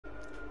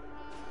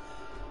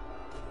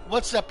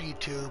What's up,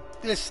 YouTube?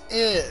 This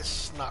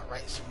is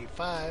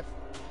SnotRight75,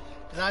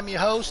 and I'm your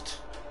host,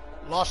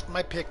 Lost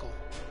My Pickle.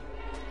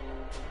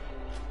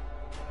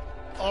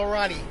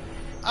 Alrighty,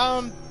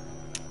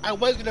 I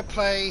was gonna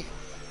play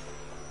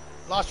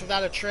Lost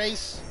Without a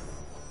Trace,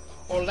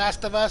 or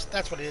Last of Us.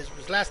 That's what it is. It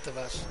was Last of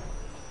Us,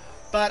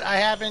 but I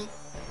haven't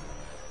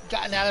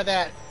gotten out of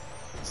that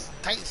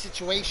tight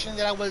situation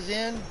that I was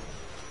in.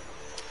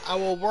 I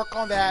will work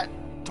on that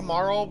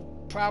tomorrow,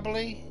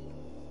 probably,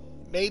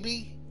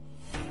 maybe.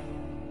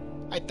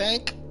 I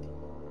think.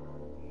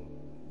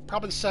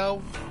 Probably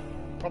so.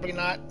 Probably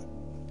not.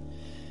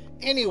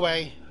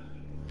 Anyway,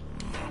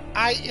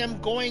 I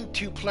am going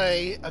to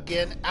play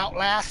again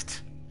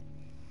Outlast.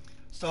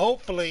 So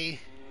hopefully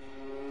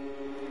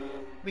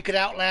we could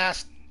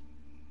outlast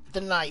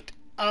the night.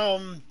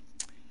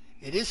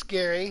 It is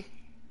scary,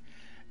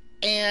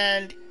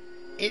 and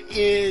it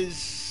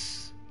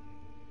is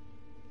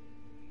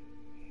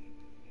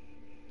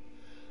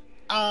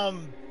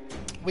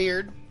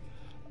weird.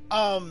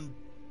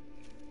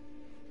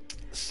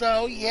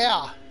 So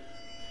yeah,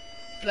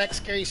 if you like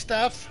scary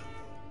stuff,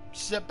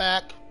 sit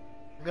back,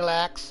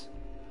 relax,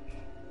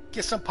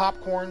 get some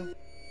popcorn,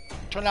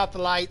 turn out the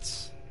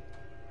lights,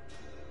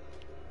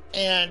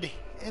 and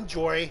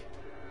enjoy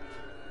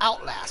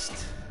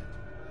Outlast.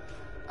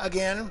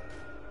 Again,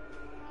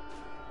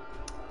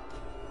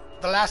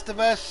 The Last of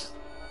Us,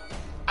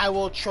 I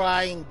will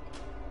try and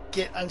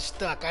get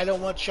unstuck. I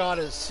don't want y'all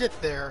to sit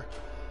there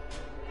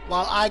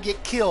while I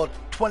get killed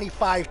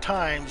 25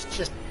 times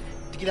just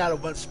to get out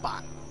of one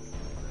spot.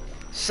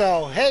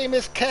 So, hey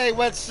Miss K,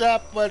 what's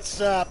up?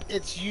 What's up?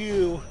 It's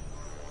you.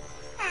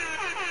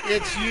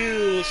 It's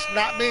you. It's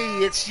not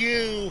me. It's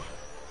you.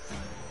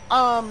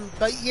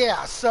 But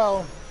yeah,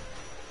 so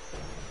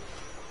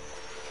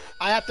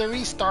I have to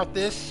restart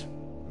this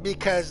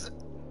because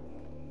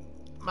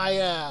my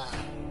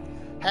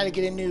had to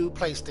get a new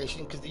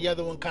PlayStation because the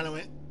other one kind of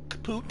went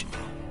kaput.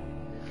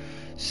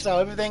 So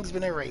everything's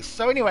been erased.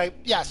 So anyway,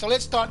 yeah, so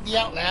let's start the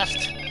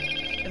Outlast,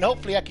 and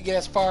hopefully I can get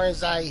as far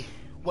as I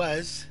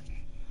was.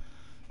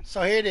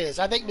 So here it is.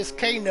 I think Miss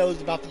K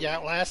knows about the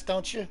Outlast,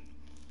 don't you?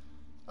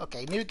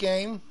 Okay, new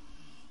game.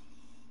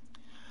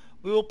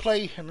 We will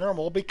play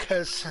normal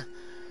because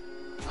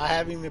I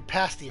haven't even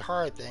passed the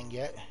hard thing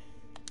yet.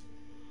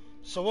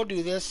 So we'll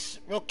do this.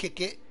 We'll kick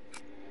it.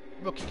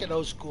 We'll kick it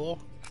old school.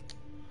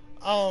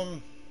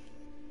 So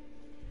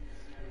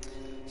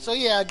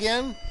yeah,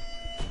 again,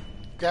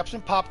 grab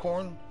some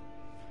popcorn.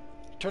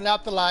 Turn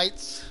out the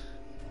lights,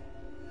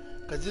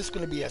 because this is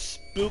going to be a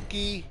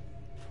spooky,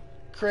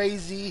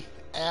 crazy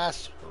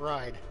ass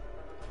ride.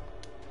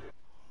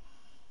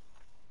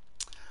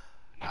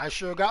 I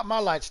sure got my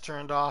lights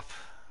turned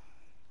off.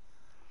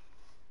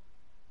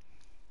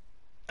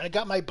 I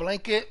got my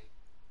blanket,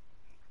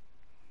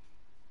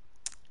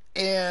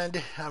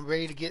 and I'm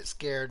ready to get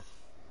scared.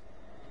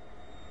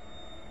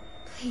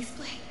 Please,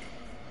 Blake.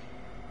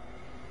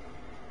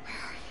 Where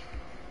are you?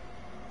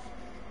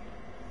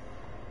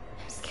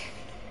 I'm scared.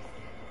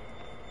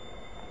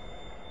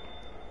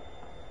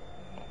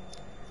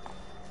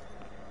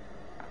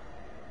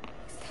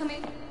 He's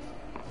coming.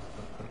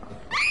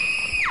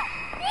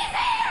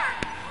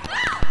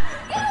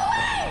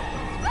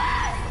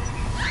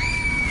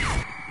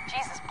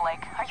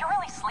 Blake, are you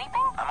really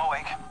sleeping? I'm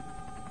awake.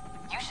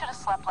 You should have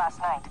slept last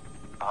night.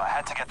 Well, I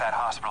had to get that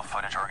hospital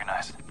footage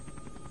organized.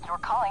 You were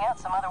calling out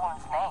some other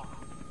woman's name.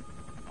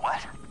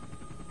 What?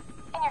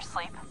 In your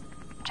sleep.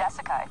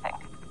 Jessica, I think.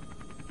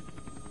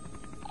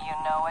 You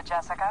know a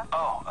Jessica?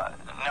 Oh,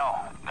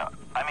 no.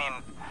 I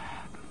mean,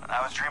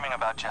 I was dreaming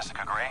about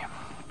Jessica Gray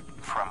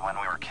from when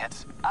we were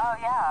kids. Oh,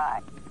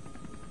 yeah.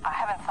 I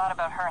haven't thought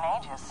about her in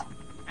ages.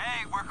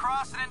 Hey, we're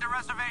crossing into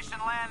reservation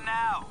land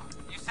now.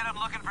 You said I'm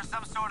looking for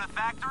some sort of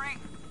factory?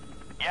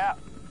 Yeah.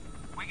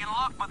 We can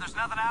look, but there's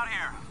nothing out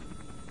here.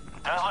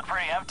 It does look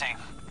pretty empty.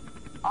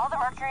 All the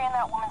mercury in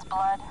that woman's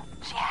blood,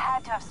 she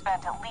had to have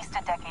spent at least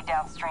a decade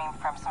downstream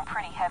from some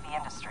pretty heavy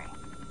industry.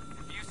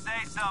 If you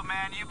say so,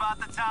 man, you bought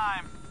the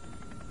time.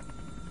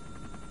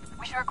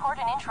 We should record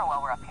an intro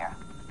while we're up here.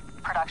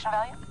 Production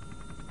value?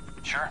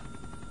 Sure.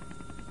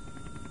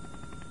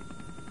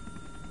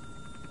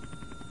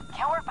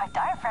 Can't work my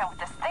diaphragm with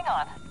this thing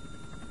on.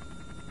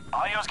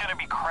 Audio's gonna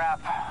be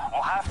crap.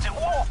 We'll have to...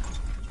 Whoa!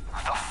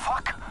 The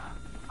fuck?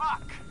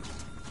 Fuck!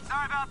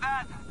 Sorry about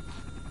that.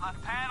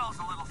 Left panel's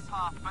a little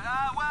soft, but,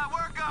 well,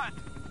 we're good.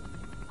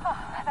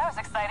 That was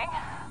exciting.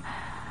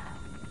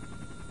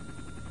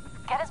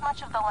 Get as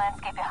much of the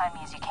landscape behind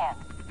me as you can.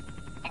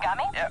 You got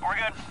me? Yeah, we're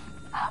good.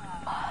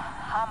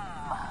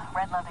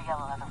 Red leather,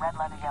 yellow leather, red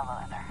leather, yellow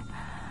leather.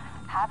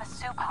 Have a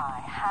soup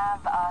pie,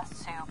 have a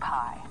soup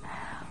pie.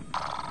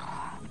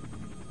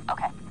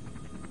 Okay.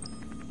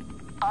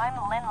 I'm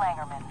Lynn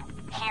Langerman,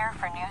 here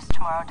for News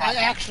Tomorrow. I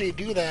actually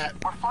do that.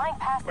 We're flying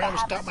past when I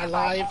start my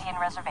live. Indian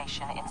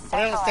reservation in I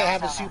Central don't say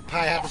have a Arizona soup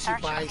pie, have a in soup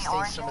search pie, of the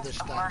say some of this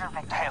origins stuff. murder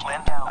victim Hey,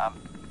 Lynn, Joe.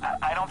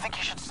 I don't think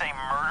you should say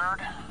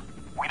murdered.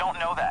 We don't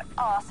know that.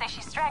 Oh, I'll say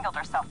she strangled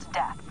herself to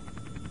death.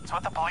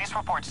 That's what the police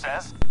report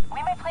says.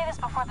 We may play this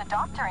before the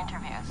doctor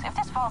interviews. If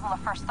this falls on the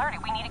first 30,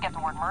 we need to get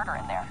the word murder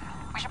in there.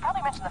 We should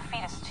probably mention the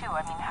fetus, too.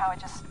 I mean, how it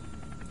just...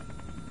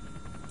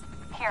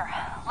 Here,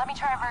 let me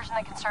try a version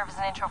that can serve as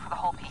an intro for the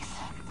whole piece.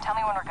 Tell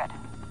me when we're good.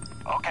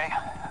 Okay.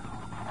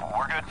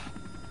 We're good.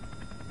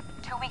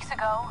 2 weeks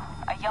ago,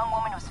 a young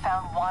woman was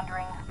found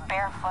wandering,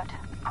 barefoot,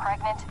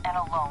 pregnant, and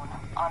alone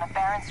on a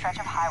barren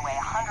stretch of highway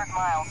 100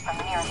 miles from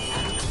the nearest...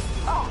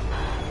 Oh!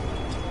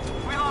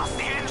 We lost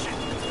the engine.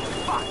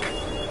 Fuck.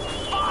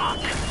 Fuck!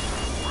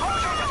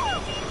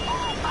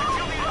 I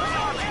feel the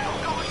tornado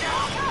going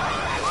down.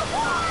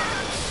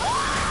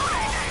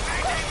 Mayday,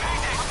 mayday,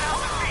 mayday.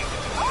 1,000 feet.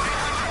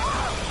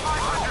 800,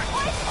 500,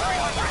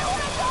 300,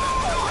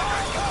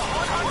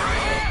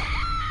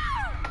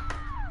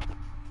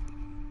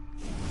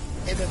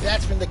 100. And then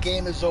that's when the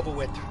game is over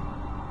with.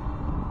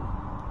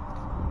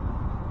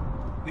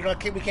 We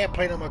can't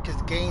play no more because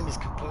the game is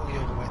completely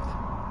over with.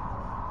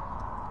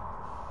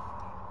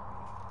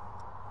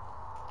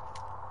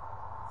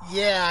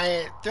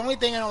 Yeah, the only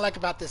thing I don't like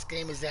about this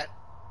game is that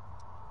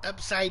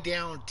upside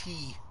down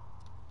T.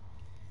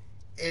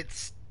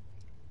 It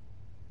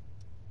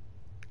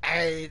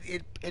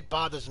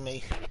bothers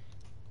me.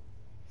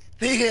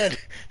 The end.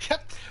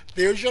 Yep.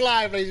 There's your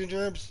live, ladies and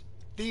germs.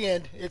 The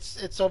end.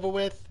 It's over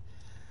with.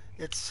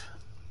 But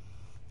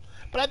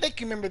I think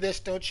you remember this,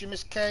 don't you,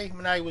 Miss K?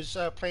 When I was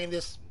playing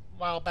this a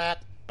while back,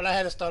 but I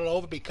had to start it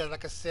over because,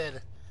 like I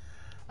said,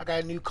 I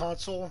got a new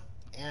console,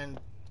 and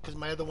because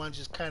my other one's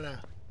just kind of.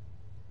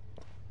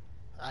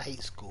 I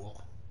hate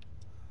school.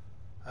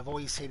 I've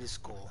always hated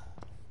school.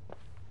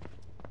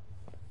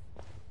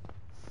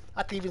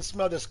 I can even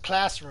smell this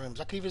classrooms.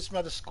 I can even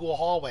smell the school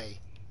hallway.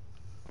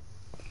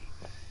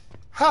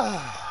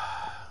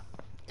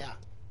 Yeah.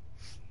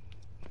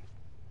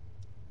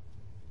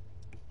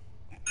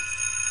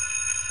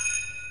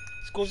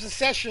 School's in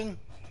session.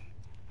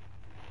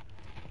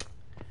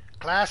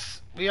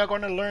 Class, we are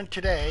going to learn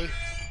today.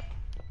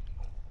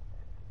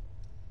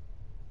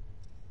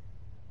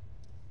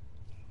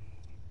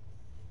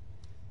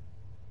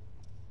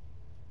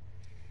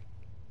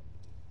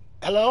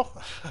 Hello?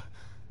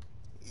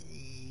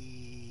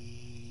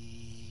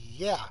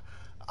 Yeah.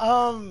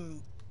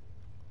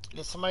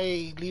 Did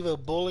somebody leave a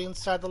bully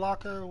inside the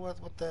locker?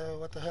 What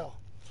the hell?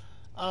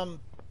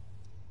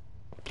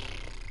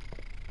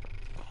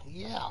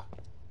 Yeah.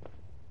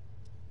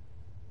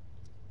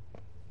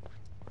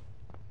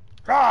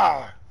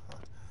 Ah!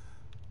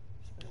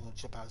 Somebody's gonna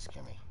jump out and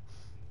scare me.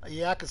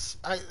 Yeah, I could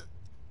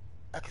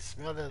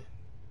smell the.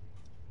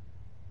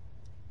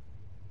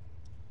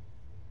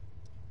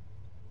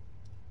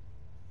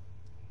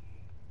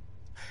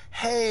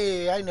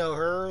 Hey, I know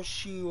her.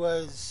 She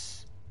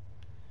was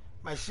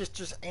my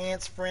sister's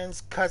aunt's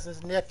friend's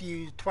cousin's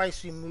nephew,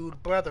 twice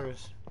removed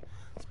brother's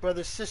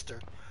sister.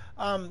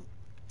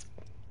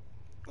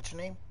 What's her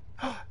name?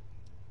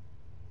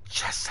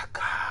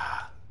 Jessica.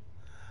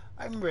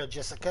 I remember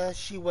Jessica.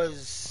 She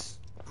was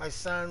my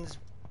son's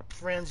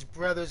friend's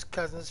brother's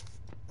cousin's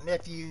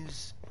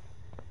nephew's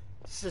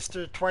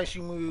sister, twice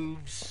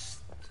removed's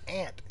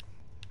aunt.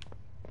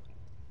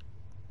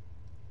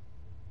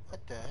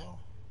 What the hell?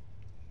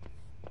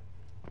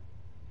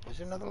 Is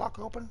there another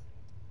locker open?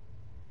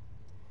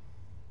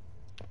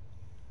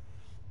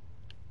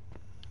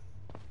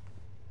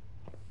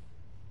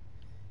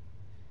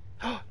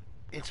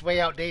 It's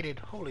way outdated.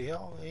 Holy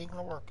hell, it ain't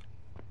gonna work.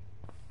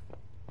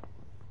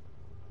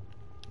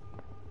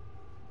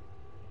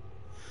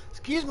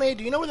 Excuse me,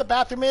 do you know where the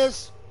bathroom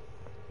is?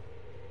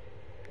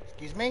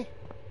 Excuse me?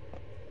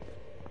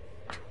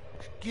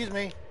 Excuse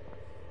me?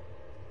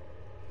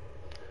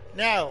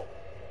 Now,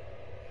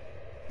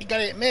 you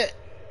gotta admit,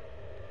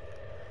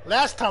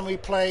 last time we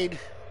played,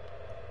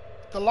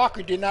 the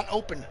locker did not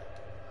open.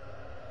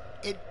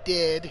 It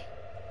did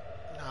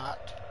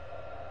not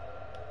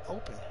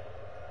open.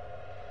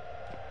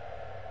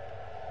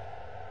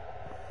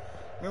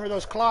 Remember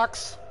those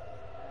clocks?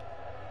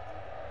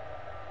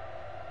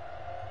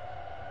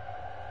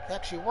 It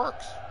actually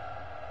works.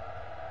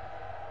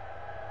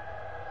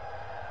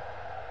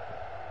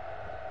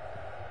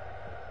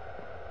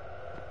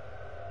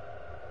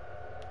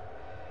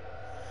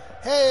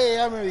 Hey,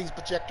 I remember these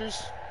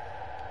projectors.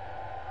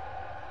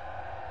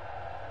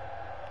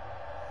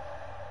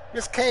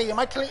 Miss K, am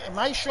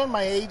I showing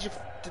my age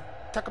to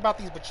talk about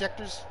these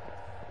projectors?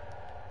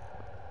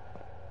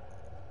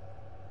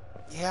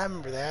 Yeah, I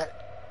remember that.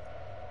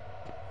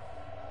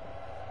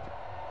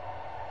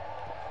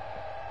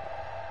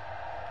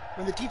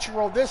 When the teacher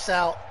rolled this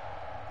out,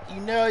 you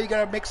know you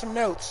gotta make some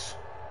notes.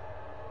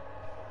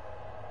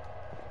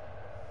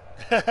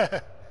 When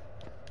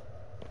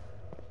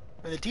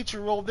the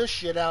teacher rolled this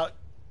shit out,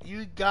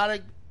 you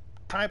gotta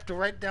time to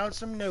write down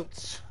some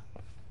notes.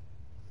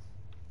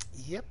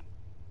 Yep.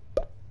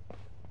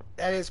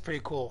 That is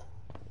pretty cool.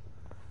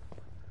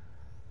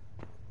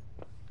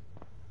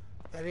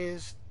 That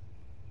is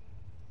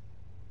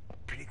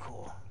pretty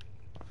cool.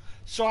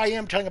 So I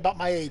am telling about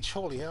my age.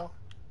 Holy hell.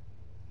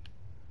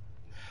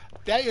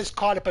 That is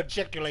called a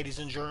projector, ladies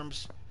and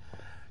germs.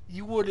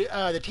 you would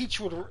the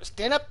teacher would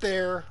stand up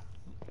there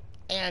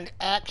and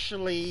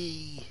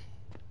actually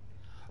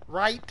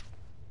write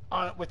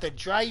on with a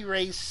dry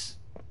erase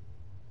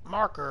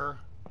marker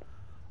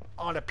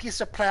on a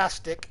piece of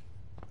plastic.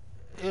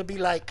 It'd be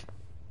like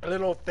a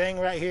little thing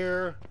right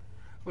here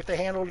with the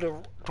handle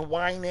to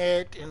wind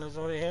it, and there's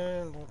only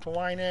handle to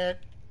wind it.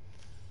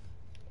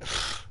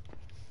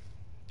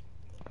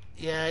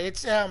 Yeah,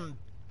 it's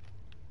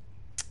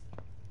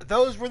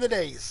those were the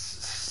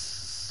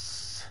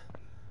days.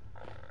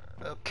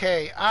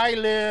 Okay, I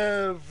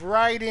live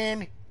right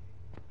in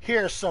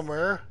here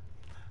somewhere.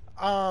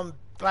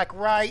 Like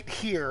right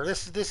here.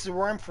 This is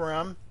where I'm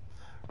from.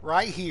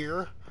 Right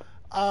here.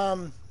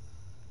 That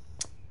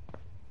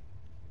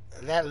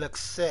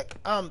looks sick.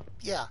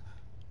 Yeah.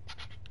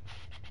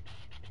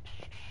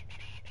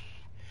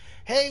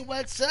 Hey,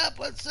 what's up?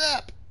 What's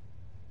up?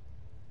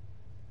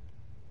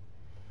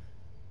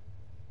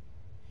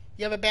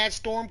 You have a bad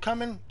storm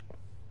coming?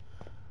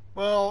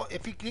 Well,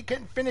 if you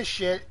couldn't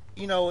finish it,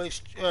 you know,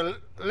 it's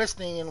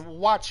listening and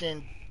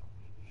watching.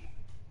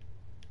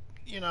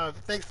 You know,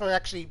 thanks for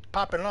actually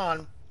popping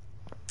on.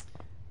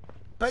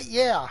 But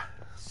yeah,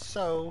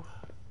 so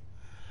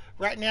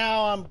right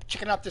now I'm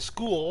checking out the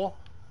school.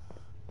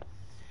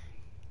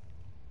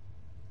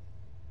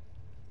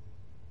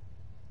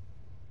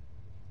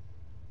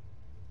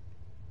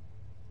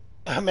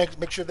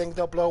 Make sure things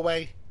don't blow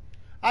away.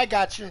 I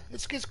got you.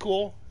 It's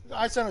cool.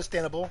 It's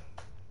understandable.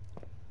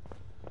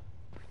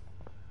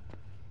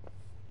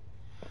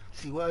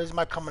 See, what is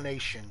my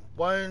combination?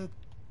 1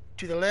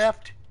 to the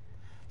left,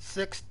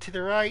 6 to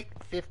the right,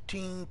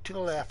 15 to the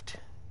left,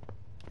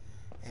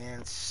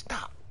 and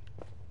stop.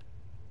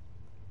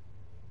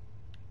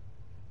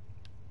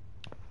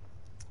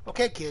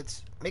 Okay,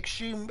 kids, make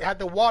sure you have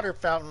the water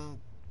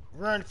fountain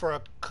run for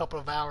a couple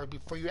of hours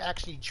before you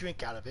actually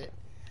drink out of it.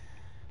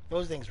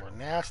 Those things were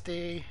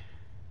nasty.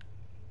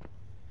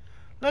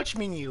 Lunch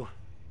menu.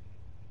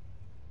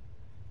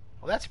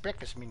 Well, that's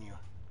breakfast menu.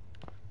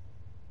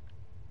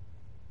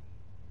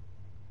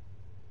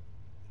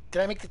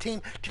 Did I make the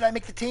team? Did I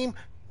make the team?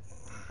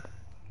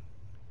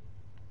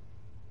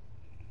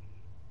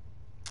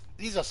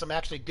 These are some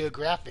actually good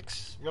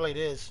graphics. Really, it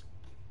is.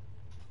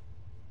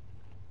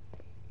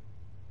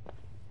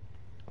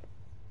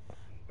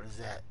 What is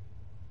that?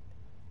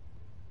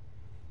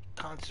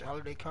 Concert,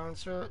 holiday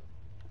concert.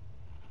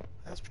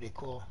 That's pretty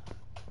cool.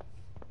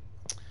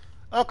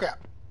 Okay.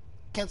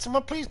 Can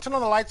someone please turn on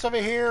the lights over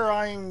here?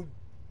 I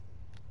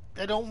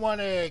don't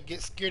want to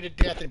get scared to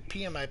death and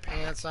pee in my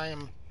pants.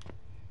 I'm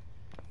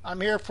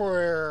here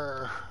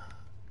for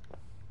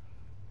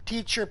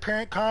teacher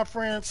parent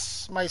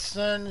conference. My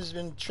son is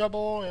in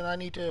trouble and I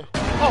need to.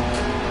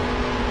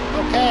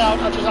 Oh. Okay,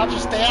 I'll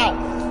just stay out.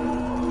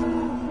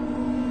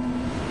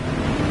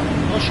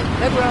 Oh shit!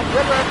 Red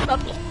round.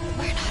 Up.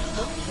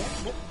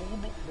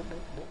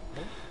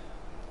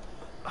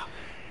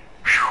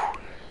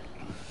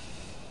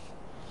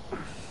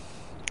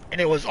 And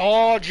it was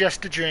all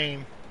just a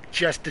dream.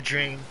 Just a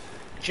dream.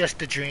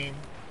 Just a dream.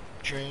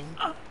 Dream.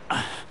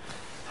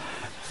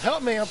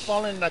 Help me, I'm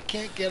falling and I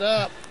can't get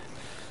up.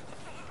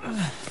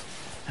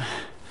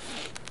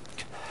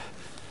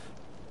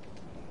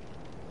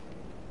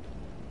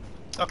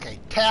 Okay,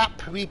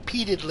 tap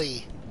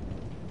repeatedly.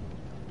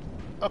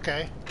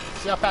 Okay,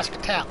 see how fast I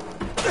can tap.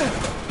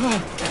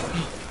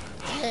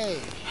 Hey.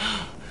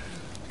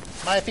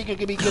 My finger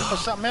could be good for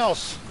something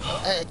else.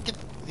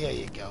 There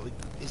you go.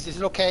 Is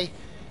it okay?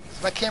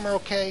 Is my camera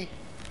okay?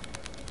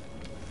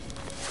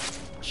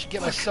 I should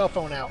get my cell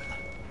phone out.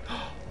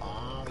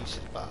 Oh, you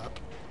said fuck.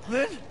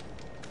 Lynn?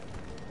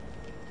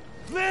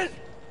 Lynn?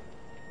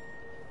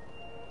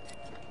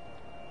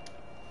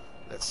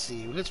 Let's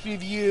see. Let's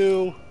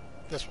review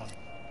this one.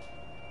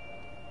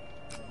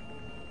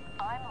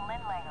 I'm Lynn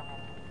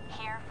Langerman,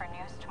 here for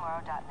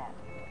NewsTomorrow.net.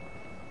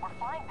 We're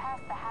flying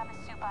past the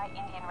Havasupai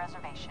Indian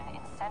Reservation in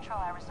central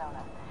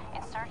Arizona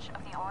in search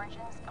of the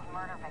origins of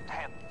murder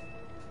victims.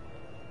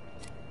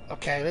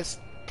 Okay, let's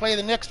play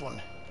the next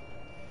one.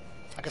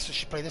 I guess I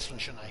should play this one,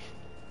 shouldn't I?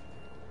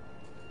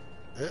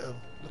 Uh-oh.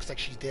 Looks like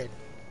she's dead.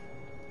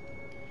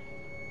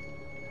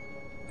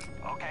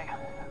 Okay,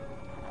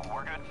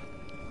 we're good.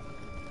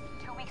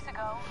 2 weeks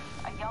ago,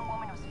 a young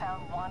woman was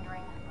found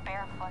wandering,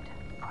 barefoot,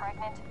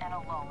 pregnant, and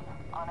alone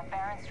on a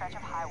barren stretch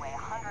of highway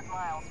 100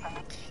 miles from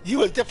the... You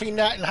was definitely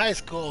not in high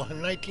school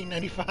in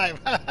 1995.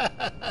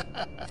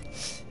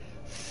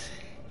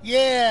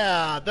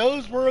 Yeah,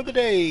 those were the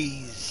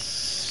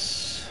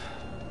days.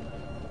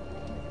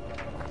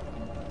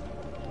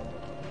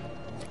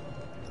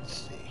 Let's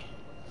see.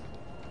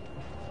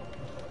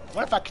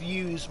 What if I could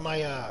use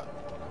my,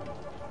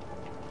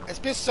 It's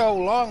been so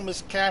long,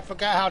 Miss Cat, I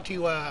forgot how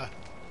to...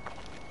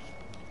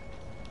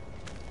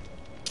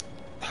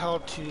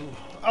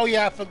 Oh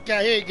yeah, I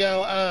forgot. Here you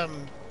go,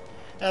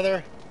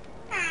 Heather.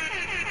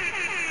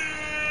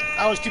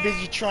 I was too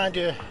busy trying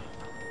to...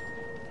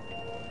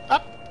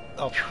 Up!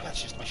 Oh,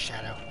 that's just my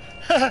shadow.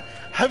 I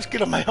was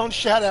scared of my own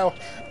shadow.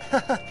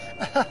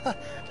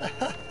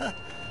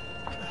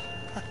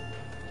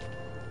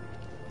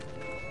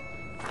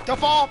 Don't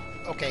fall!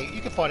 Okay,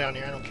 you can fall down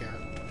there, I don't care.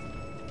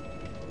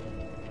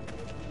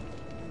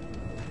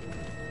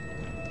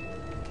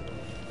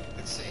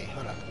 Let's see,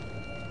 hold up.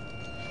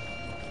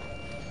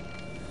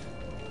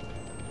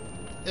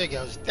 There it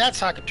goes. That's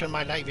how I can turn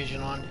my night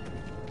vision on.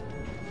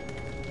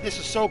 This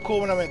is so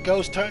cool when I went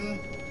ghost hunting.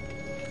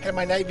 Had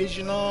my night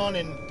vision on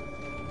and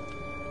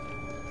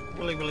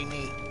really, really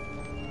neat.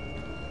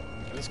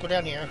 Okay, let's go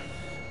down here.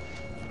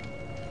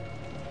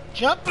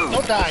 Jump!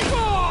 Don't die!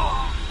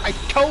 I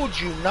told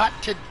you not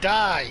to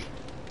die!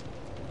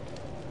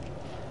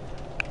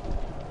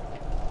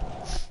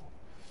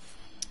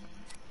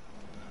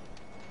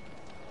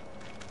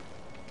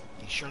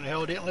 He sure the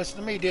hell didn't listen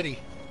to me, did he?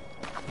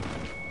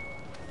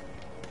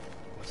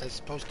 Was I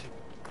supposed to?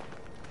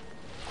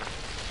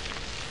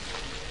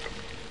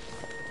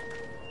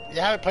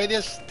 Yeah, I haven't played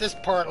this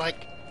part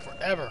like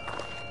forever,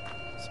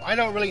 so I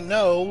don't really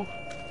know.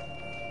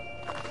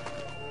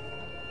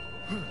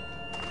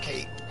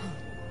 Okay,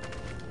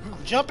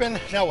 I'm jumping.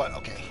 Now what?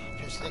 Okay,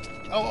 here's the next.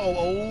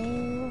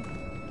 Oh.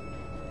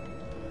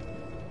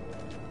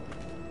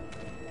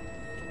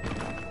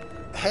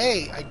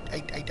 Hey, I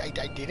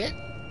did it.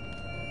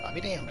 I'll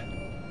be damned.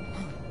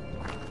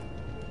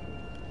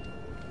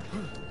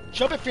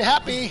 Jump if you're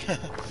happy.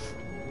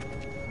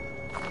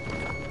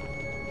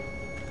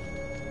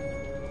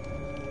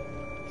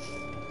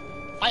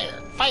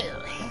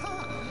 Fire!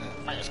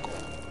 Fire's cool.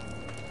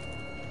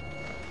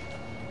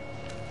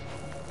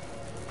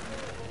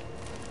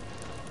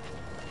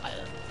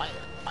 Fire.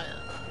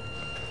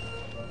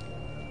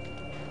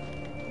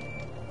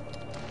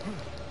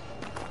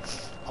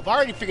 I've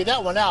already figured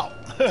that one out.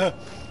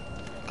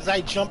 Because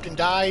I jumped and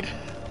died.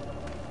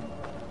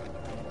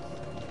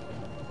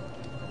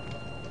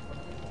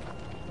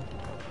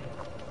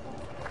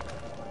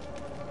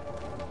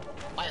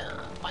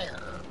 Fire.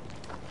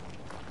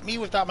 Me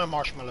without my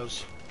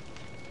marshmallows.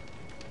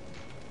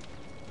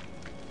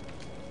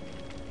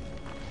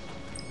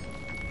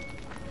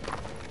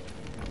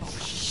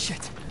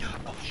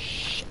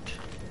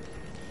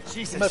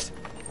 Jesus.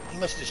 He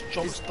must have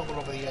just stumbled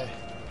over the No,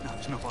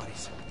 there's no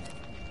bodies.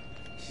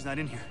 She's not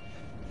in here.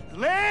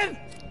 Lynn!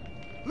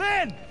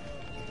 Lynn! You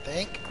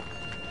think?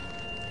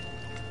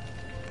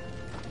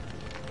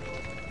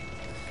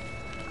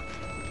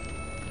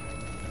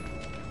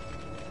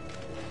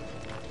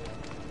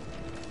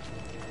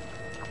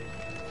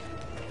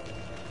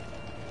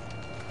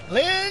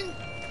 Lynn!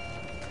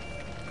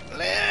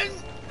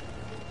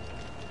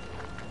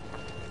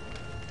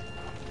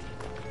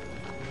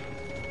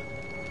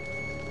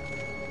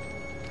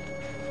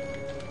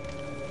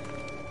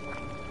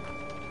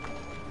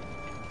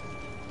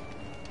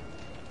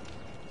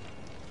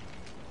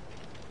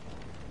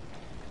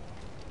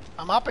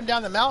 I'm up and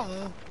down the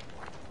mountain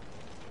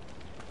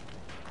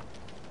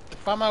to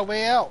find my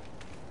way out,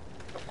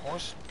 of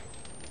course.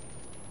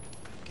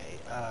 Okay,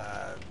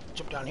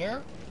 jump down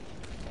here.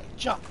 Okay,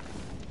 jump.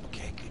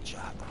 Okay, good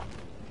job.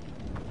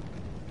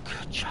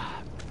 Good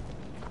job.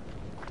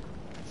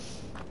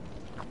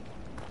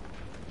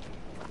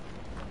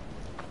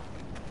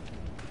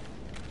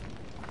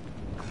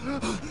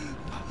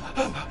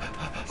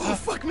 Oh,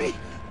 fuck me!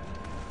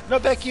 No,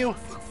 thank you.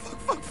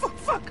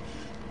 Fuck!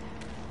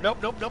 Nope.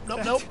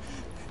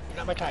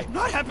 Not my type.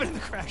 Not happened in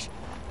the crash.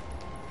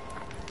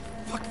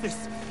 Fuck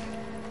this.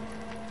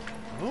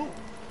 Ooh.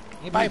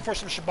 Anybody for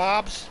some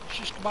shababs?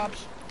 Shish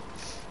kebabs?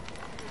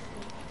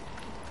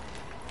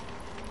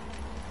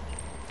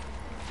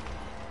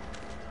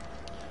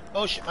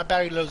 Oh shit, my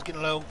battery load's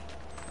getting low.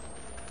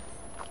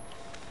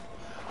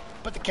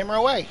 Put the camera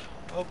away.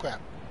 Oh crap.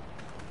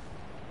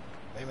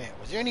 Wait a minute,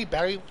 was there any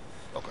battery?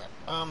 Oh crap.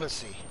 Let's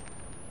see.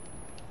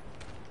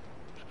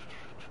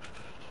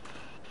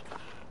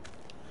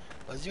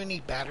 Was there any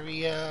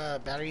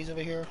batteries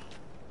over here?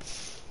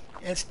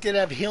 Instead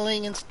of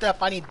healing and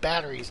stuff, I need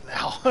batteries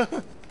now.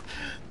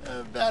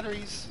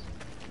 Batteries.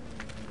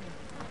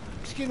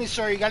 Excuse me,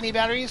 sir, you got any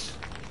batteries?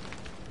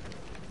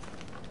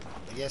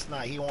 I guess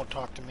not, he won't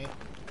talk to me.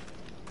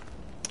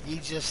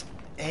 He's just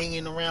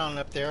hanging around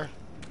up there.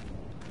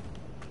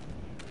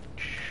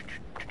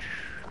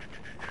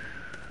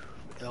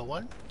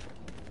 L1.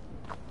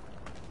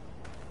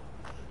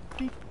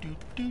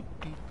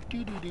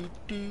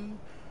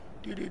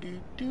 Nothing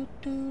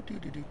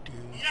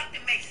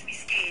makes me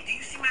scared. Do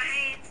you see my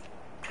hands?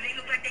 Do they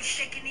look like they're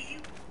shaking to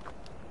you?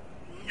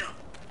 No.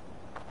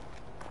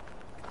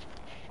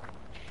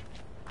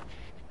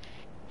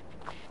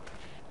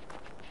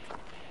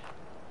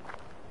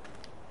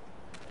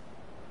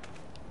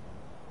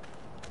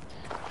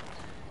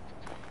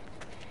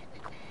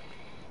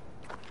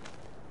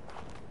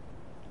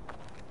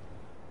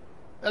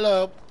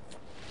 Hello.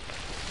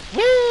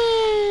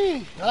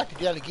 Whee! I like to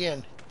do that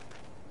again.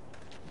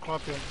 Come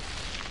up here.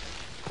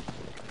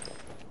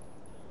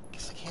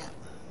 Guess I can't.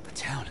 A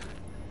town.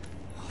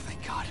 Oh,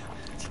 thank God.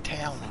 It's a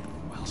town.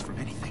 Wells from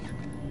anything.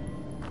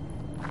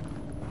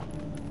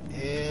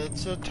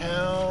 It's a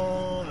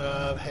town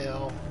of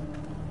hell.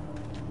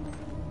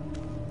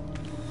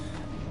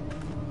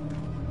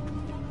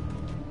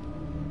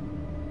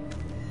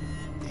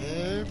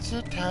 It's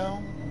a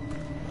town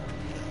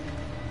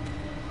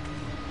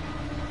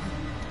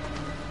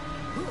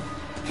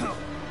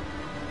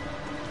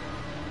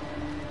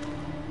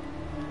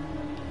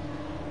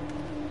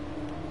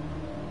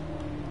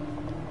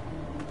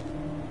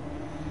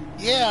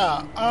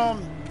Yeah,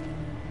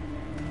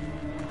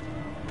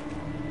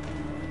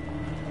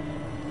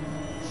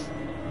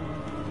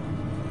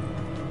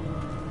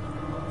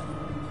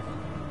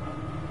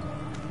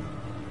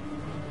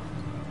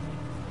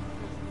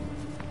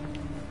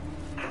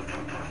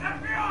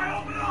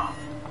 FBI, open up!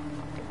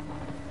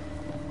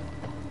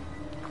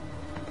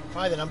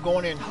 fine then, I'm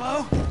going in.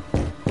 Hello?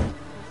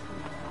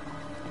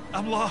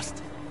 I'm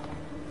lost.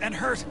 And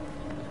hurt.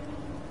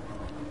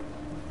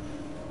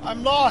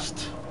 I'm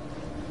lost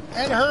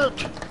and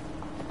hurt.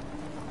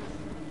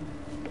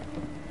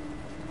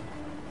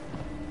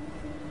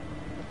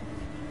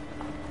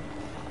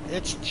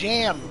 It's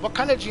jam. What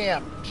kind of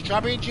jam?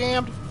 Strawberry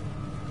jammed?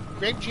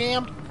 Grape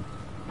jammed?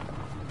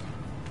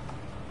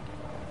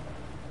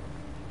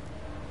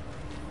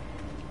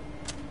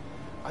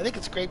 I think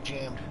it's grape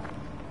jammed.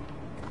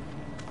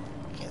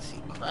 Can't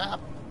see crap.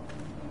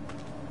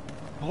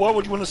 Why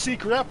would you want to see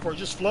crap for?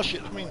 Just flush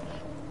it. I mean,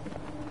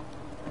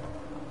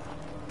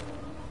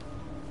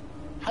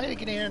 how did it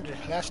get in there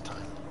last time?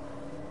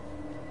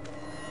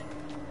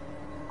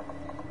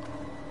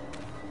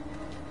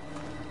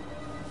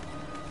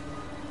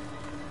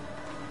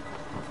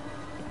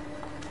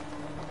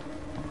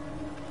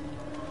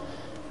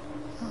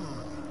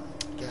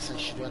 Guess I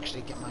should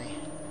actually get my...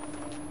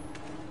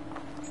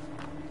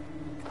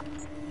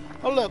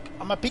 Oh look,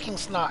 I'm a peeking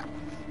snot.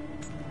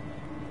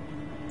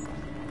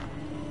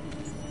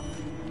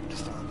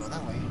 Just don't want to go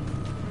that way.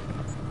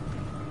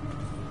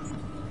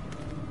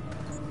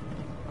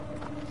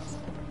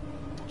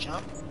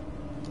 Jump?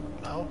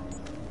 No.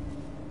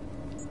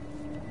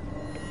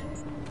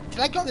 Did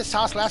I go in this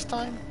house last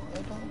time?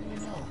 I don't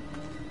really know.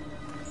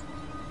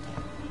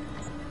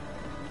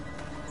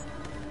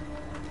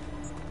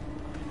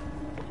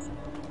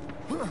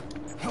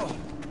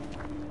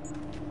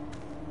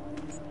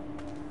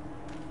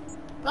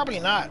 Probably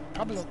not.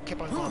 Probably won't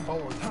keep on going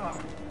forward.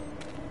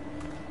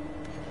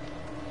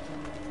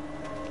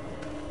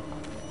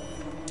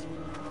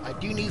 I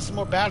do need some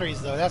more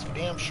batteries though, that's for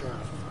damn sure.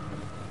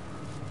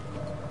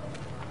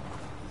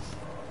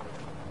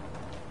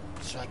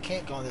 So I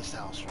can't go in this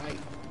house, right?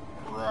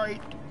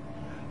 Right.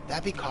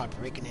 That'd be called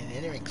breaking and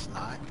entering,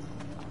 snot.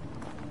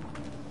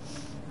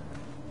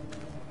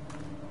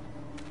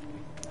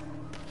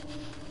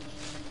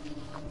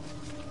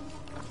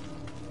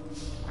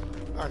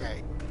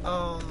 Okay.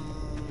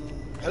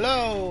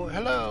 Hello,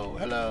 hello,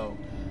 hello.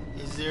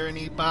 Is there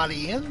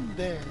anybody in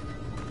there?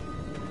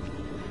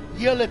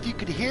 Yell if you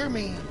could hear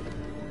me.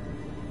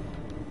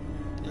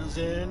 Is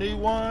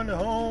anyone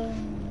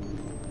home?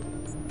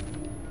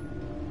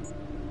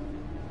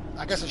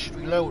 I guess I should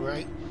reload,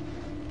 right?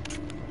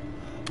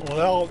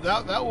 Well,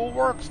 that will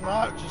work. It's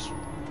not just...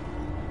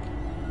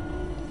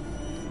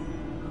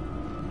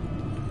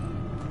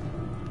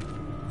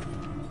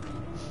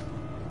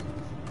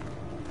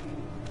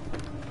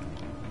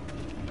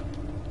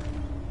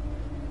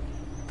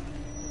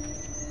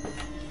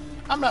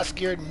 I'm not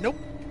scared. Nope.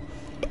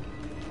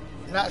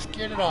 Not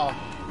scared at all.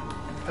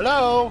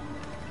 Hello?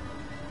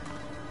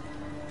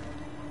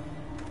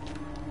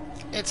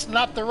 It's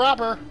not the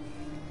robber.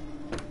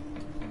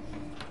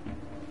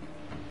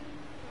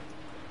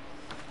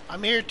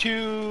 I'm here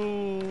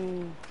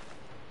to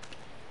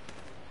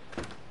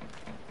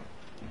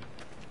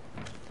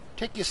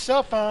take your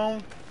cell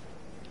phone,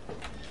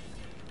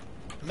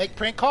 make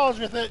prank calls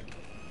with it.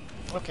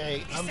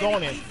 Okay, I'm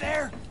going in.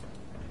 There?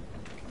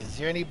 Is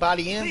there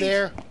anybody in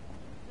there?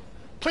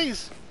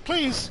 Please,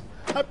 please,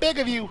 I beg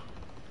of you.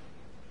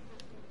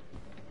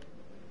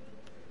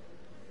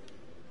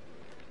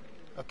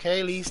 Okay,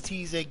 at least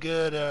he's a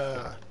good,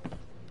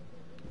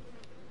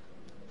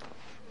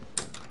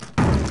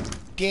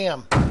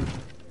 damn.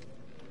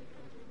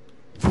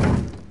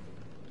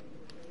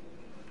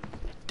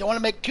 Don't want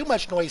to make too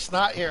much noise,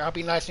 Snot. Here, I'll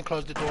be nice and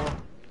close the door.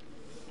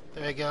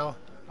 There you go.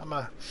 I'm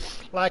a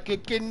like a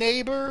good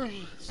neighbor.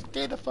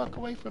 Stay the fuck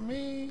away from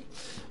me.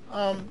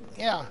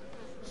 Yeah.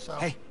 So.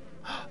 Hey.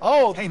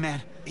 Oh. Hey, man.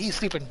 He's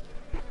sleeping.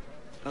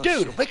 Oh,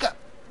 Dude, shit. wake up.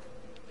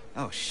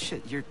 Oh,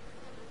 shit. You're...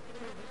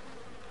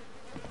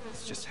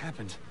 This just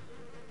happened.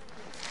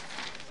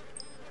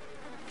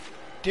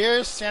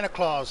 Dear Santa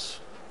Claus,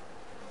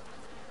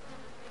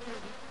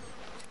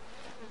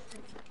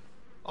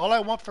 all I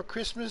want for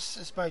Christmas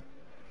is my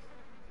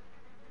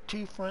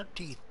 2 front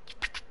teeth.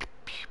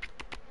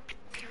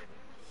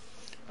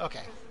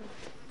 Okay.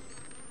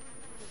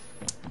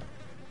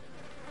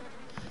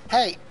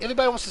 Hey,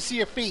 everybody wants to see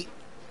your feet.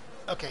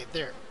 Okay,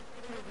 there.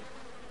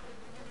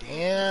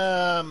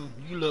 Damn,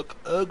 you look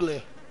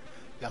ugly.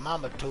 Your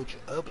mama told you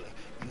ugly.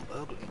 You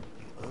ugly.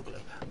 You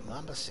ugly.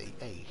 Mama say,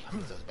 hey, how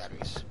many of those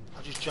batteries?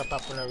 I'll just jump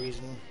up for no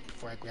reason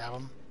before I grab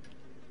them.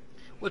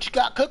 What you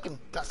got cooking?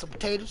 Got some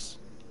potatoes?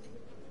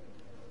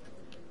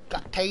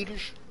 Got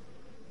taters?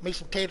 Make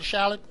some tater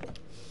salad?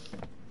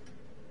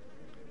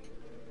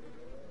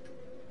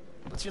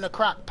 What's in a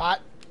crock pot?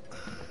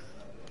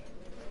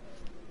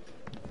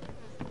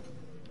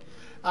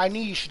 I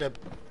knew you should have.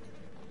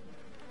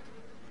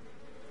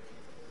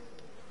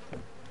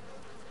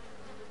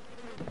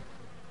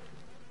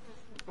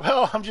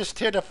 Well, I'm just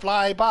here to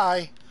fly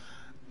by.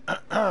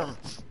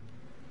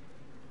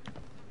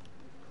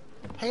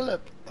 Hey,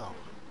 look. Oh.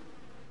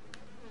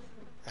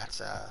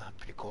 That's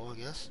pretty cool, I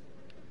guess.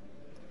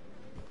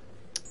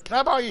 Can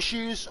I borrow your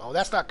shoes? Oh,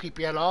 that's not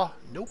creepy at all.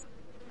 Nope.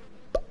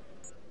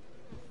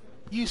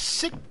 You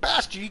sick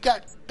bastard. You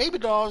got baby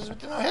dolls. What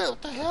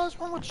the hell is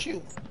wrong with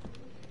you?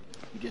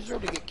 You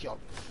deserve to get killed.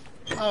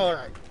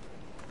 Alright.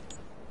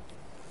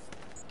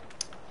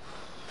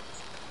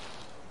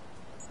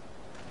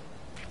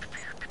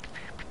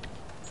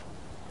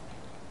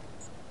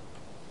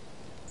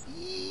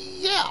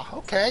 Yeah,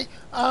 okay.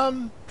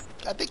 I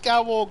think I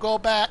will go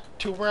back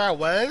to where I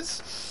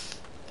was.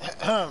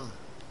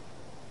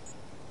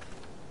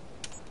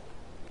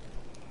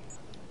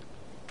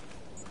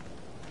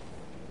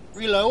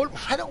 Reload?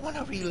 I don't want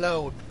to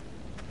reload.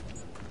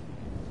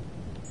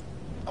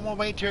 I'm gonna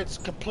wait till it's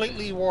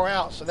completely wore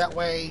out, so that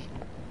way.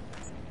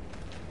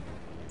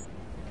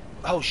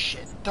 Oh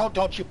shit!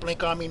 Don't you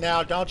blink on me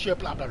now? Don't you?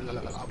 Blah blah blah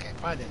blah blah. Okay,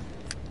 fine then.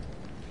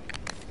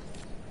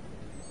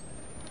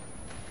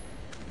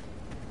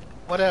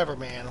 Whatever,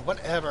 man.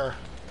 Whatever.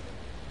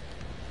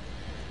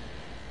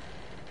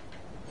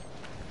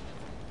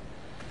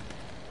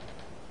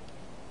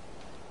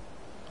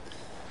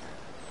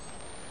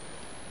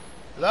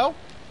 Hello?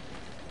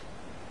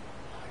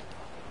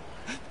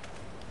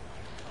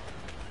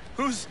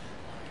 Who's...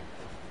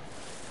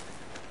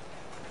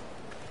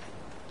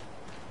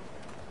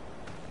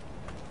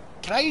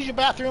 Can I use your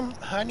bathroom?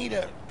 I need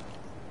a...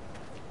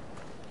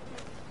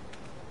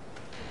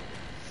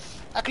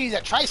 I could use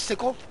that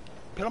tricycle.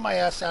 Get my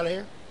ass out of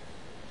here.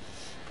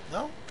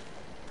 No?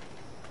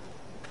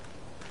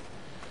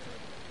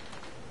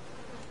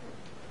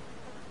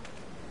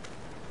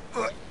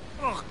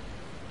 Ugh.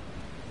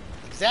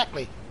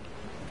 Exactly.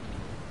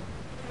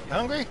 You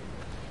hungry?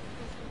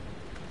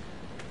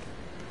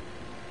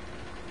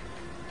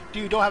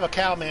 Dude, don't have a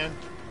cow, man.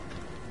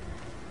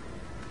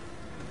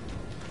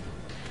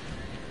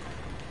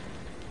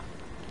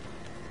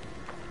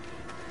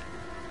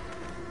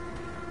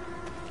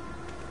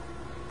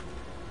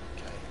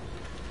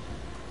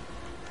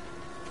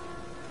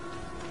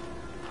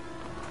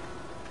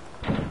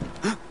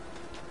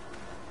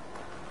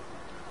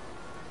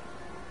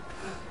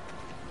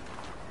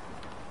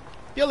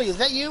 Billy, is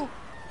that you?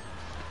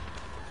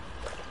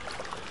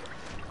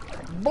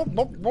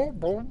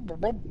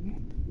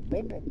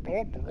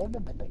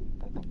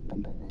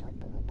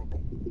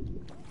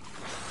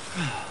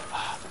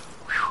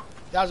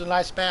 That was a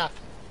nice bath.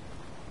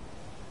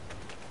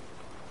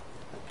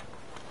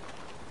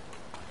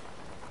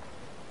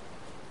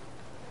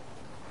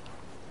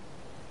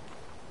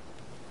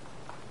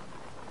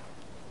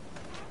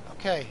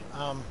 Okay,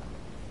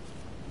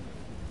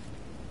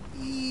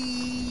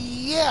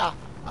 yeah,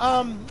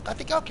 I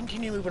think I'll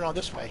continue moving on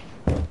this way.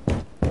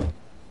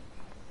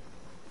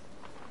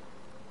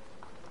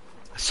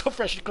 So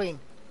fresh and clean.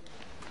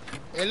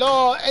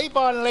 Hello,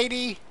 Avon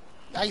lady.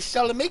 I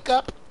sell the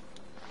makeup.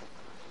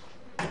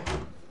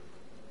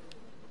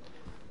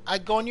 I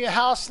go in your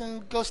house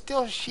and go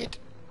steal shit.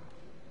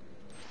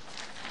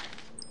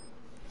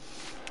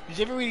 Who's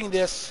ever reading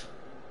this?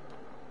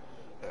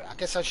 I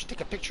guess I should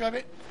take a picture of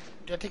it.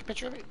 Did I take a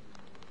picture of it?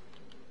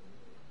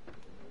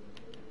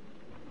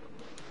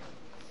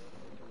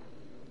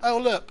 Oh,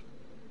 look.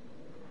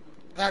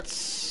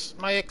 That's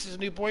my ex's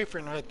new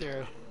boyfriend right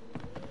there.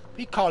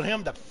 We call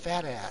him the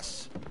fat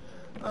ass.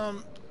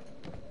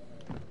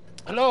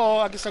 Hello,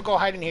 I guess I'll go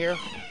hide in here.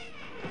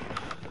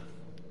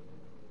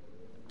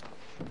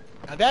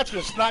 And that's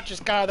when Snot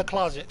just got out of the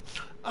closet.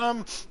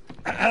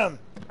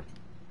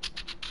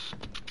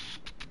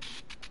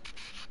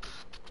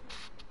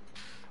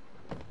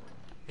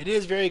 It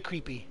is very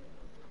creepy.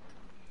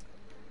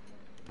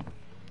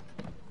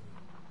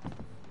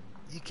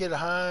 You get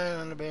high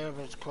on the bear of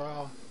its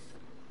crawl.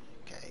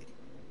 Okay.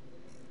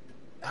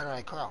 How do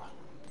I crawl?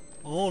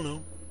 Oh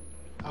no.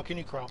 How can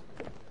you crawl?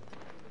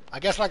 I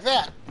guess like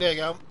that. There you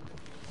go.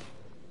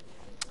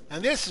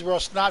 And this is where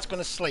Snot's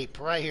gonna sleep,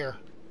 right here.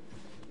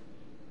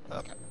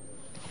 Okay.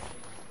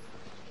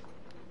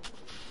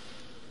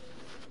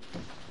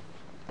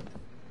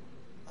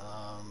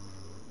 I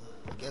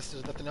guess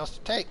there's nothing else to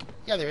take.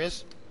 Yeah, there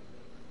is.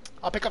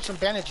 I'll pick up some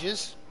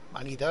bandages.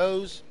 I need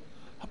those.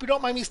 Hope you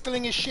don't mind me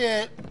stealing your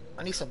shit.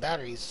 I need some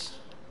batteries.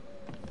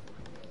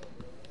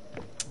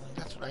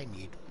 That's what I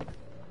need.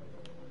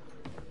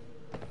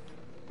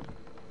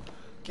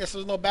 Guess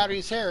there's no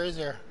batteries here, is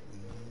there?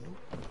 Nope.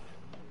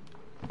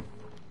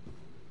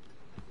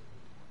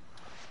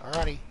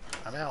 Alrighty,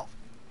 I'm out.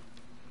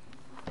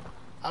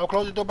 I will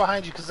close the door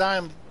behind you because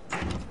I'm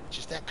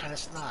just that kind of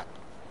snot.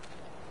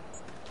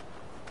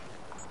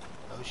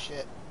 Oh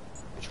shit.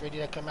 Which way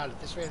did I come out?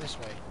 This way or this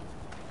way?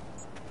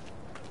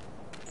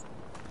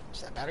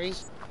 Is that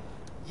batteries?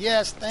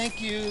 Yes,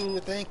 thank you.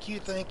 Thank you,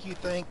 thank you,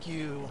 thank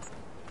you.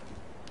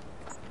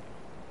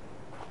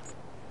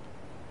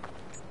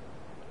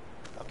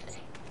 Okay,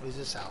 what is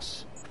this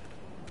house?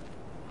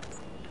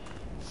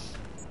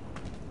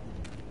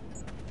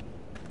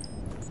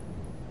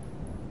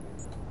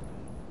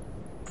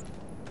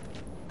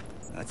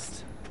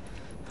 That's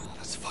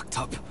fucked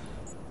up.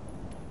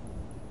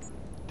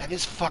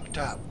 is fucked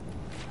up.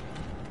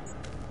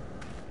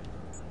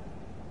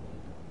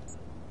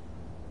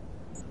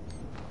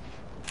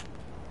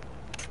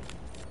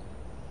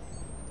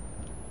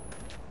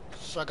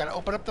 So I gotta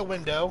open up the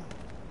window.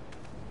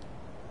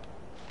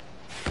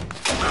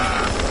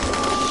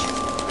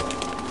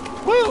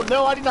 Woo!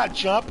 No, I did not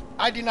jump.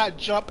 I did not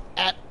jump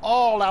at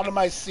all out of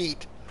my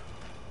seat.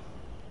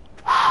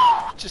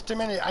 Just a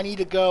minute. I need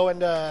to go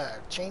and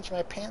change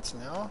my pants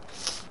now.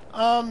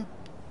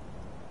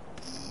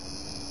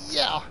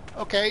 Yeah.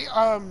 Okay.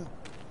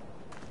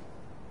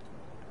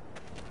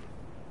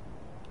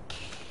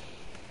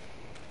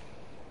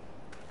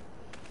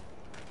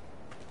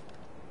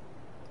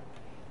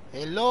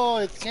 Hello,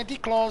 it's Santa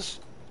Claus.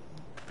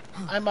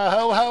 I'm a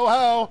ho ho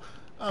ho.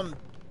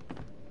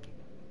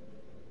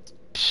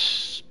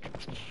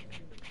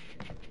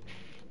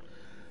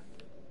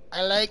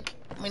 I like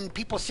when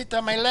people sit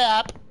on my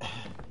lap.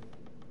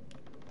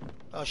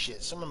 Oh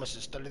shit, someone must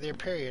have started their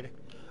period.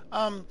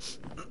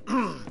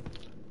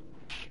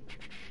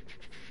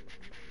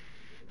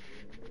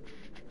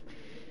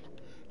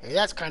 Hey,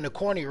 that's kind of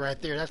corny right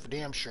there, that's for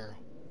damn sure.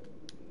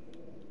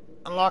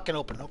 Unlock and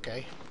open,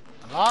 okay.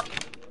 Unlock.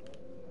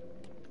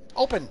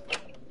 Open!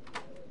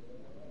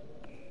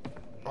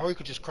 Or you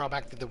could just crawl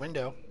back through the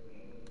window.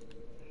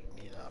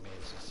 You know, I mean,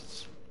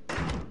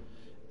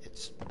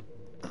 it's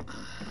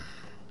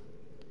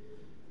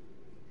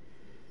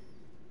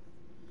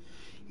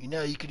you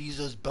know, you could use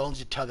those bones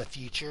to tell the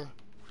future.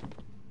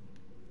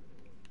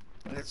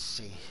 Let's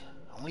see.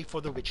 Only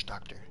for the witch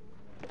doctor.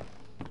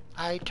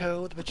 I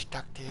told the witch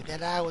doctor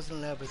that I was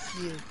in love with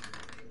you.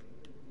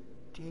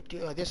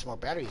 Oh, there's more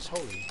batteries.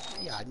 Holy.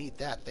 Yeah, I need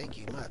that. Thank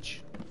you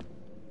much.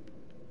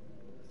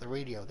 The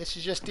radio. This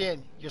is just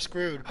in. You're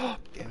screwed.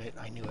 Damn it.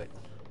 I knew it.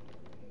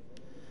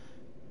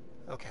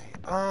 Okay.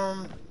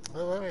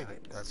 Wait.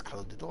 Let's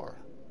close the door.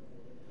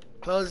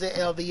 Close the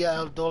El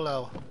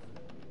Dolo.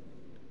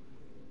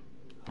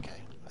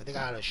 Okay. I think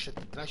I ought to shut.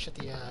 Did I shut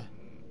the, Yeah,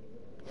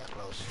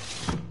 close.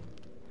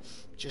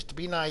 Just to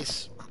be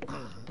nice.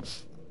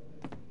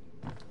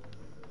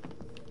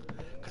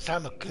 Because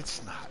I'm a good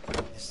snot.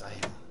 Yes, I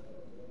am.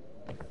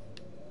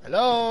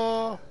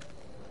 Hello?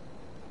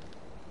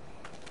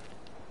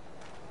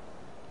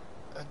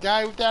 A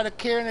guy without a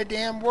care in the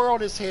damn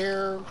world is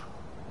here.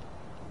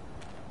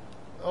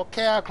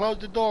 Okay, I'll close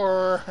the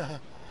door.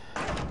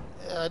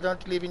 I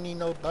don't even need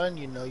no bun,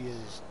 you know, you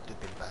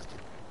stupid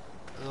bastard.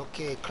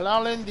 Okay,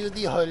 crawling through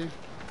the hole.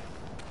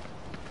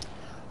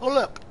 Oh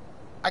look,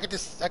 I get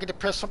to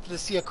press something to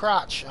see a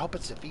crotch. I hope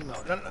it's a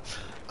female. No.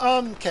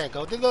 Okay,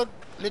 go to the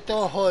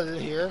little hole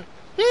here.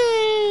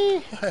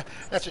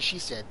 That's what she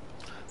said.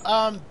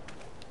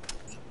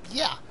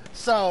 Yeah.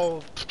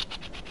 So.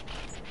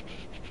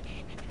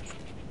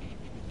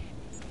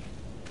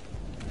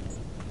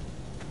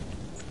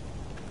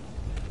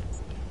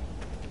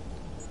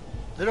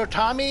 Little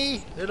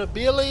Tommy, little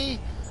Billy,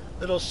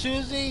 little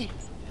Susie,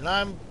 and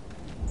I'm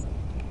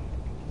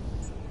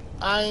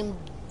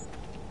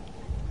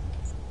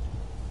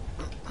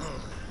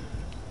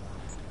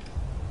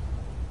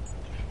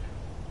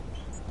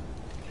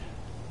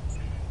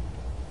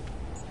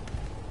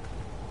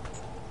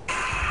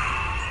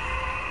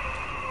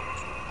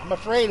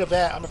afraid of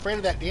that. I'm afraid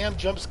of that damn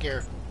jump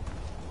scare.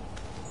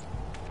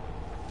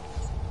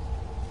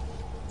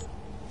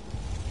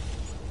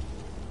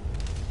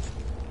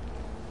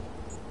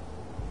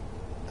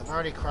 I've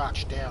already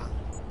crouched down.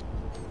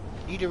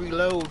 Need to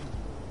reload.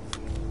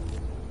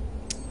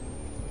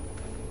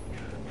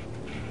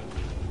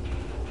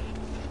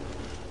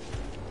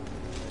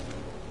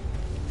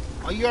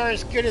 Oh, you are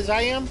as good as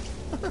I am?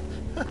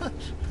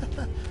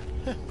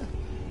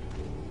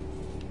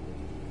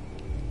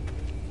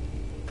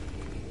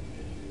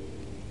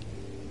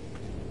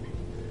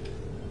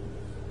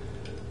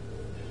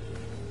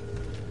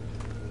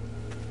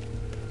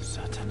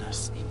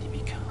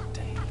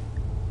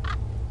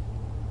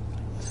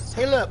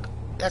 Hey, look.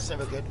 That's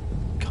never good.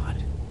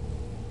 God.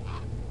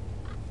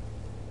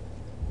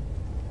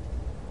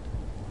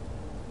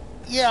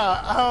 Yeah,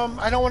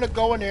 I don't want to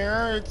go in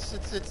there. It's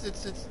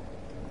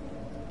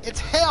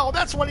hell.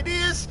 That's what it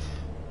is.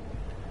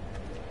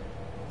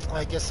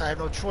 I guess I have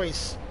no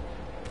choice.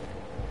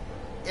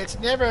 It's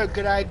never a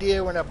good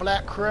idea when a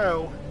black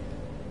crow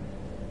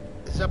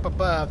is up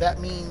above. That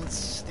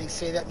means, they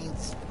say that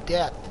means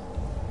death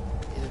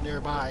is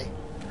nearby.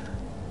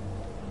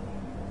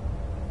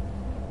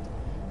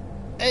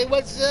 Hey,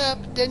 what's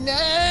up,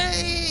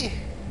 Danae?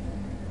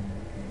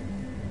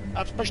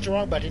 I've pushed the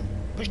wrong button.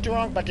 Pushed the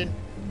wrong button.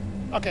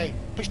 Okay,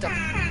 push that.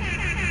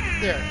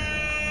 There.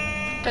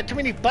 Got too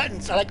many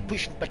buttons. I like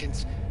pushing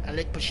buttons. I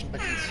like pushing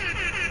buttons.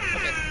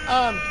 Okay.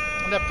 I'm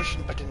not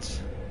pushing buttons.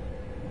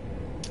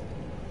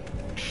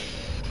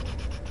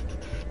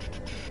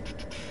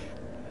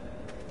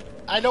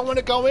 I don't want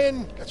to go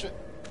in. That's what.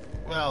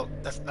 Well,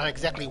 that's not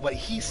exactly what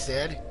he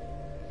said.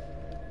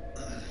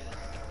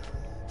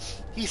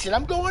 He said,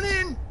 I'm going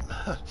in.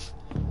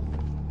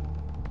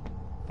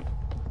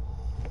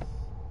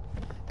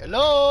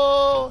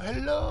 Hello,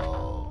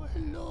 hello,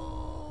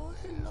 hello,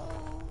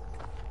 hello.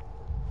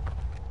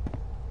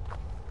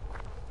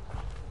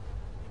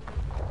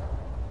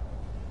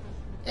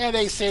 And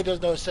they say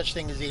there's no such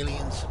thing as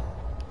aliens.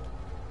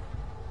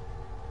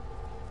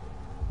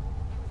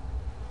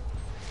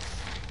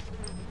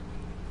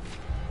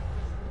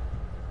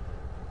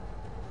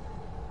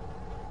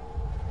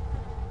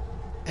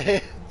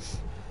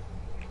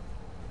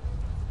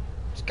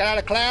 Just got out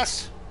of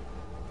class.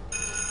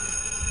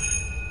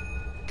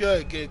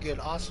 Good, good, good.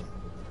 Awesome.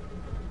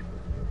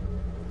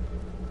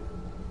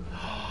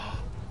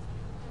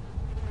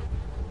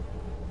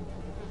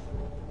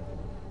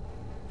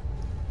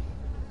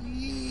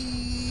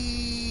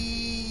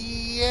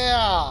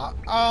 Yeah.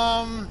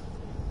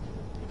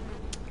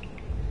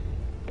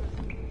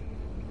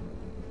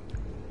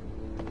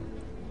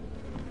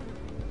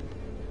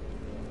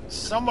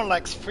 Someone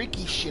likes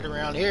freaky shit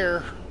around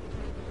here.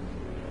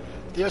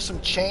 There's some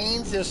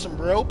chains, there's some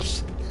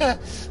ropes.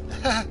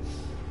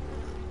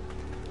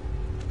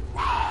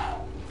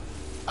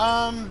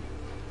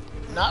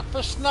 Not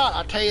for Snot,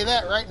 I'll tell you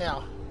that right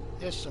now.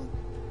 There's some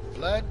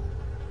blood.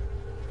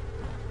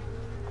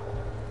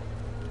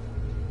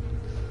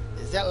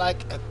 Is that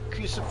like a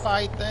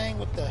crucified thing?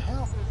 What the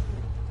hell?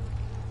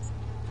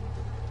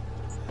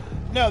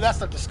 No,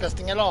 that's not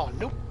disgusting at all.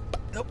 Nope.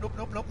 Nope, nope,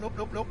 nope, nope, nope,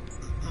 nope, nope.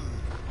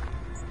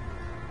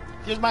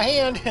 Here's my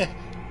hand.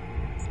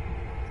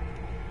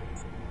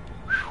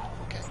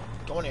 Okay,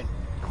 going in.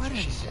 What did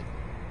she say?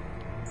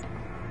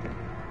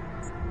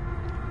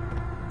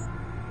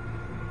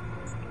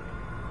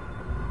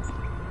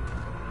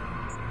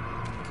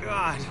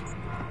 God.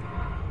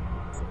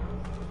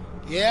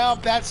 Yeah,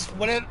 that's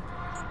what it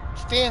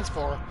stands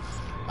for.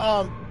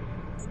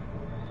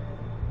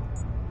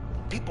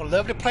 People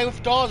love to play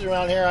with dolls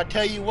around here, I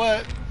tell you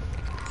what.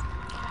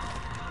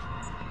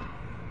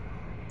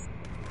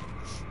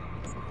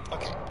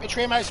 Okay, which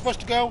way am I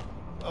supposed to go?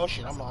 Oh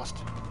shit, I'm lost.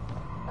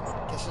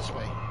 Guess this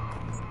way.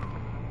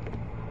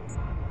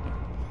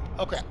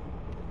 Okay.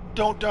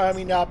 Don't die on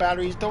me now,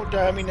 batteries. Don't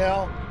die on me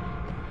now.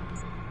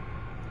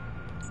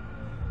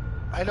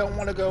 I don't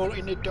want to go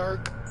in the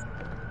dark.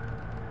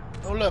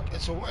 Oh look,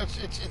 it's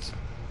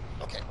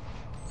okay.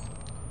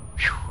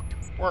 Whew.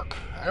 Work.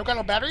 I don't got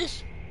no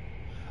batteries?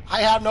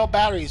 I have no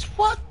batteries.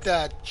 What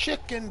the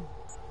chicken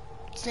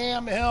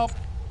Sam help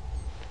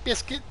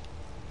biscuit?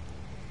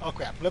 Oh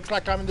crap, looks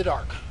like I'm in the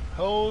dark.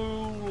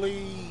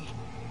 Holy.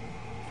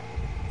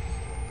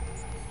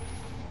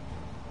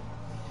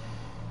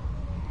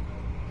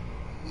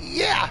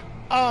 Yeah,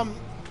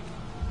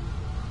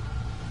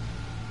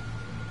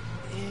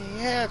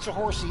 yeah, it's a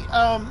horsey.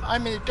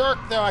 I'm in the dark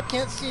though, I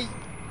can't see.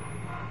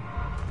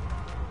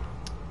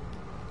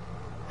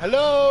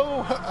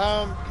 Hello?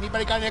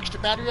 Anybody got an extra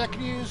battery I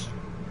can use?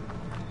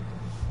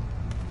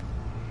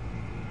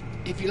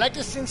 If you'd like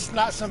to send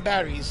Snot some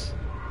batteries,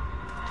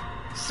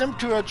 send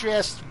to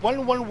address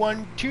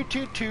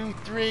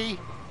 111-2223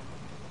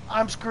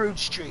 on Scrooge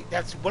Street.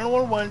 That's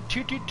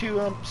 111-222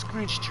 on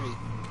Scrooge Street.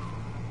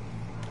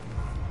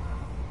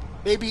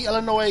 Maybe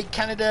Illinois,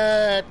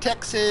 Canada,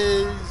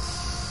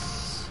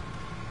 Texas,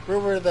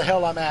 wherever the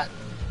hell I'm at.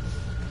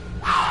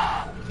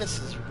 This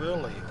is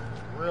really,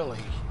 really...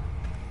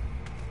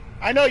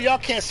 I know y'all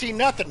can't see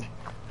nothing.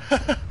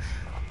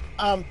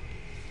 And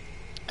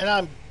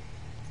I'm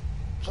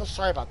so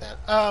sorry about that.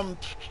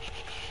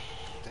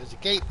 There's a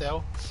gate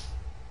though.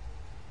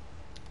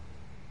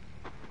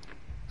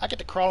 I get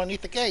to crawl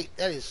underneath the gate.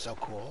 That is so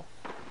cool.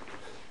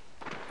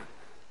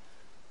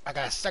 I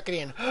gotta suck it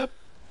in.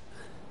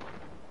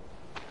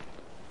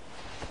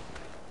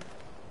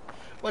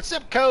 What's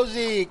up,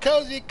 Cozy?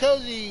 Cozy,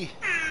 Cozy.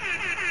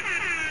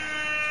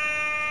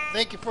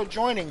 Thank you for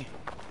joining.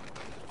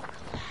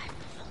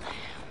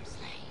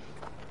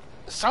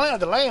 Silent of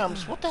the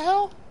Lambs? What the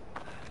hell?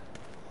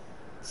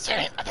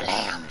 Silent of the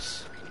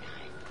Lambs.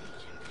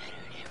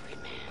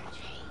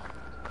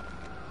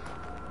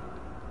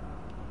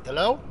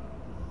 Hello?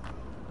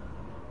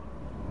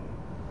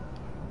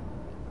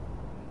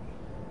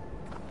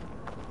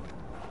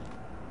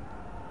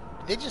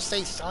 Did they just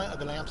say Silent of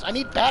the Lambs? I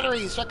need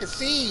batteries so I can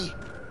see. If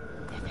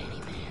any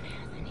man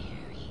hath an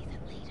ear, he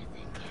that leadeth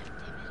in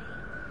captivity,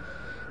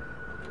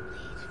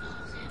 leads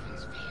false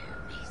heaven's fair,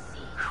 may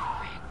see the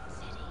wrecked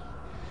city.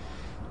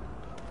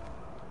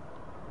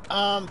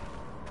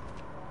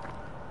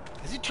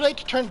 Is it too late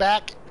to turn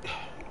back?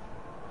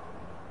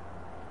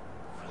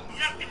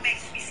 Nothing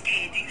makes me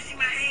scared. Do you see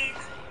my hands?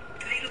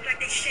 Do they look like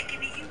they're shaking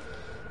to you?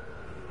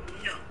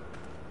 No.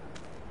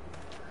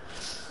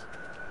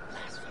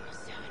 Blasphemous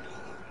seven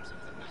horns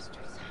of the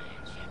mustard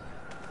sign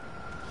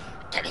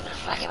shepherd. Don't even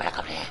fucking want to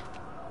come here.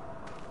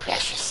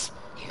 Precious.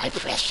 My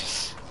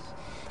precious.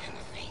 And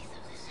the faith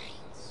of the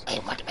saints. I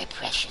want my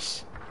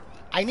precious.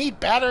 I need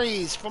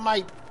batteries for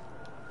my...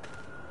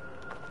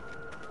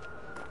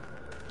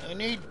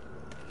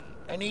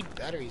 I need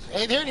batteries.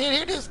 Hey,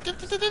 here it is.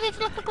 Batteries.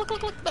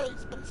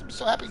 I'm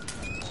so happy.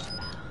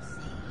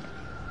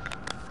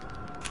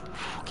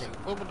 Okay.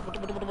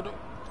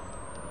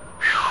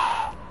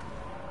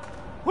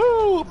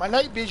 Woo! My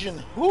night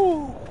vision.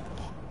 Woo!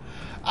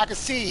 I can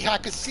see. I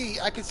can see.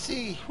 I can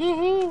see.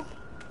 Woo-hoo!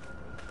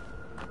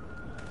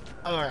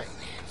 All right.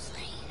 Lamb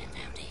slain and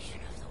foundation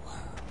of the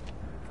world.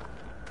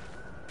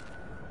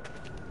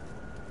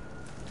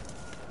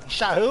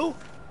 shot who?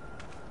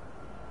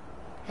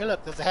 Hey,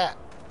 look, there's a hat.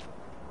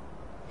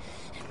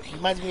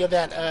 Reminds me of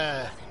that,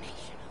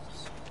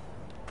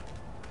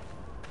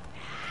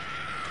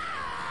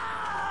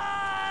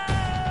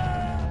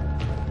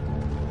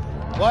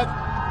 What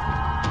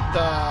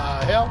the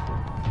hell?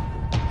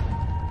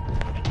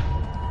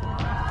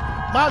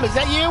 Mom, is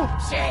that you?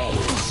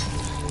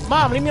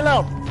 Mom, leave me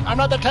alone. I'm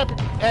not that type of...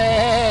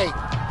 Hey.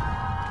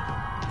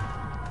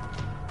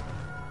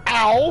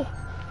 Ow.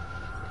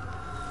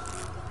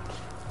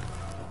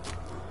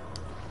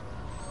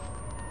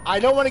 I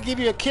don't want to give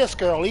you a kiss,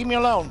 girl. Leave me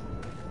alone.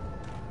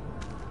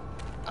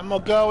 I'm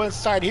going to go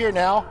inside here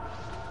now.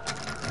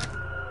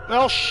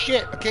 Well,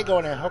 shit. I can't go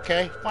in there.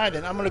 Okay, fine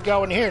then. I'm going to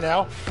go in here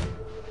now.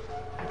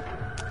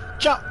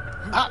 Jump,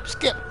 hop,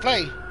 skip,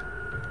 play.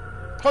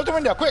 Close the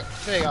window, quick.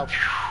 There you go.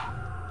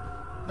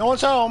 No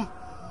one's home.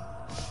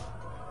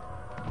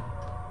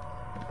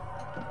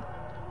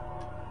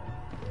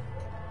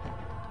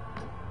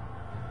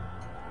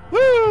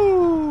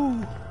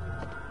 Woo!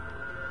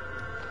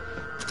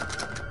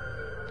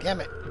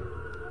 Damn it.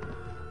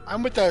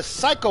 I'm with the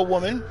psycho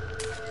woman.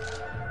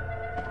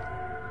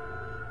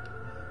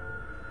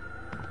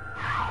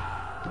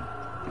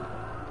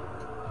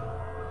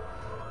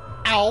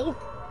 Ow.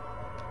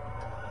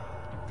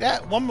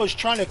 That one was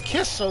trying to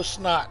kiss so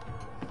snot.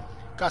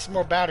 Got some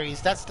more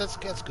batteries. That's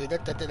good.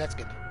 That's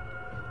good.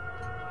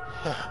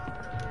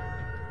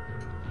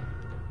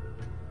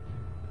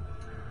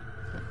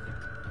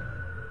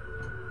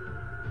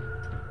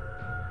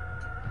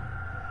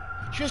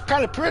 She was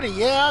kind of pretty,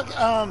 yeah.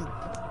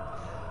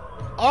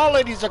 All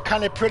ladies are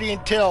kind of pretty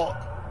until.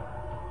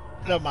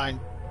 Never mind.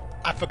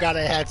 I forgot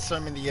I had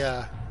some in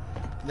the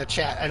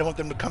chat. I don't want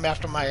them to come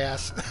after my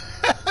ass.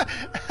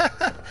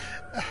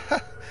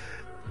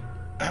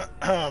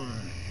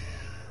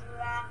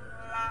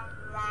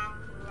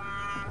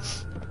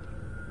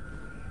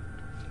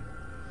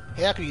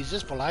 Hey, I could use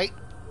this for light.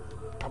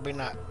 Probably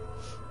not.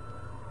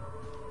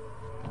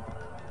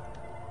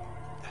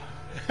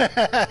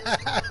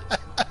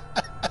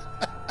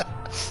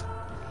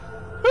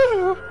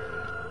 Woo!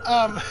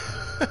 I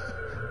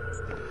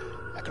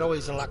could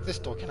always unlock this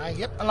door, can I?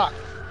 Yep, unlock.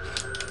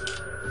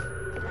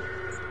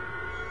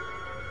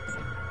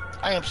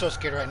 I am so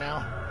scared right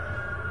now.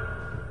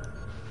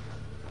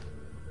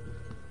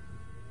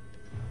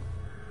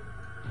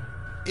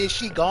 Is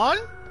she gone?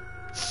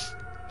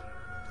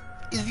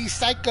 Is the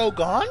psycho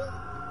gone?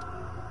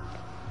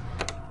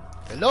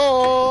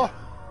 Hello?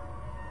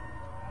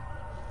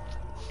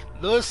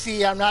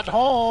 Lucy, I'm not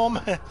home.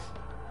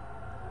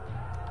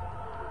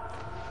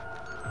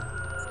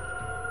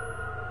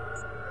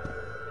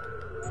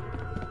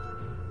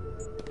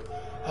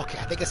 Okay,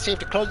 I think it's safe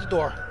to close the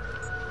door.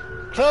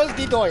 Close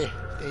the door.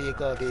 There you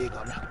go, there you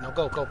go. Now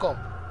go, go, go.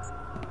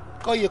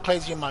 Go, you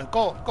crazy man.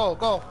 Go, go,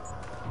 go.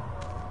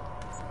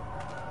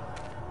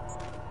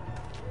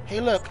 Hey,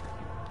 look.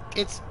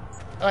 It's...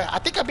 I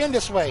think I've been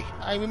this way.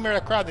 I remember I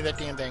crowded that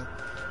damn thing.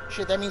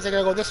 Shit, that means I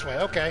gotta go this way.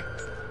 Okay.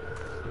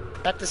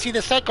 Back to see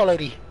the psycho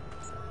lady.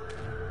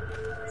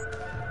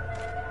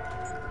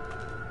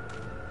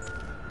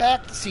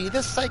 Back to see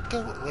the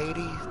psycho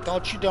lady.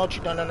 Don't you. No.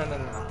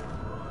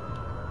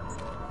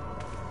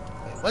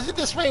 Wait, was it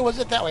this way or was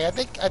it that way? I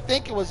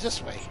think it was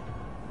this way.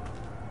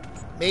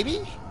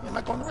 Maybe? Am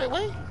I going the right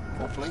way?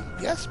 Hopefully.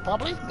 Yes,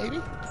 probably.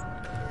 Maybe.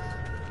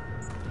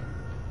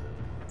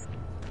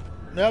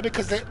 No,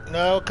 because they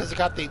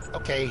got the...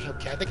 Okay.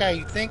 I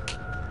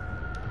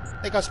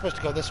think I'm supposed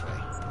to go this way.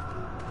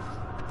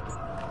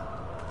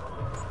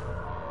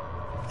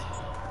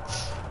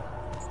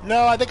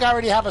 No, I think I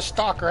already have a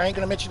stalker. I ain't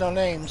gonna mention no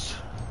names.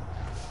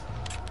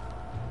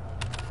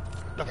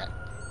 Okay.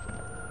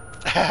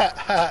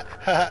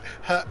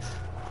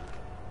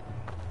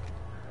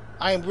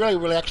 I am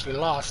really actually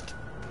lost.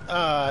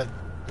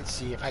 Let's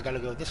see if I gotta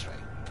go this way.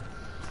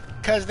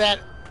 Cause that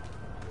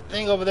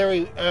thing over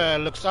there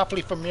looks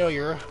awfully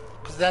familiar.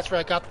 Cause that's where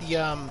I got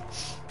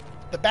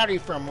the battery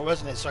from,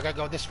 wasn't it? So I gotta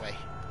go this way.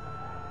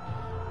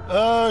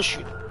 Oh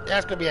shoot,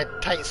 that's gonna be a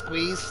tight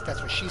squeeze. That's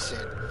what she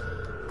said.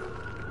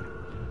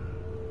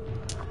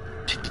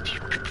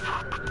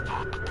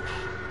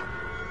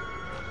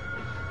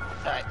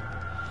 Alright.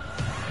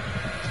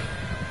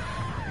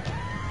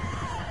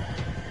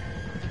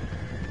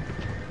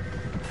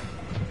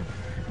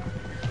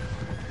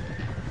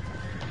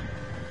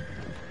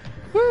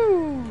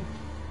 Woo!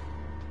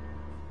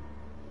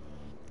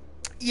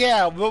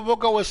 Yeah, we'll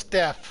go with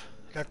Steph.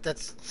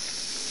 That's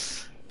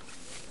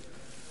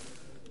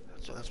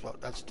what we're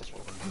gonna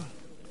do.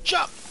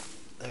 Jump!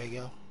 There you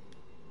go.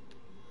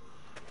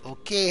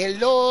 Okay,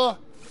 hello.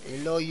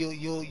 Hello,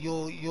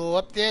 you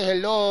up there?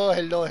 Hello.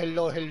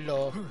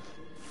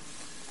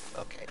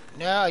 Okay,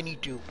 now I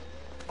need to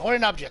hold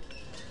an object.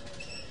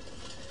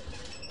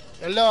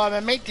 Hello, I'm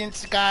a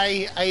maintenance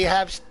guy. I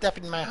have stuff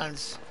in my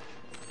hands.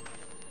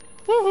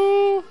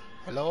 Woohoo!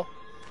 Hello.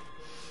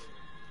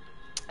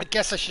 I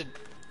guess I should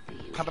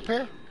come up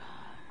here.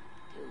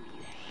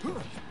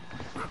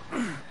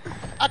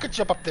 I could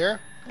jump up there.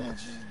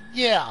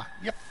 Yeah.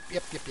 Yep.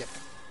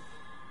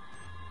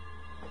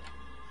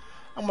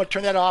 I'm gonna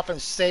turn that off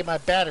and save my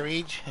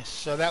battery,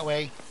 so that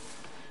way.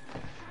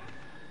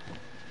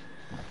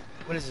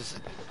 What is this?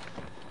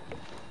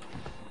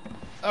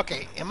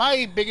 Okay, am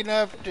I big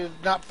enough to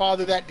not fall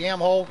through that damn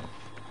hole?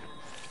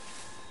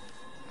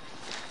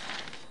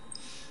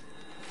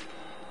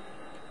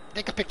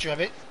 Take a picture of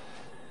it.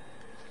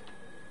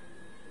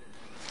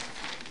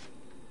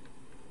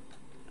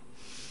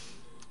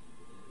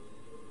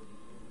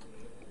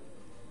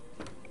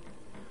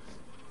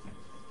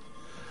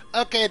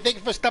 Okay, thank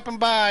you for stopping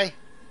by.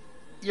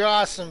 You're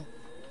awesome.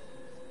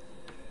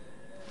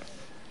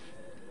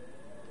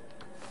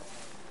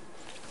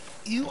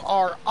 You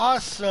are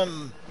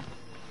awesome.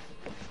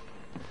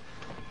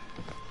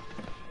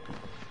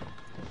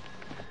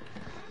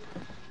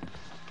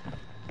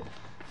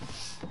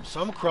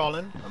 So I'm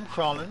crawling. I'm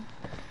crawling.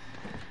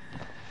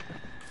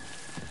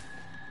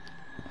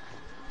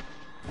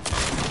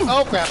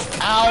 Oh crap.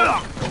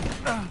 Ow.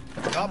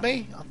 Got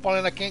me? I'm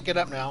falling. I can't get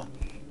up now.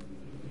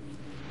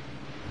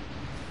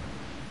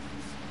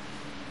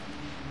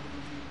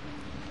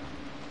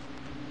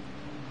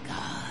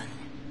 God.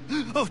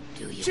 Oh,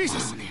 Do you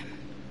Jesus! want him?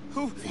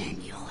 Who?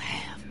 Then you'll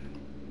have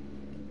him.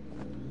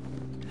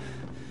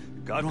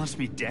 God wants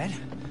me dead?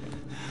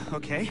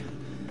 Okay.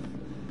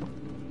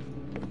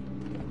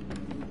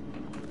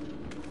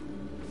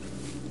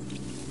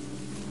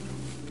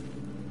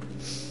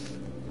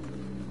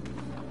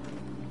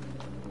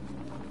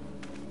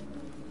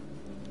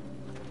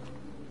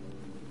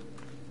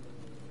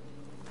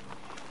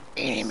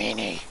 Eeny,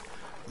 meeny,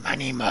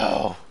 money,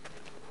 mo.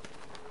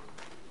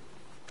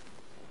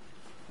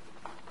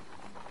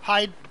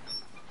 Hide.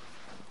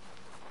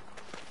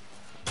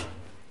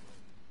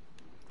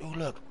 Oh,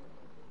 look.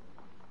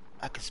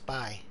 I can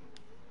spy.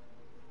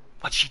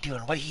 What's she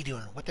doing? What are he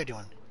doing? What they're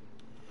doing?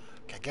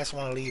 Okay, I guess I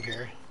want to leave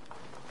here.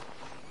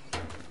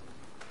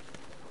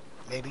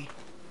 Maybe.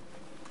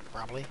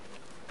 Probably.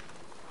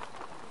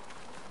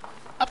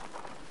 Up.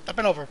 Up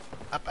and over.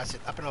 Up. I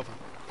said up and over.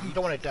 You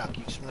don't want to duck.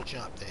 You just want to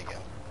jump. There you go.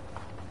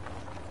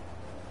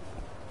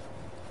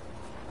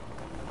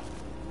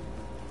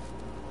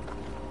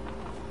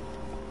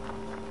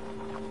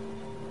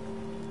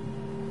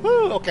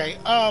 Woo, okay,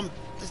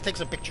 let's take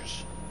some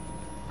pictures.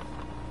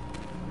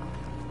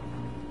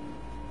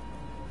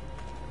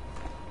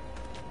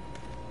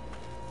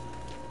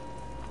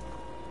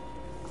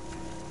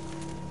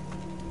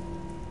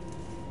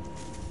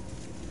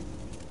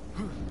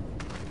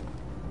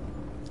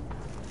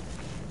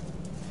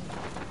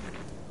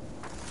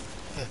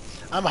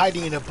 I'm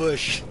hiding in a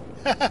bush.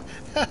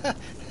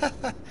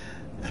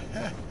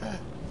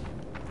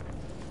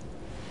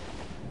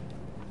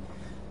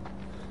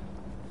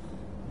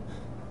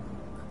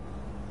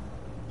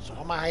 So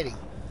how am I hiding?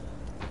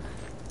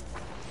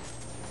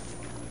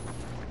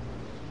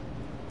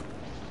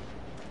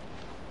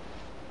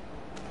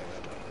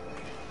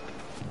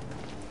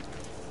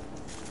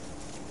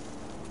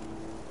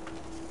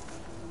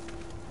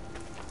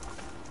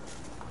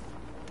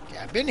 Okay,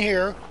 I've been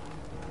here.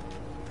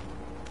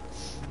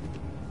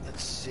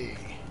 Let's see.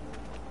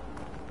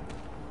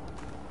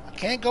 I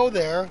can't go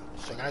there,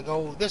 so I gotta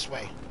go this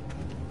way.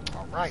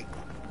 All right.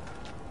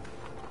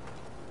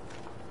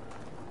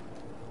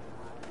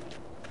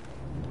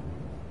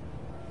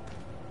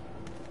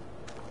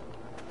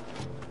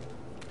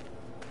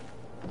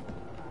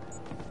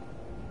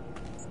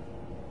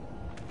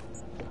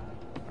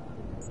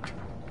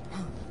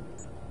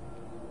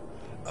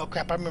 Oh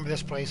crap, I remember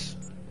this place.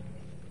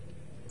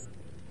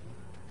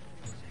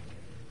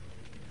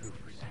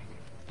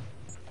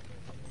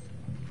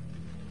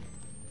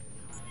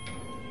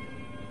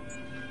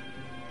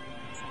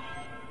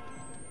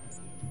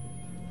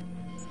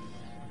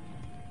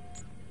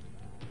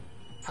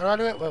 How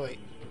do I do it? Wait, wait.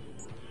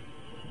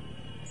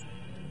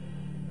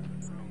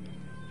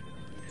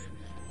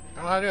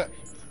 I don't know how to do it.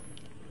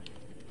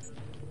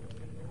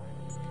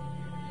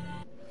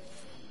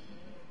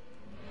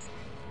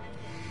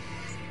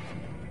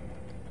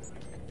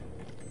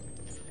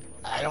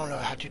 I don't know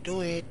how to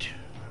do it.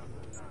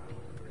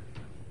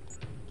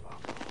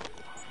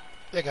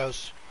 There it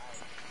goes.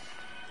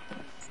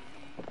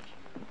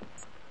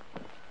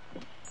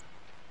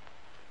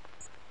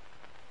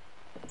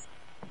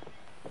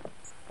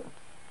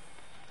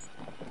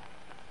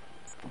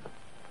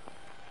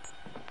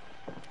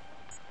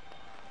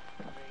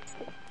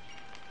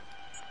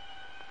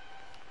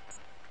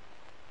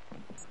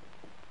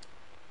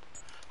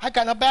 I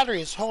got no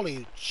batteries.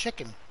 Holy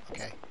chicken.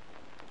 Okay.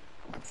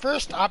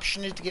 First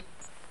option is to get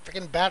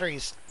freaking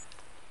batteries.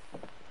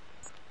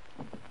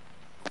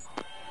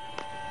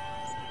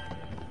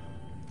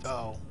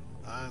 Oh,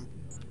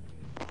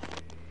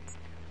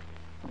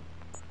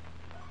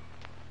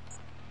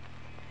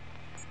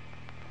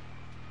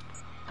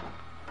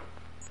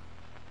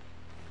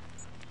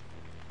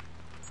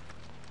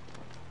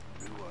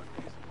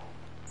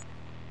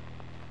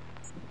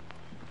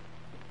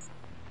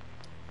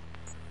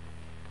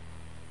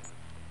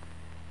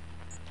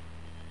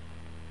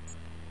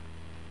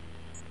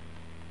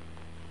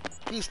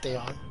 please stay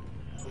on.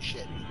 Oh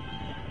shit.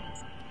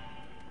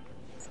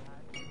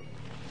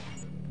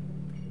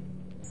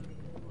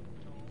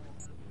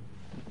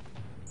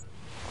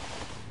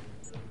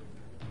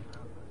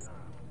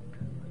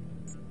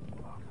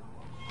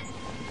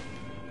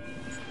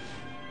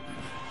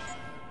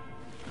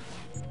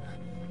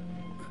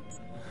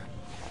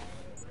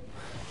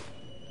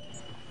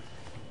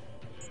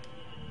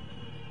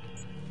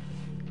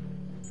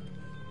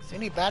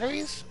 Any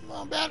batteries? Come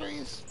on,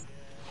 batteries.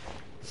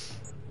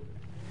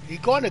 You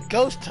go on a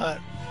ghost hunt.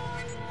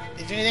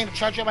 Is there anything to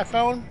charge up my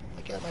phone?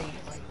 I got my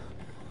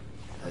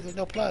there's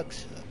no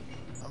plugs.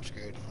 I'm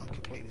screwed. I'm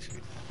completely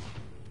screwed.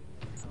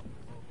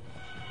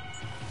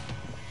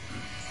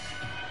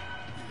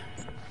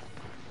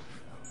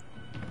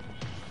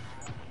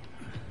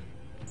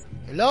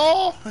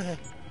 Hello?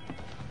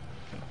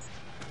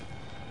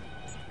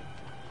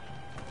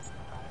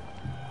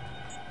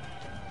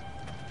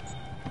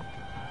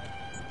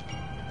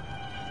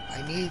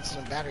 I need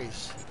some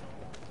batteries.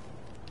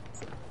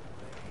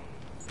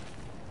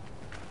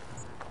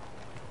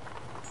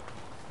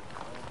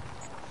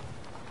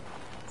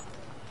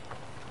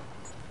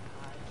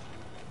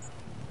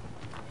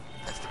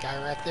 That's the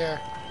guy right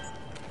there.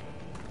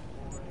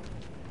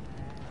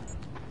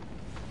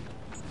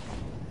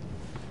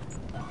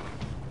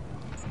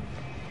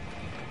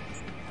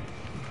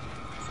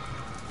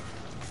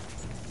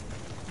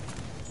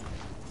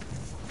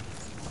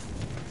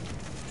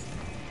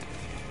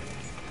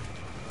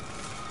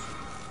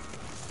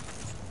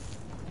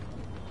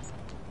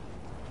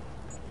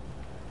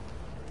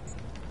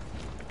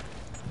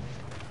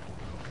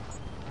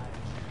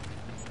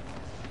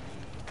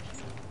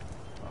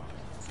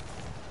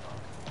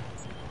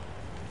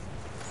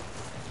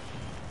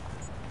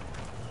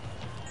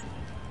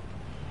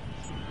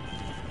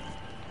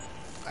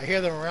 I hear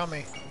them around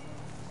me.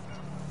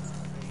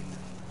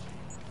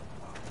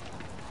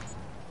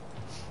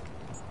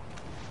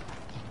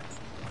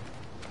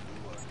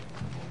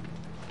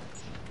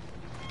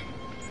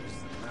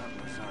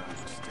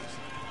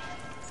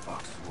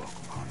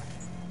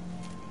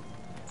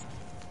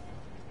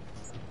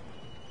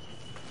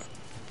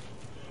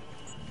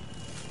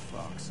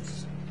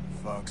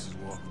 Foxes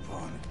walk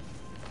upon it.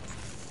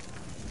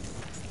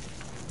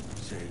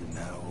 Save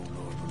now, O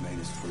Lord,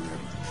 remainest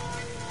forever.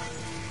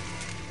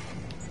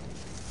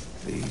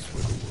 These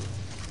were the words.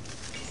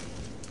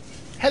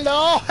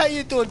 Hello, how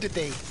you doing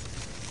today?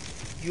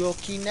 You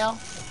okay now?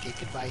 Okay,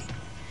 goodbye.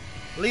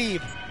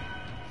 Leave.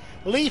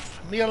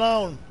 Leave me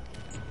alone.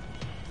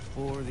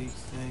 For these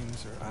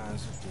things are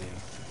eyes of day.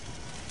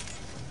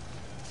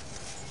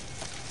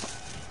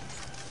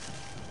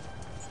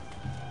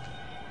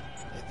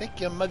 I think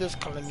your mother's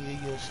calling you,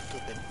 you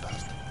stupid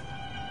bastard.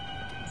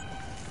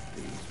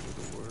 These were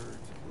the words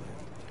of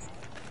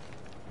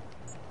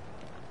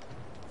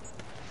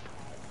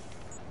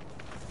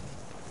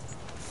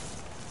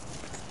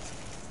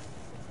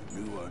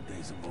Knew our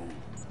days of old.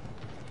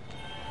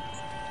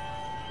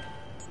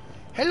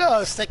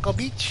 Hello, Psycho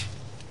Beach.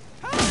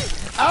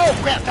 Oh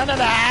crap! No, no,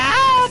 no!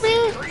 Help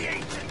me!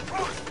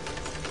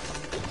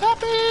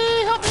 Help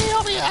me! Help me!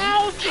 Help me!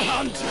 Ouch!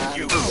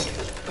 You!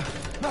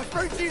 My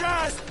frenzied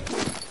eyes!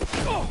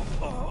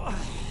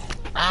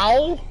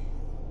 Ow!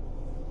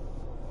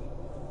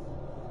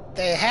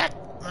 They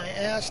hacked my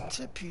ass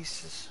to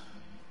pieces.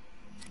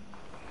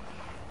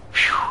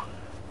 Phew.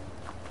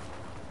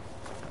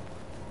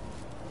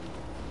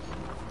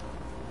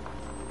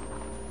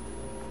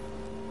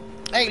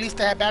 Hey, at least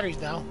I have batteries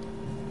now.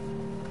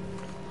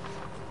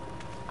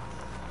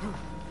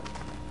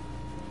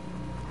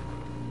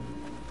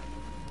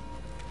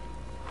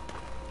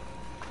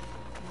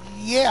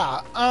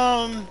 Yeah,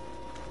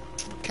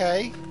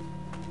 okay.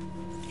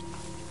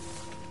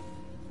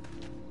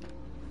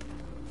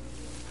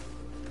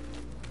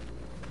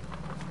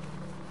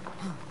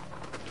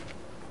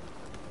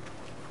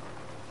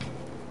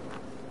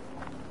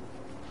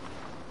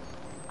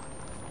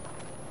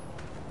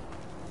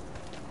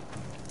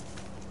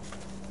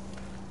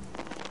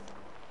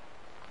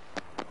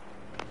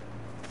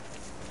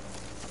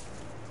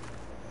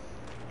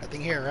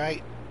 Nothing here,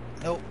 right?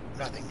 Nope,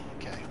 nothing.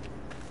 Okay.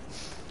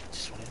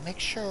 Just wanted to make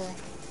sure.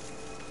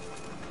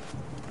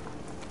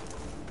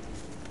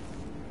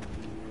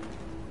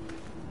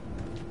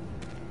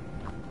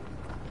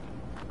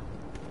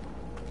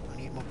 I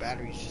need more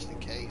batteries just in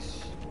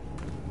case.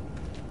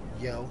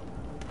 Yo.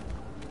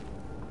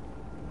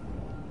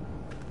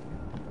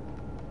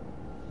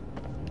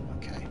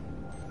 Okay.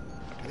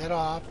 Turn that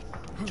off.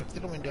 Jump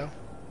through the window.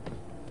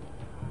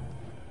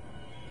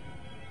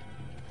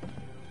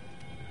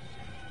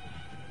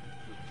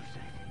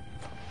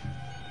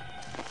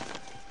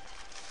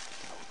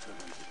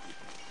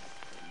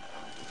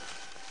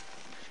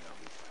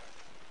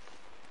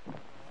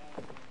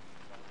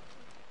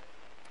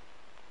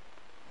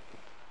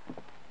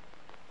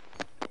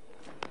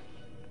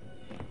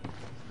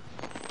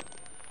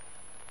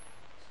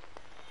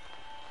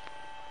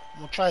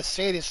 I'm gonna try to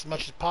save this as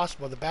much as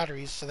possible, the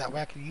batteries, so that way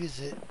I can use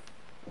it.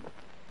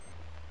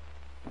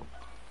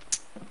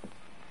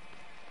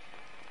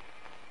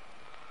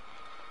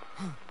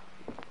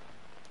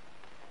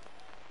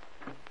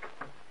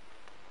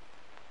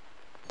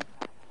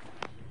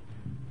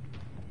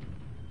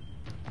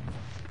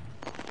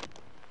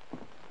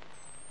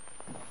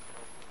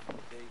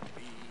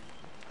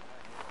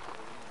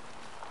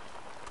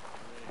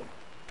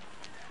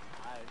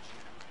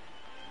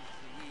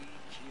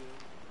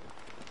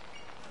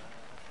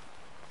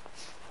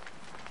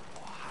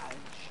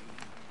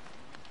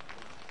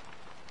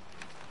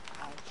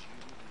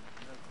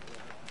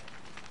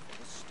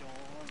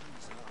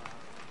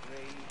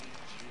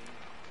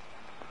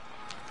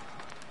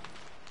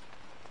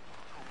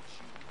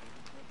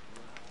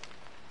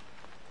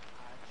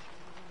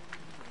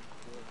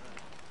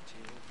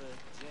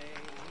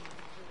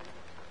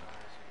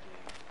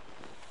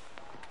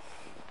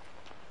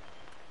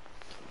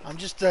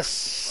 just a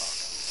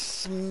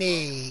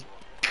snake.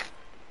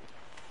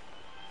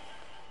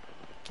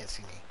 Can't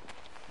see me.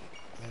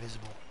 I'm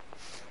invisible.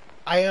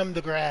 I am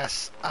the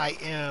grass. I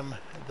am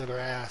the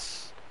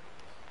grass.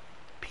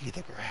 Be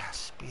the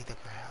grass. Be the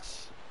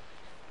grass.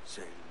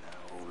 Say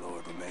now, O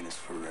Lord, remain us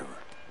forever.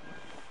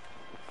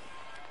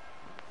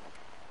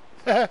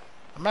 I'm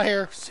not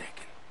here.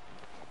 Forsaken.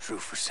 True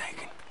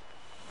forsaken.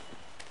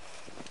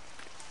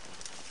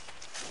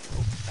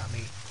 Oh, not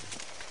me.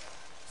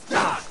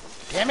 Ah,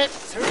 damn it!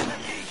 Turn to me.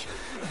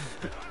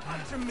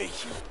 To me.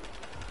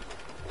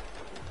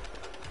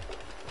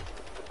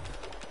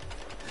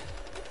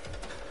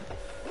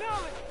 No,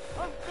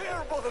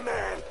 unbearable the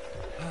man.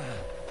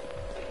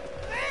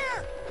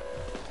 There.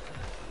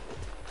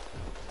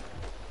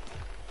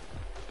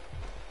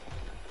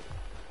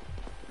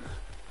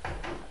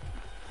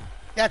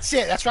 That's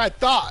it. That's what I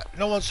thought.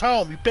 No one's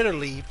home. You better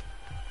leave.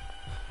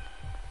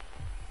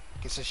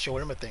 Guess I showed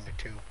him a thing or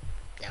two.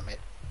 Damn it.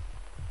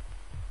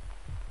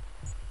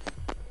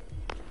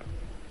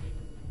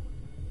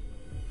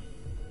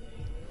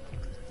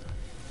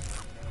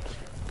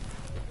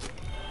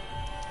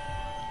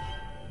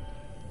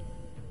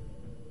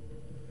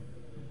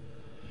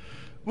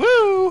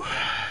 Woo!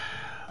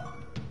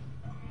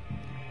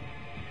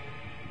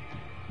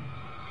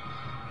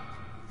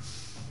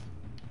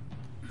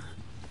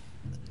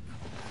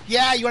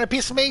 Yeah, you want a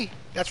piece of me?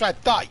 That's what I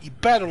thought. You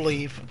better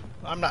leave.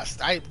 I'm not.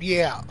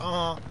 Yeah.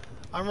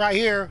 I'm right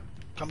here.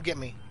 Come get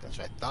me. That's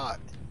what I thought.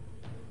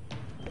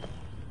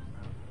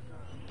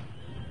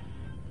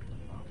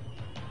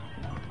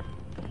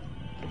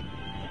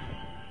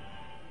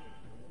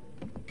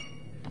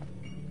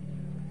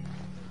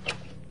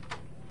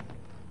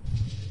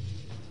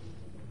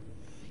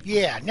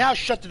 Yeah. Now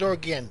shut the door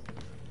again.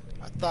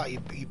 I thought you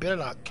better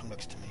not come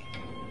next to me.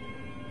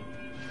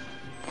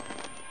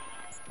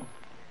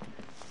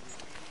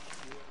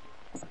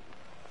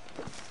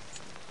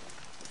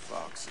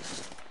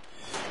 Foxes.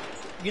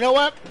 You know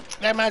what?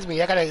 That reminds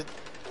me. I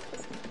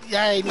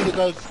need to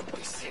go.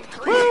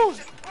 Woo!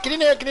 Get in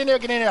there! Get in there!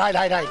 Get in there! Hide!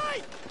 Hide!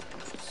 Hide!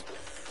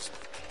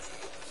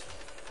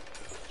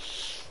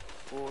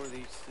 For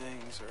these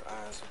things are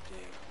eyes of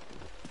day.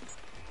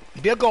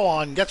 You better go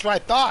on. That's what I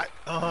thought.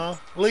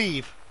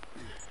 Leave.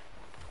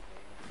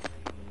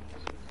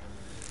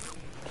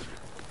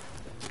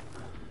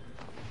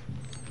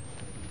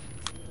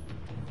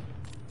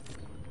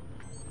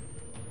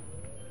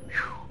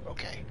 Whew,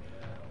 okay.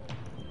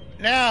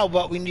 Now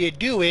what we need to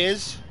do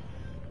is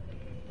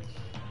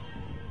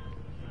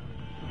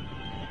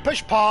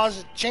push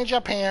pause, change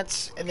our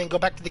pants, and then go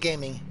back to the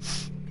gaming.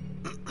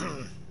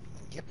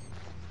 Yep.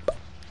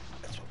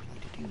 That's what we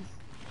need to do.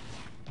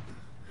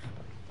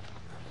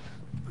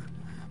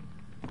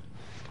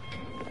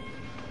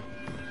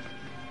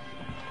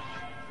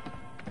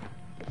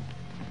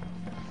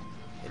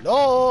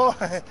 Hello?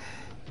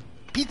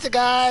 Pizza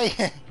guy!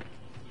 Did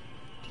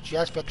you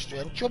ask for extra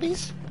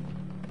anchovies?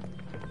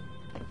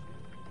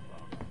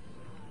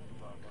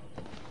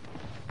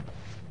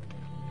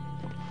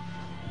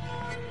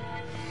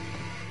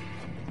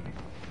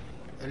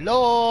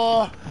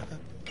 Hello?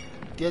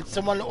 Did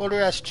someone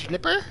order a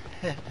slipper?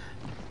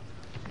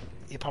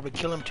 You'd probably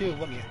kill him too,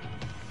 wouldn't you?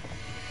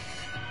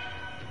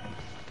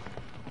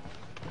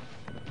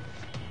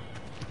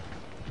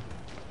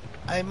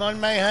 I'm on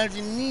my hands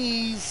and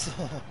knees.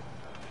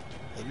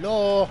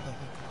 Hello?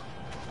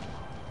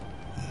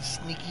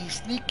 Sneaky,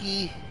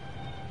 sneaky.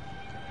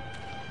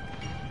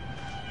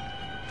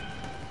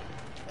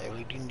 I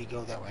really do need to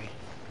go that way.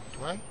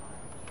 Do I?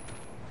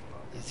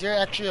 Is there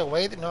actually a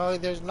way? No,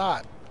 there's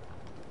not.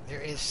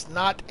 There is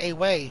not a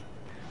way.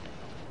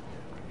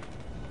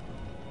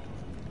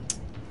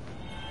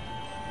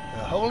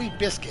 A holy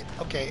biscuit.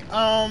 Okay, you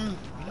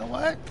know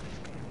what?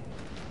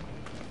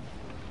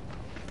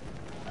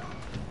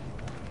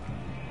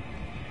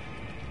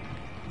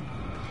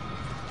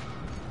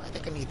 I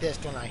think I need this,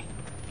 don't I?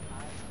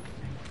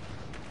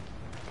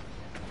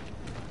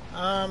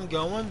 I'm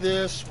going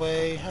this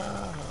way.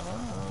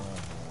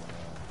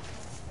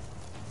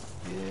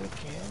 You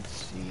can't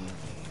see me.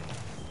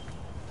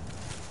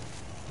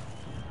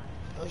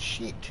 Oh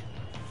shit.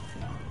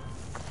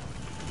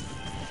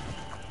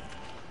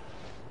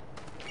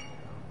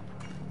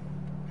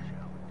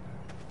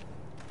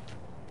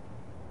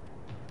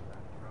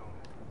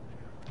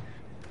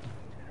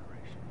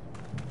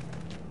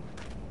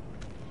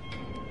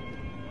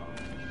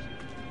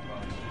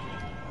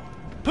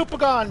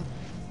 Poopagon!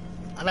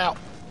 I'm out.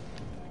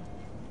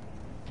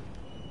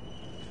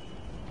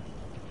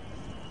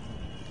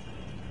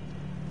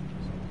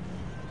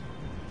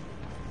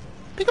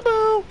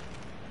 Peekaboo!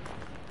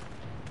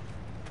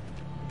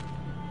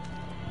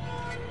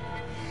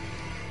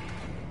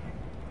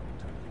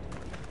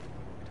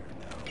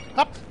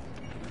 Up!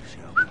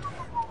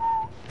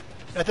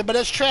 Nothing but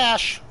it's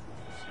trash.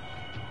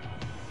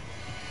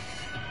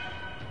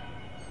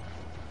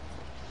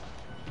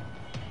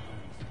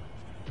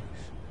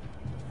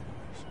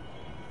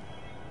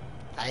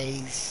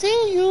 I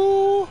see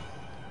you.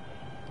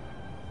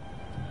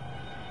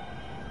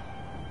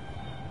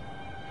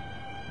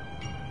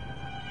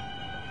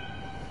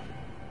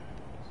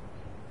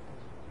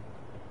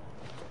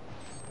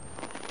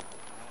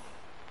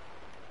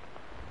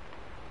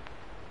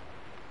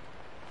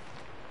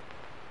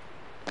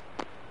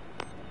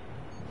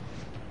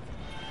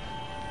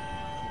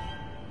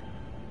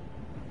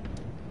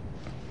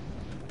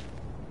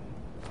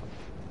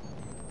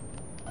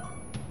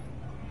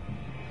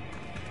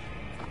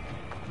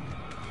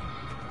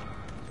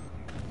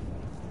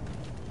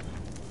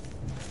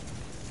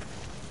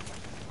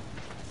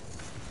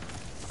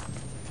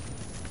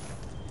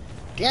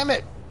 Damn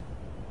it!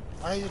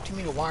 Why are there too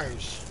many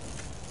wires?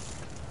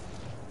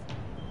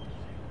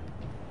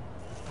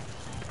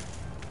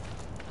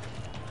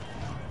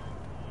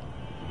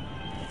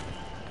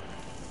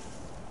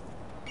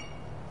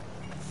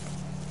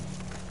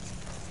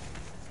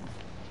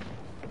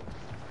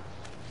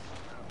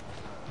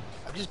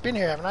 I've just been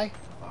here, haven't I?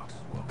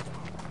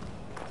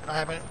 I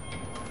haven't.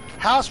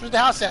 House? Where's the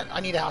house at? I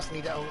need a house. I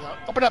need to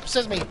open up.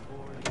 Says me.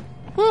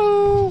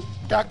 Woo!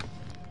 Duck.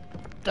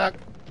 Duck.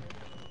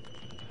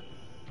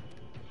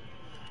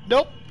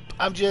 Nope.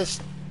 I'm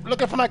just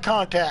looking for my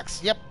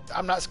contacts. Yep.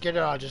 I'm not scared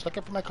at all. Just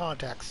looking for my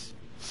contacts.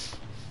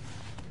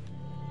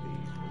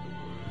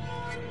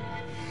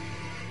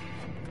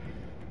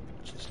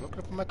 Just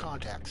looking for my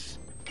contacts.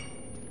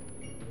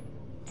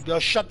 Go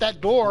shut that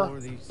door.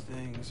 For these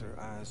things are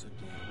eyes of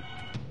doom.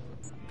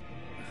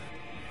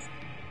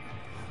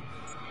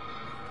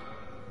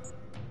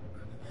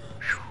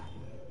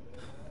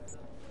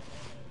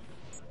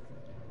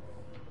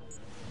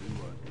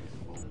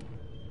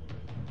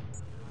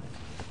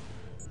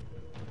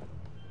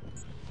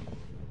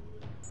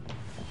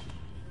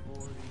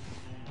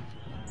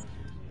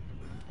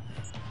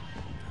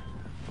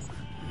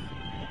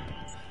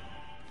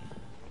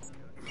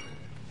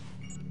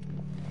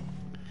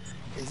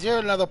 Is there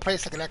another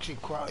place I can actually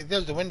crawl?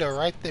 There's the window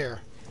right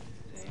there.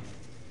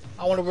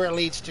 I wonder where it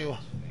leads to.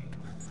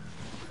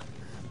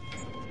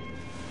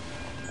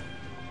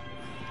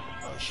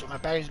 Oh shit, my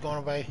battery's going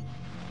away.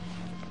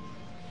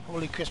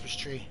 Holy Christmas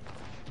tree.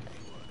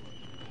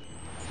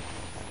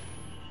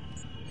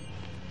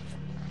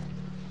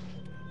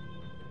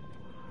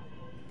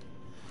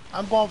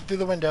 I'm going through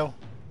the window.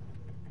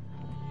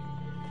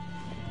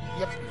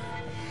 Yep.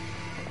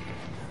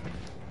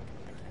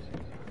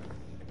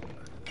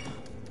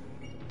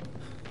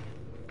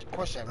 Of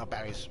course I have no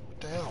batteries. What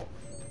the hell?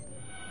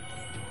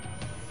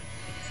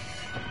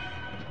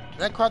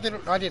 Did I crawl through the...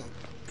 No, I didn't.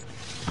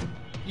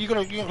 You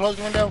gonna close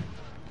the window?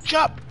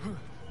 Jump!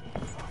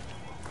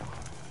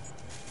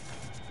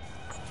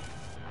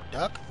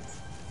 Duck?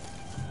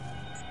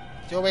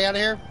 Is there a way out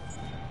of here?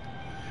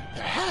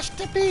 There has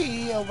to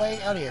be a way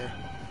out of here.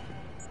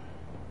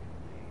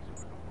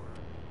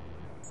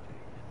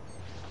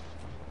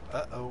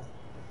 Uh-oh.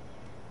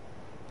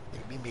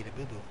 We made a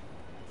boo-boo.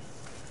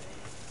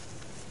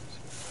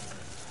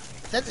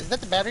 Is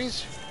that the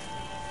batteries?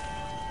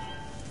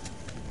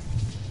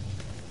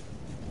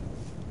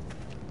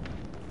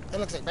 That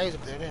looks like batteries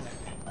up there, doesn't it?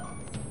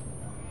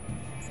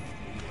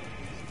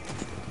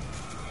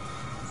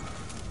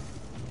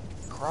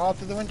 Crawl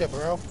through the window,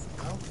 bro.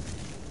 No?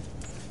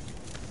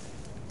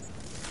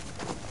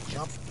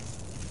 Jump.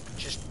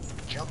 Just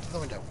jump through the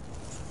window.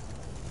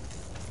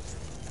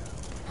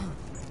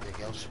 There it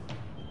goes.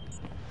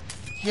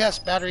 Yes,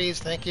 batteries.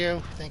 Thank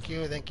you. Thank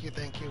you. Thank you.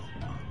 Thank you.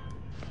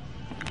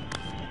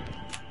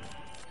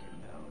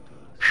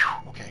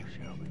 Whew, okay.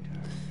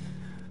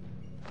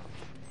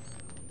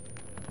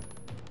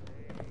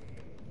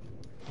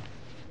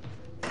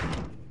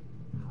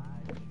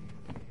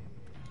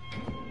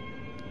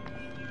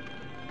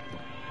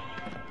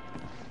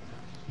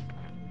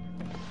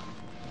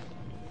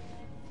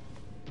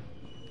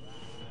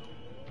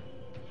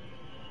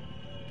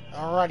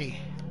 Alrighty.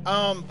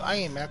 I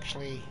am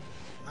actually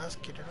not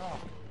scared at all.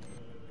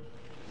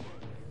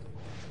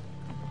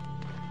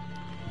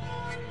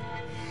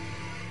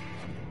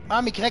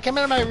 Mommy, can I come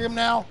out of my room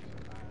now?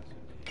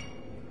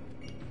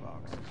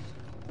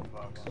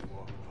 Foxes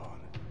walk upon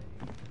it.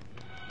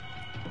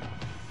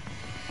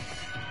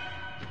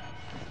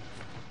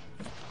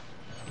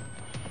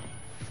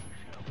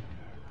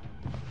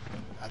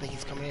 I think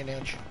he's coming in,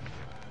 Edge.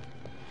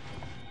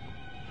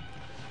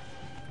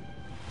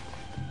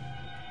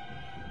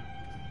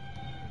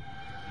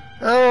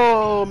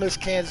 Oh, Miss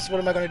Kansas,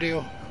 what am I gonna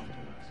do?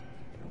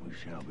 We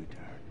shall be turned.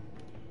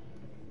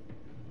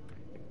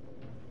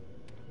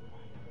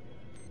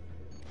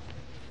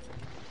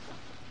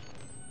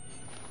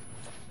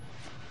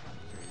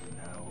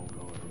 Now, O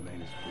Lord,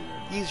 remain us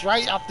forever. He's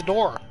right out the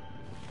door.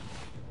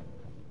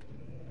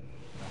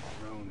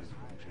 Throne is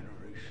from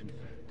generation to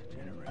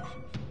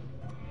generation.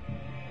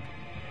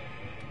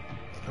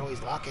 I can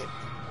always lock it.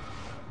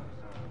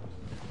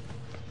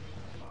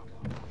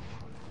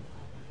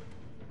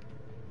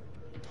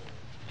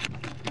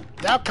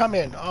 Now come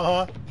in.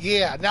 Uh-huh.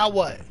 Yeah, now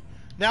what?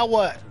 Now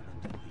what?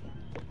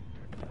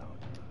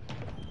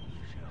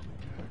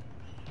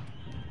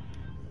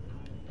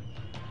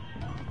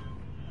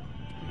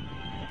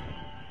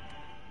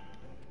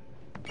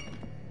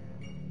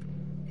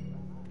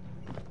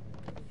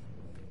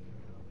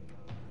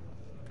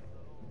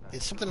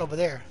 There's something over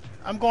there.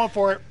 I'm going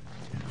for it.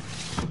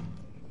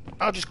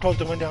 I'll just close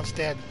the window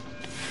instead.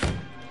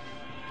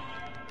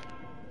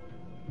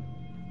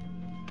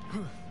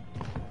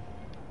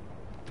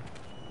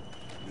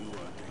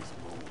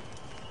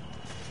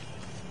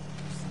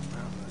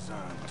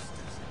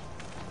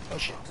 Oh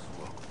shit.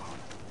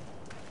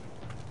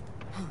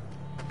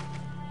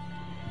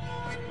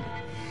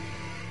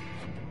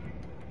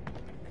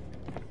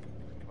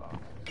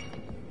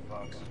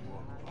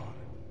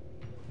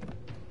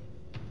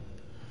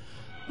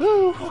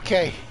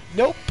 Okay.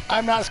 Nope.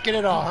 I'm not scared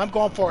at all. I'm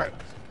going for it.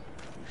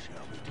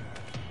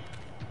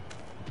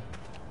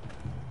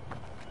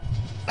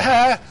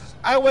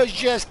 I was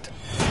just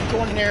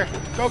going in there.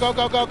 Go, go,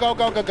 go, go, go,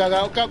 go, go, go,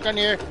 go, go, go in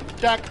here.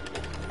 Duck.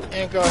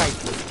 And go ahead.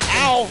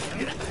 Ow!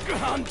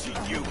 On to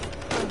you.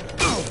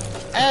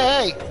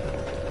 Hey, hey!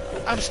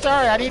 I'm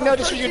sorry. I didn't know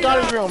this was your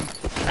daughter's room.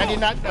 I did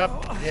not.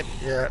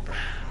 Yeah.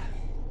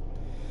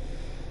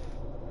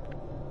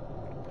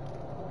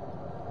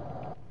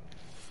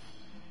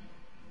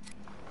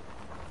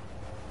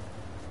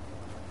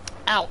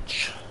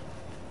 Ouch.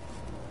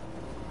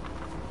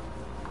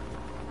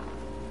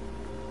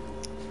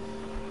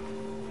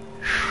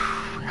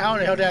 How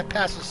the hell did I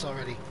pass this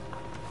already?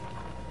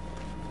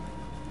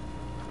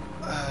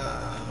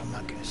 Oh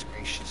my goodness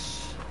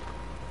gracious.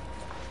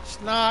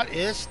 Snot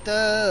is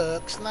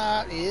stuck.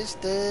 Snot is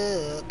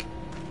stuck.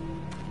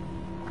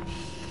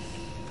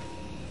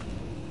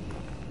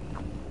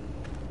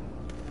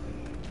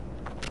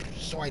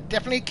 So I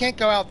definitely can't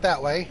go out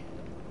that way.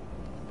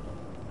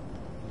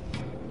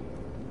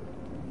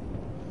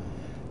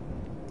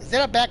 Is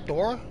that a back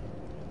door?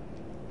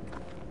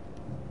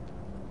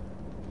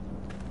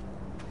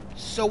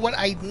 So what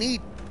I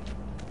need...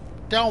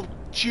 Don't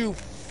you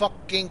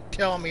fucking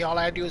tell me. All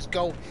I do is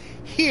go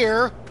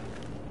here.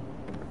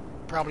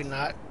 Probably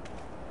not.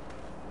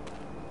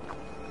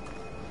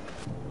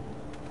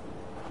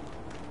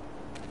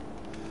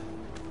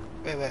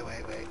 Wait. Wait.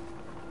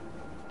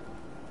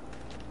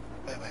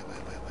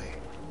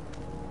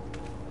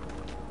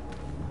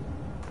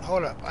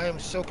 Hold up. I am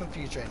so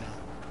confused right now.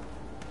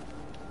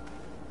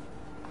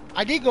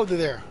 I did go through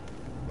there.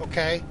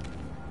 Okay.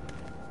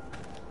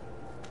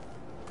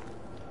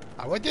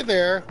 I went through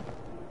there.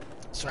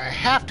 So I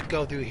have to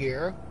go through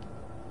here.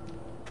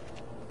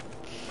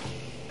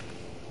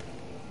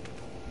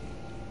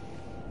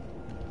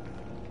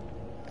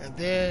 And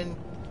then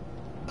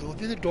go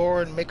through the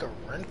door and make a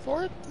run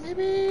for it,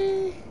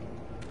 maybe?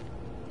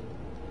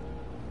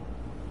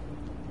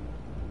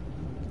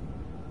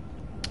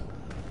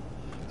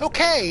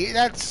 Okay,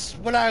 that's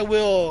what I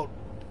will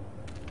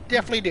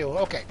definitely do.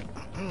 Okay.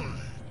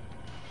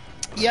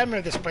 Yeah, I'm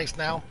in this place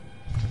now.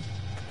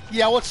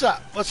 Yeah, what's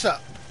up? What's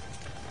up?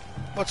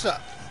 What's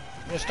up?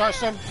 You gonna start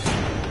some?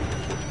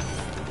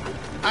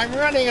 I'm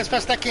running as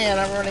fast as I can.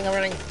 I'm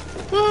running.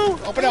 Woo!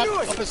 Open up.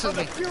 Open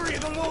sesame. Fury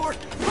of the Lord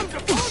comes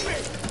upon me.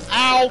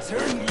 Ow!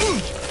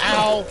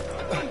 Ow!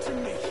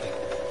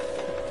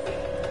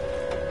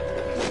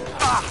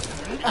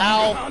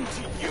 Ow!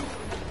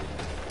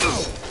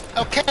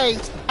 Okay,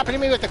 stop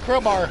hitting me with the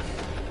crowbar.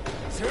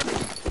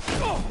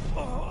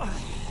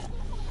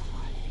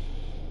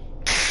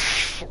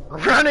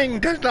 Running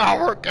does not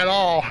work at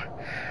all.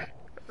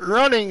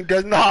 Running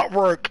does not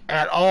work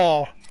at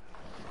all.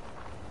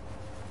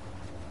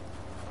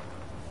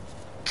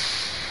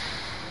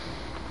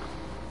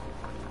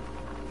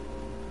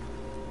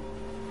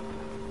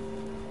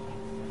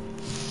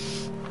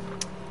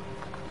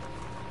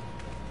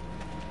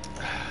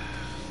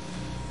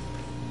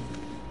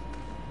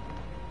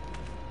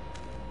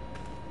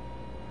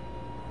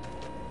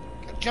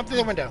 Jump through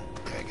the window.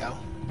 There you go.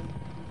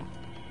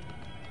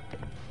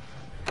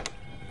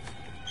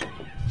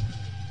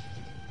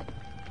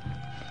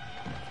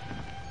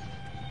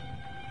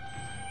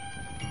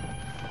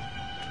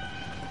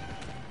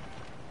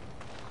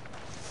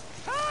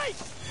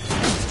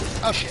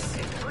 Oh shit.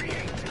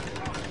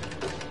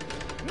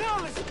 Now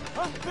listen,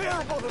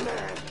 unbearable the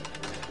man.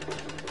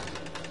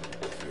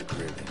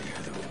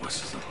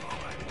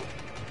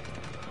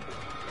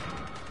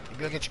 You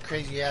better get your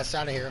crazy ass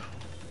out of here.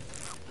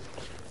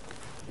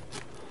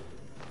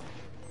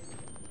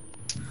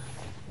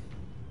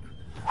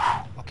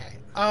 Okay.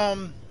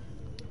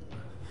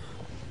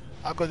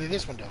 I'll go through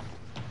this window.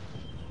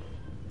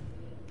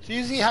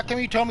 Susie, how come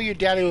you told me your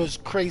daddy was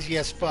crazy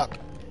as fuck?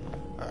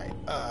 Alright,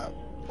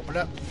 open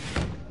up.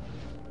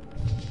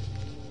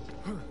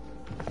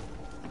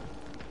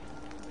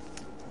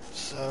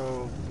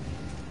 So...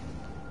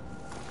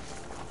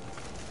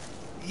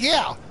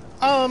 yeah,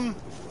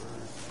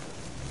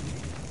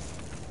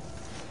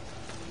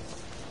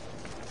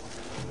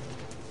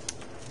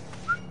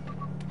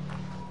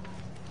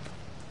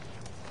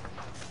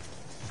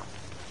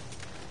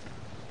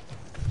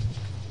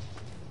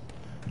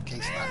 okay,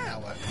 so now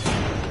what?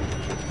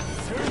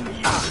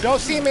 Don't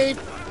see me!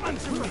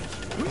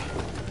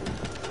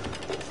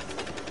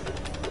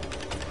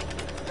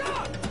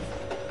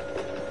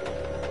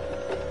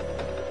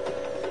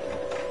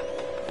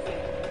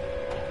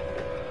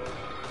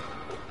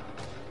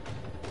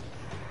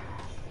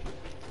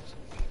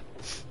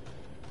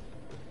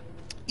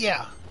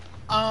 Yeah,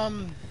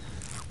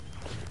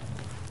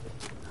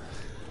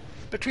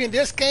 between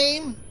this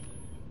game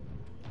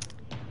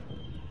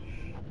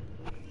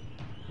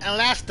and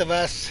Last of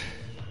Us,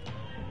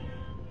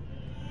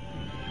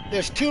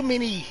 there's too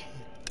many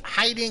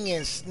hiding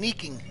and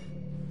sneaking.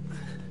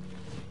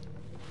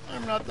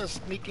 I'm not the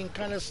sneaking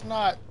kind of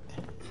snot.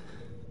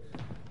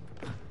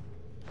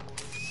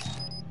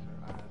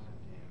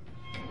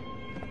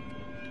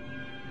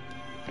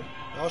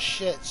 Oh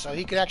shit, so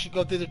he could actually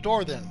go through the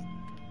door then.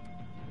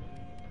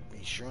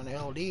 He sure in the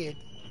hell did.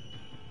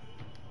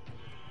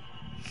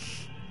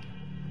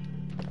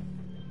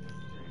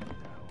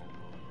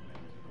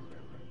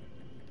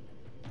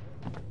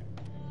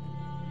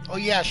 Oh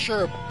yeah,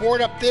 sure,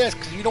 board up this,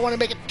 because you don't want to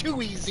make it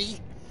too easy.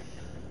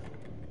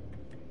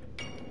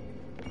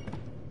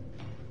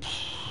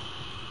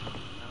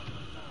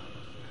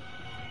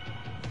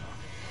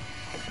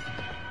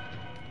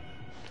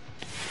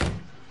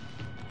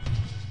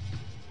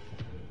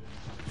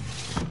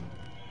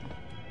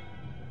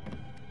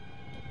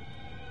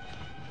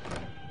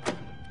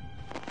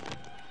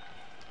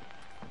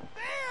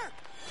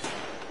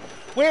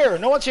 Where?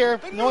 No one's here.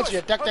 No one's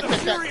here. Duck, duck,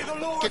 duck,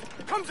 duck.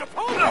 Comes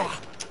upon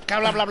us.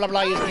 Blah, blah, blah,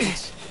 blah, you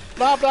needs.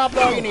 Blah, blah,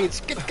 blah, you needs.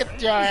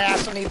 Get your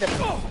ass on the...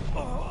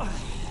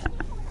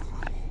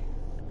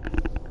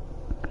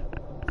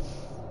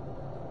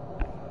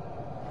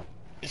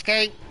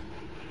 Escape.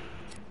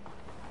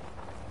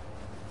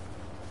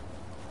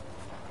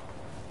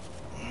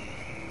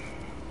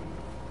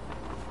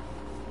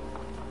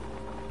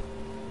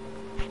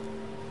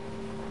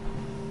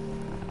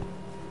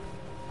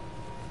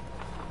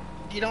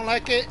 You don't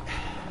like it?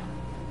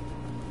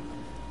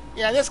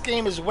 Yeah, this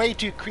game is way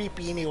too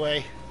creepy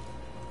anyway.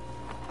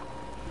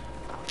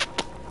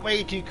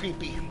 Way too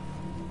creepy.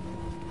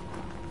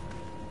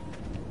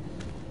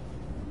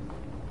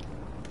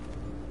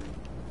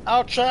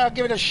 I'll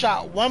give it a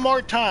shot one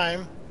more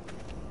time.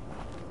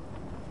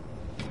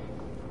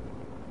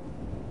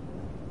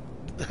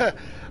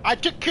 I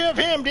took care of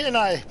him, didn't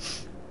I?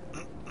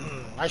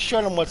 I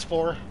showed him what's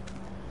for.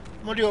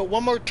 I'm gonna do it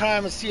one more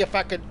time and see if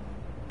I could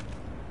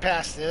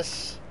pass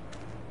this.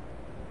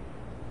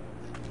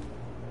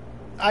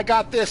 I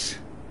got this.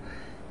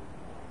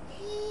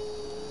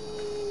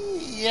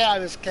 Yeah,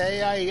 this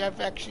K. I've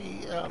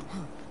actually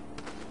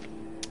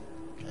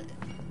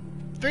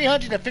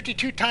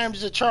 352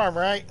 times the charm,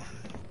 right?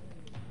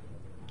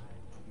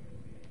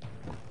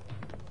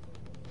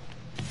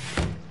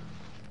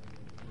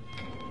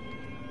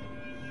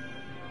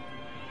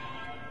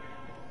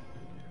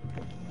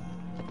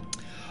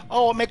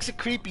 Oh, it makes it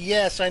creepy.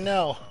 Yes, I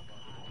know.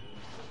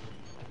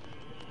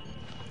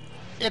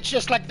 It's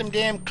just like them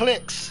damn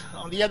clicks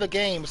on the other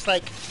game. It's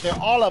like they're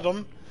all of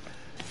them.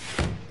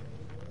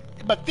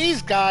 But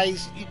these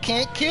guys, you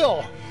can't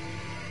kill.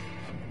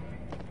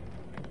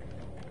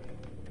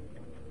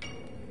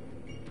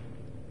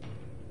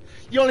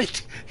 You only...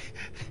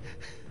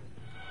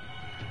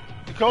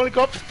 you can only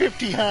go up to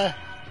 50, huh?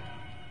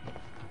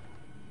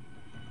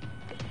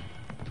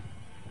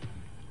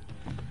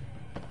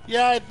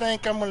 Yeah, I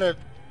think I'm gonna...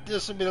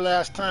 This will be the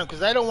last time,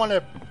 because I don't want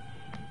to...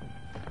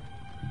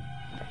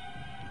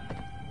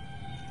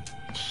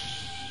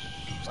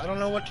 I don't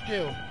know what to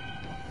do.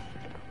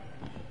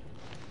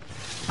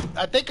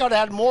 I think I'd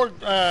had more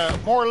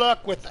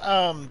luck with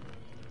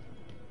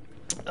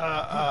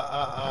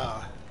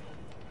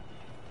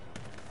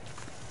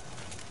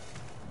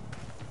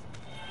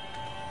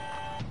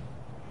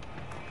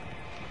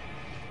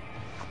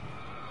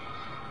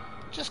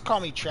just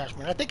call me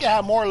Trashman. I think I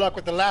had more luck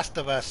with The Last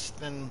of Us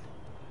than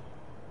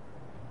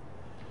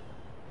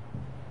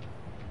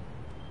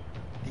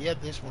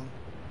this one.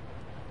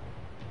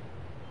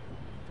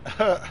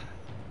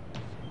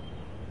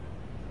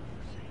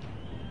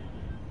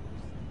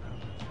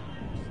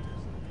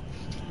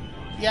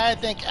 Yeah, I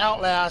think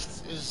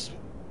Outlast is...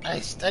 I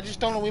just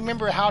don't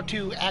remember how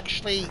to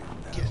actually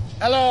get...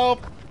 Hello!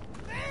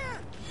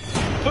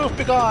 Poof,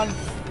 be gone!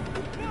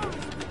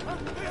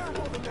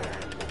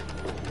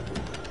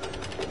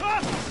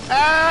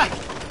 Ah!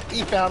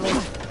 He found me.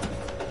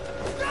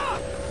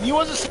 You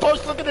wasn't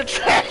supposed to look in the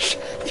trash!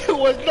 You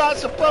was not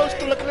supposed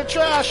to look in the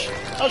trash!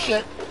 Oh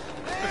shit.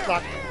 It's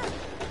locked.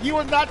 You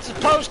were not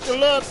supposed to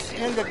look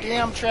in the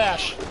damn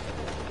trash.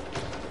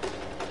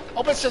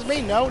 Open says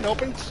me. No, it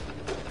opens.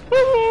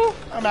 Woo!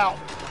 I'm out.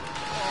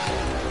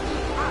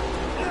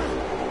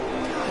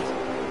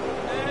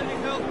 Daddy,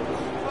 help!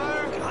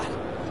 Fire! God.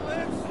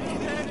 Let's see,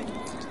 Daddy.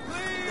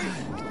 Please!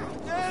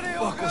 Daddy,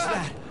 oh What was God!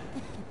 that?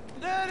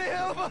 Daddy,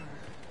 help!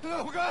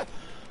 Oh God!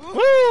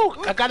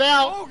 Woo! I got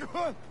out. Oh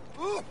God!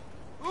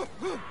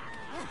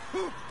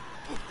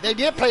 They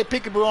did play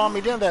peekaboo on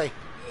me, didn't they?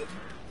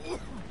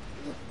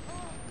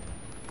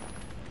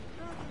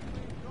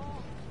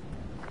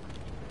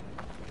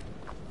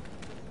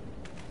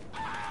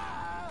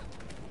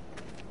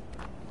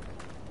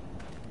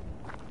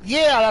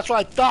 Yeah, that's what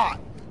I thought.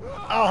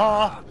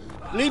 Uh-huh.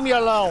 Leave me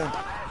alone.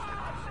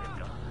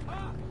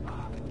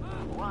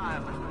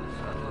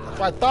 That's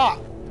what I thought.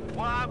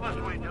 Why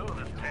must we do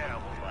this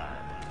terrible life?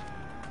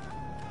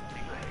 Do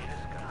you hate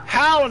us, God?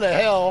 How in the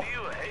hell Do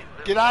you hate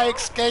this did I world?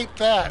 escape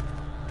that?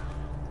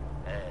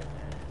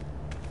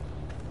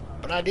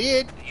 But I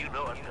did. You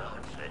know what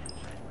God says.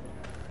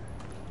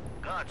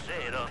 God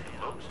said unto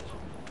Moses,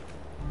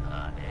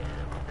 I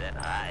am that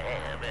I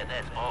am, and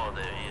that's all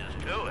there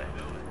is to it.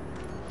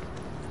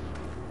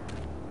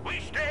 We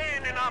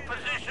stand in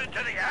opposition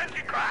to the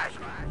Antichrist.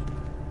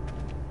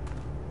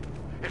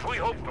 If we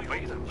hope to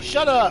beat them,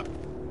 Shut up.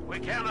 we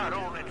cannot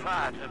only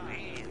try to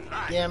be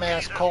Damn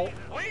ass Colt.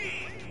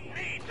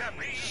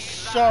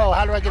 So,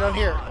 how do I get on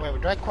here?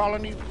 Wait, do I crawl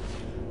on you?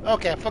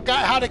 Okay, I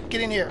forgot how to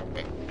get in here.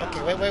 Wait,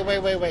 okay,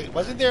 wait.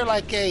 Wasn't there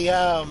like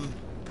a,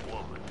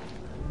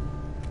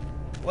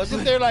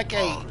 Wasn't there like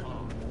a...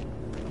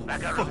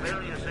 Like a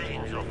rebellious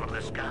angel from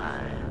the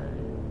sky.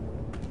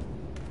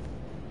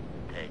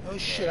 Oh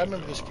shit, I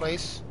remember this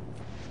place.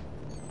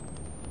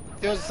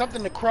 There was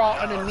something to crawl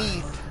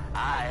underneath.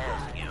 I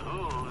ask you,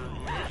 who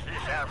is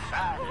this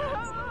outsider?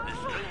 The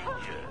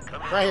stranger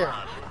coming Right here.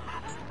 on?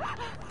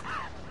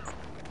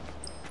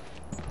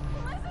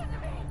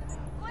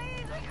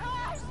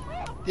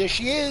 There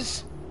she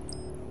is.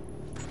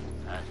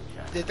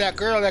 There's that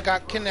girl that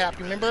got kidnapped,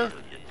 remember?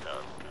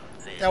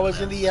 That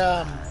was in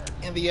the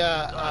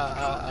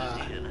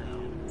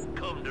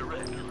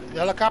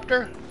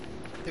helicopter?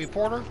 The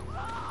reporter?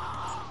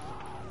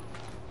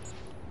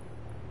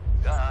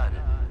 God,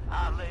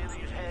 I lay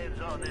these hands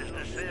on this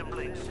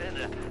dissembling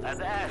sinner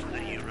and ask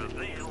that you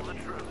reveal the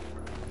truth.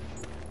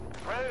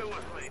 Pray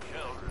with me,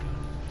 children.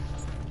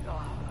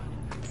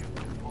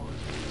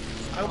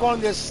 I'm going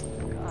this.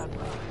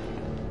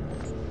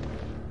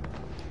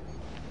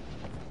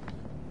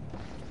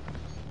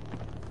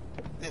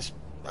 This,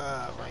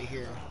 right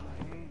here.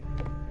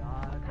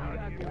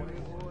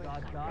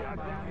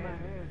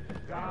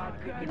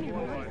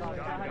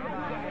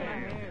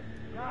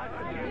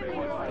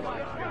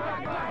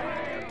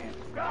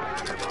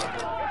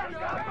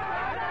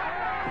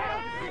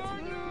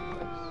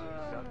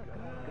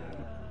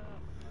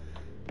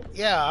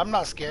 Yeah, I'm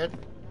not scared.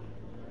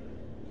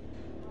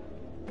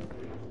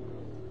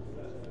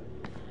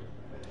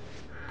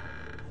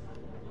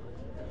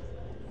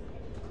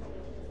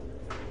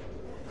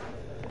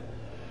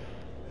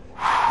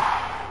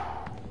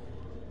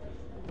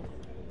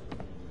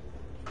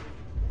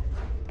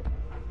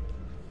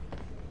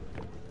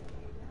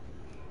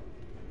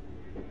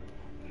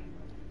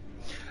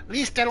 At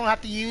least I don't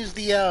have to use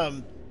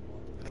the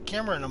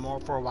camera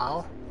anymore for a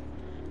while.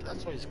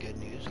 That's always good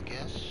news, I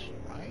guess.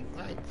 Right.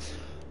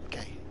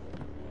 Okay.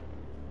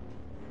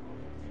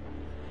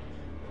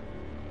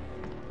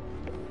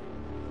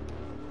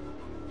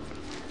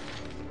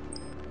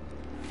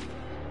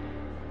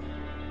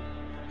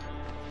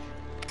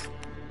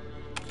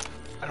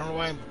 I don't know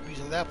why I'm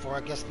using that for.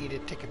 I guess I need to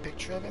take a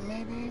picture of it,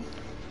 maybe.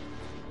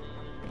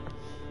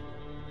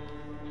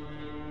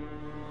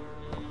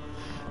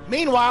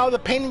 Meanwhile, the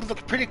paintings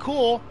look pretty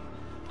cool.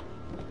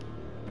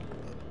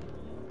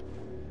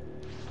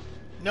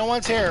 No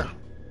one's here.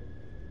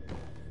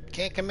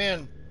 Can't come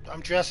in.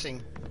 I'm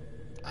dressing.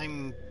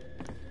 I'm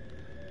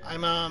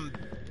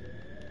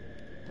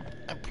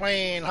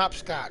playing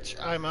hopscotch.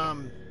 I'm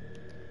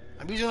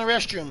using the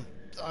restroom.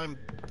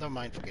 Never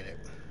mind, forget it.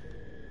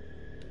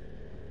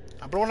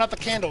 I'm blowing out the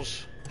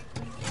candles.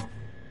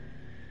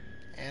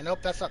 And nope,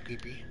 that's not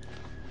creepy.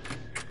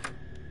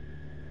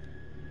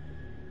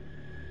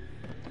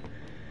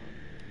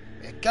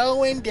 We're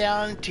going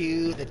down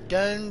to the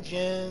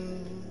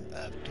dungeon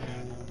of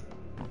doom.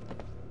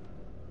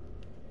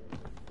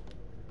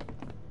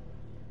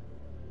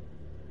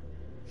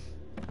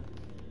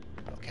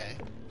 Okay.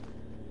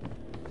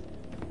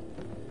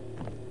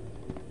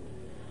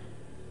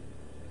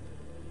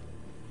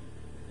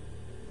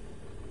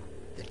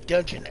 The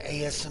dungeon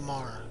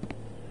ASMR.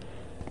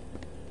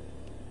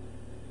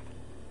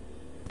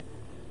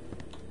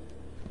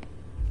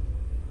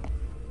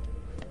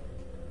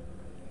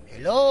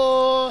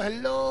 Hello.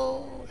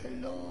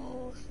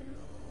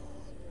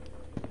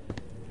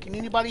 Can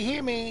anybody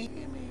hear me?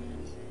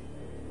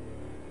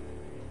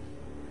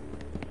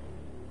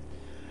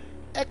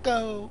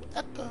 Echo.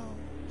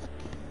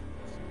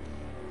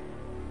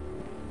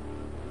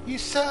 You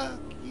suck.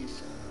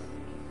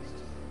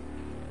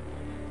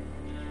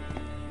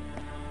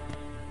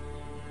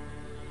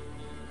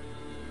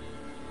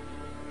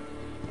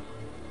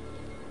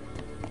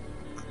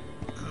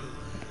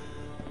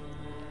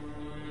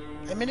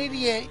 I'm an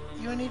idiot.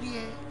 You're an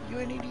idiot.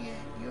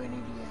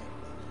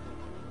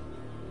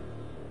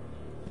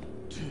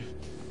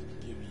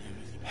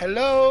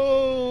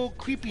 Hello,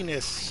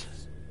 creepiness.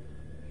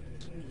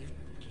 Give me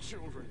your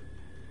children.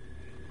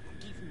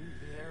 Give me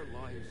their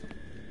lives.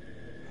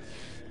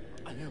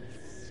 I will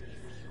save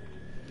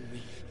you.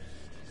 Me.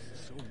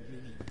 So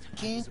many times.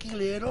 Kinky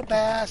little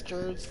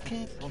bastards.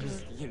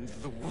 Promise the end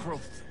of the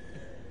world.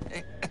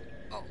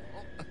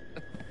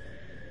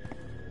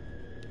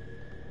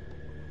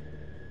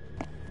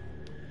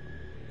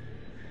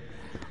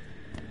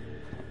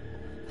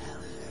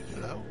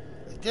 Hello?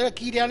 Is there a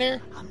key down there?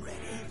 I'm ready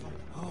for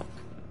the hook.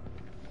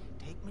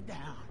 Take me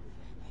down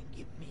and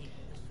give me.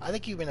 I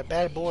think you've been a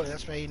bad boy.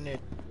 That's why you're in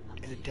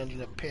the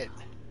dungeon of pit.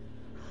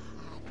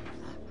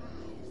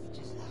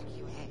 Just like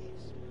you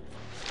asked.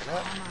 Shut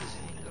up. My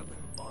anger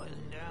been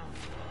boiling down.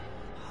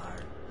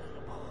 Heart like a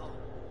ball.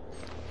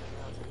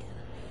 Love the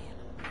enemy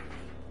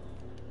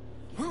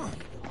and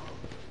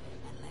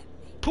let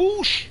me.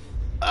 Push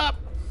up.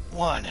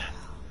 1.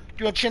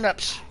 Doing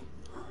chin-ups.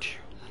 2.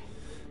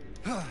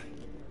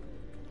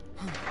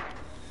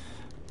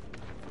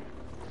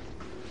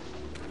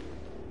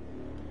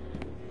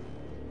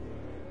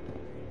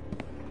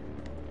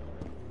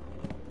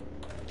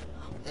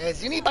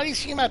 Has anybody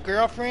seen my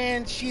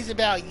girlfriend? She's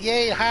about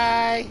yay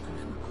high.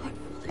 I'm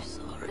heartfully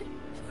sorry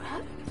for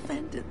having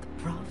offended the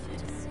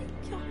prophet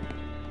Ezekiel.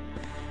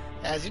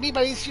 Has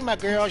anybody seen my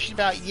girl? She's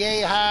about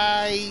yay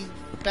high,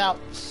 about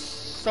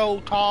so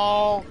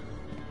tall.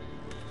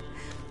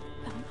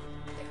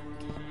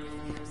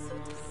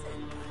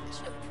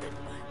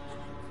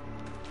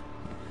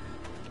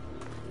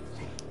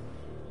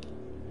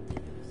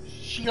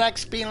 She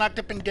likes being locked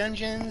up in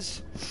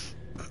dungeons.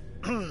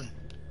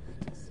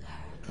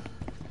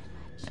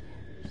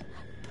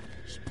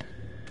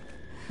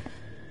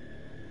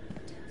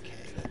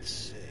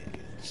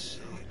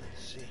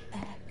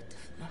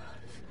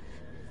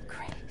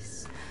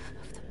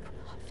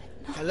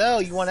 Hello,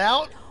 you want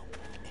out?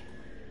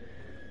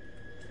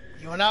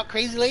 You want out,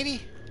 crazy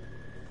lady?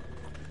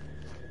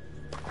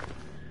 I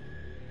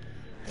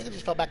think I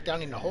just fell back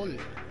down in the hole.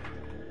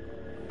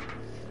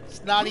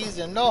 Snotty's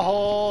in the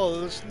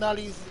hole.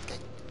 Snotty's.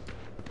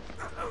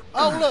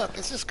 Oh, look,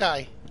 it's this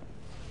guy.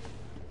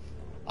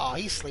 Oh,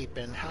 he's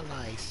sleeping. How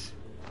nice.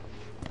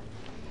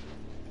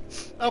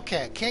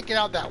 Okay, can't get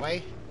out that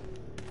way.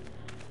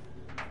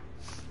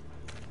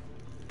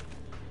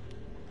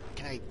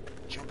 Can I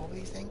jump over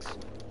these things?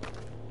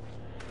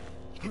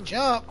 You can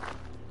jump,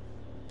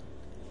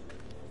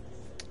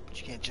 but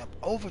you can't jump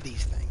over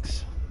these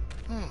things.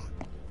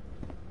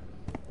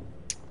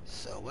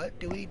 So what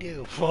do we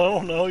do? Well, I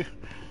don't know.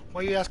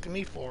 What are you asking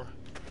me for?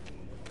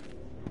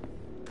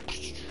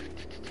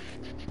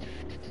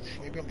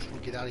 Maybe I'm just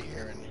gonna get out of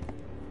here and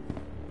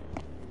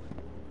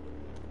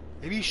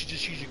maybe you should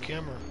just use your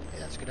camera. Yeah,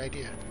 that's a good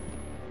idea.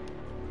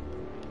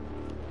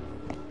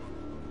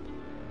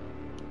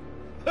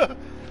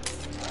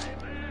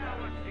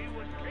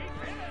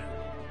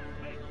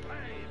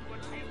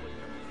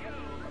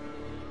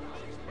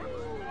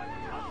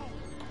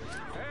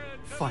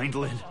 Find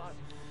Lynn.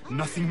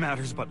 Nothing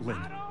matters but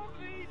Lynn.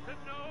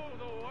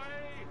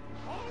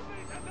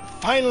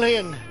 Find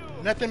Lynn.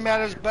 Nothing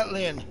matters but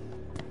Lynn. Do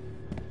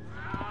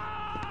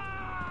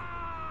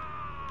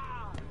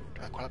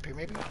I climb up here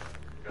maybe?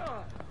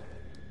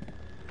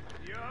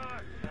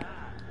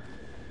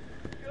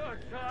 Your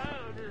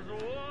child is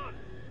one.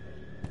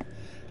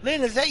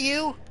 Lynn, is that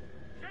you?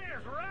 She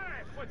is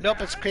right. Nope,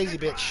 it's crazy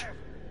bitch.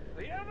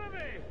 The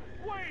enemy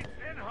waits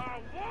in her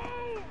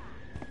womb.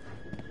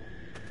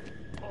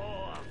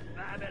 Poor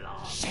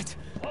Babylon. Shit.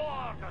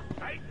 Poor to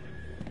Satan,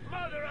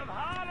 mother of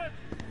harlots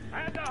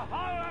and the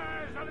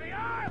horrors of the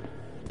earth.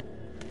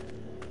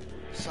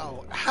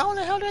 So, how in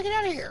the hell do I get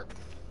out of here?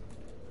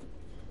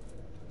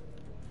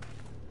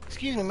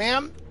 Excuse me,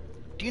 ma'am.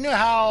 Do you know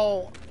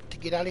how to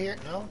get out of here?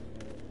 No?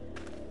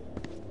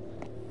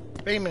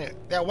 Wait a minute.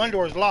 That one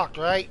door is locked,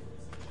 right?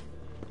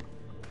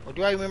 Or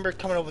do I remember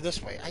coming over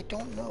this way? I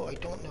don't know. I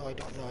don't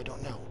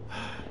know.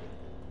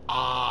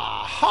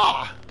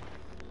 Aha!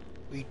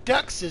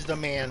 Redux is the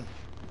man.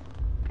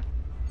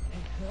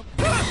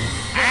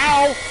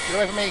 Ow! Get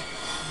away from me.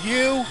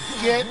 You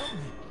get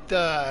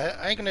the...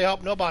 I ain't gonna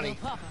help nobody.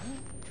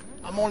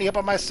 I'm only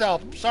helping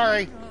myself.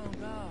 Sorry.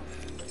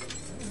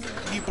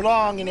 You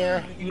belong in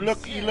there. You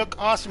look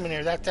awesome in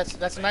there.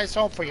 That's a nice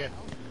home for you.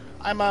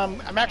 I'm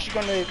actually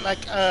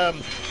gonna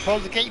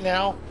close the gate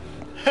now.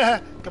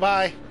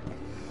 Goodbye.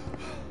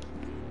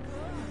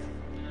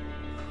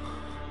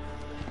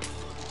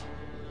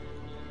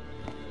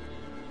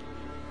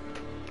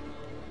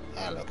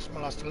 Ah, look,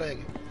 someone lost a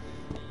leg.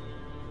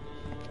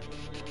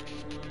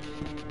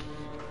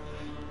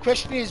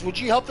 Question is, would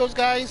you help those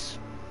guys?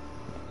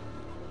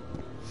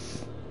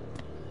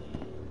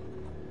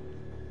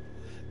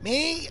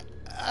 Me?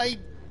 I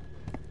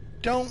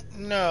don't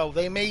know.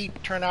 They may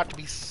turn out to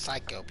be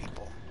psycho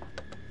people.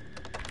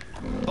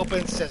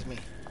 Open sesame.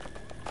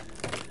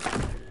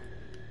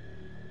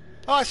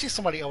 Oh, I see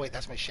somebody. Oh, wait,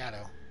 that's my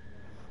shadow.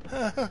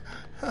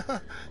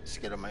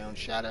 Scared of my own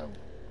shadow.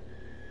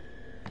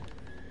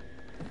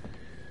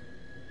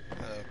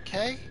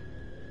 Okay.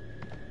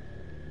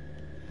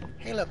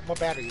 Hey, look, more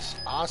batteries.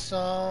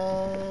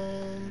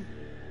 Awesome.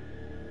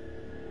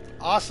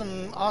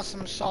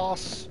 Awesome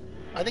sauce.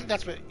 I think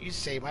that's what you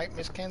say, right,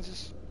 Miss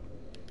Kansas?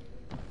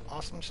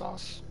 Awesome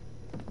sauce.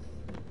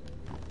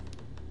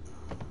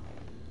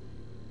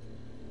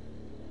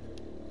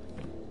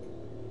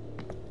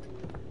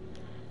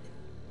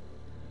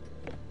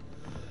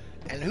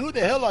 And who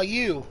the hell are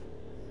you?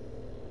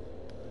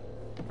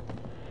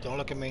 Don't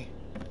look at me.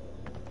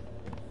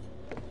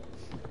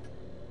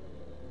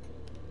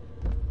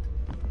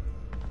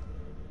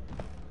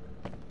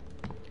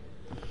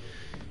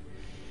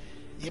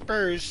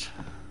 Yippers.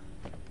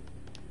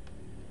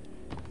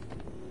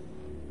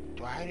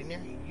 Do I hide in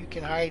there? You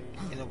can hide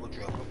in the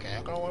wardrobe. Okay,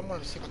 I'm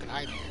gonna see if I can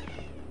hide in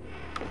here.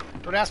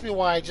 Don't ask me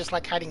why I just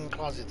like hiding in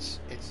closets.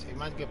 It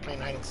reminds me of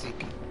playing hide and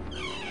seek.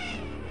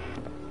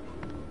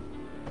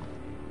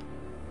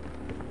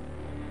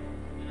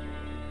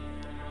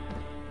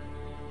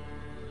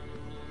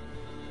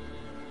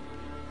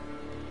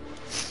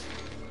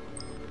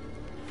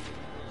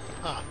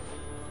 Huh.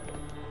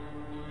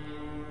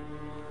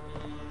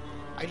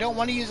 I don't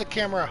want to use a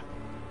camera.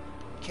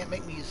 You can't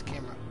make me use a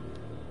camera.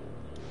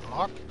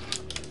 Lock.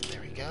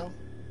 There we go.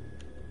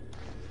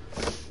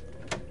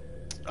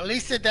 At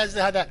least it doesn't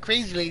have that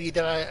crazy lady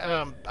that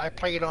I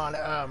played on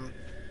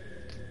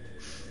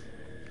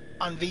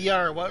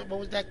VR. What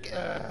was that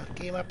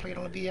game I played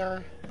on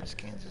VR? Miss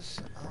Kansas.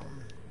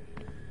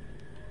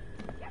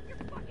 Get your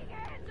fucking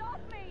hands off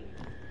me!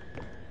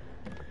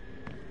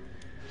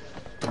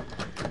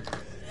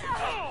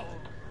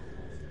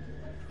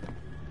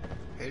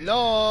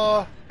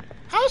 Hello.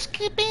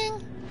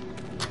 Housekeeping.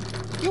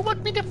 You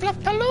want me to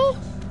fluff pillow?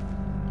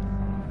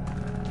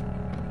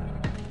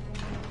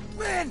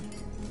 Lynn!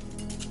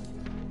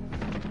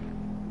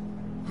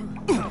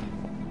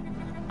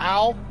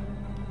 Ow.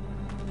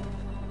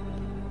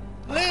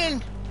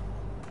 Lynn!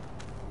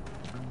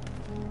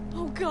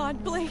 Oh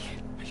God, Blake.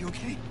 Are you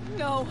okay?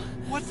 No,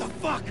 What the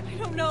fuck?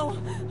 I don't know.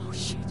 Oh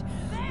shit.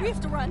 We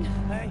have to run.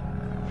 Hey.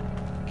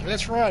 Okay,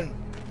 let's run.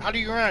 How do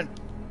you run?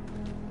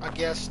 I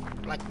guess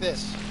like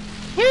this.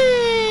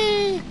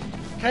 Whee!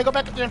 Can I go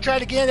back up there and try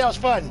it again? That was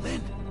fun.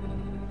 Lynn,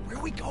 where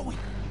are we going?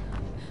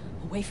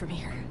 Away from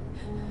here.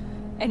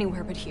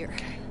 Anywhere but here.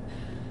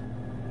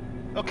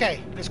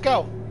 Okay, let's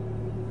go.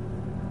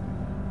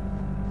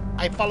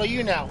 I follow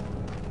you now.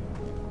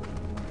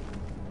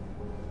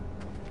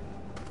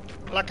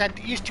 Like I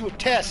used to with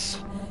Tess.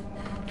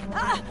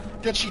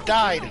 Then she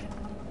died.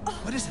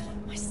 What is it?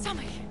 My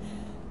stomach.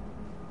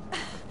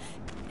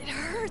 It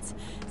hurts.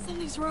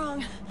 Something's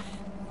wrong.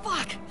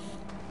 Fuck.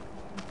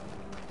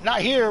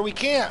 Not here, we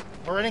can't.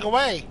 We're running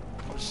away.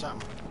 Or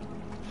something.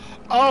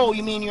 Oh,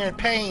 you mean you're in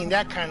pain,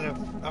 that kind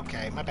of...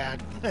 Okay, my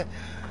bad. I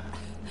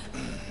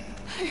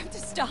have to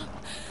stop.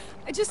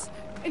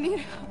 I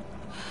need...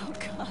 Oh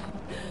God.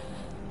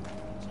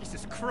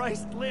 Jesus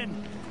Christ, Lynn!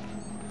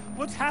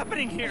 What's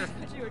happening here?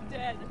 I thought you were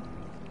dead.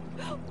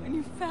 When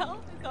you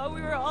fell, I thought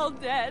we were all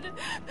dead.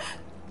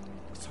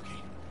 It's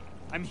okay.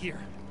 I'm here.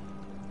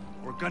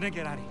 We're gonna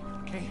get out of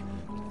here, okay?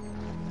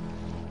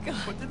 God.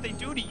 What did they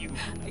do to you?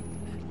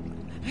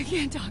 I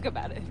can't talk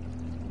about it.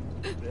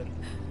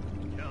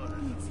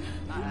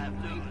 I have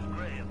news,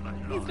 Gray, my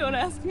Please don't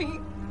ask me.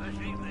 This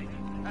evening,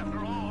 after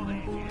all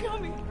these years,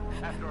 Coming.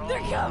 after all They're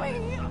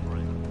coming. this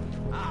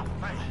suffering, our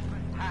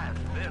faith has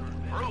been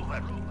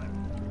proven.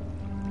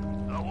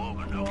 The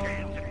woman who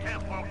came to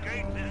Temple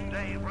Gate this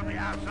day from the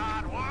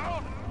outside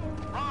world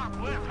brought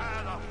with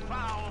her the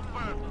foul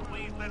burden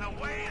we've been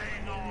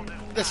awaiting all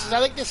this time. I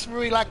think this is where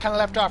we like kind of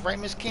left off, right,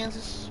 Miss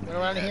Kansas? Right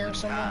around here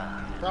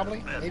somewhere?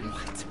 Probably? Maybe?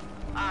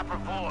 I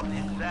performed the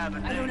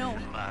examination I don't know.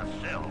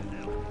 myself.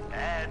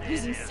 And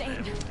He's it is insane.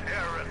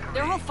 empirically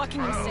They're all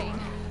fucking proved. insane.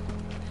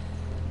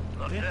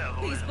 The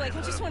devil Please, is Blake,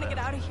 I just want to get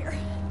out of here.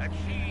 and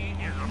she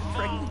is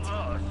among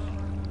us.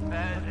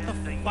 That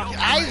is the Your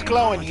eyes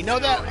glowing, you know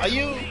that? Are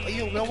you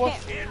a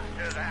werewolf?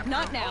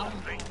 Not now.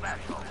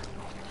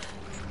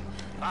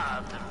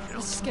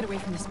 Let's just get away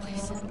from this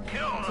place.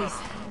 Please.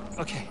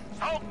 Okay.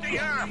 Soak the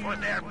earth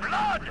with their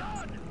blood.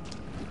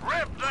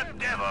 Rip the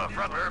devil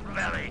from her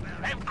belly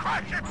and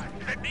crush it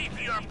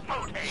beneath your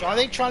boot So are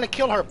they trying to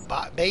kill her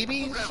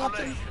baby or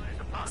something?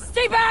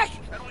 Stay back!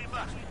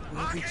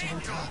 We'll be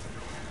gentle.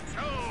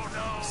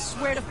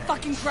 Swear to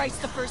fucking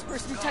Christ, the first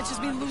person who touches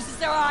me loses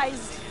their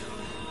eyes.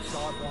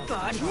 God,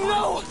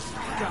 no!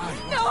 God.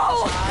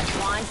 No! God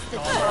wants the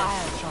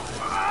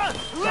child.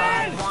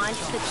 God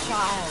wants the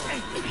child.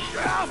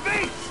 Get off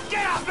me!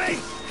 Get off me!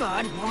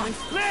 God wants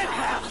Lynn!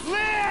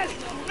 Lynn!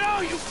 No,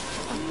 you...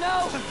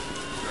 No!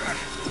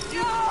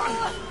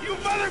 No! You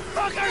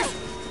motherfuckers!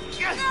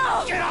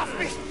 No! Get off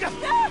me!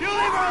 You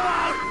leave her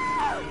alone!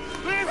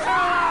 Leave her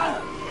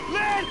alone!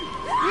 Lynn!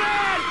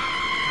 Lynn!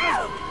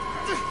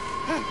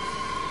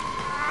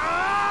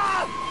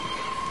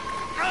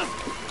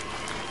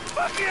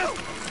 Fuck you!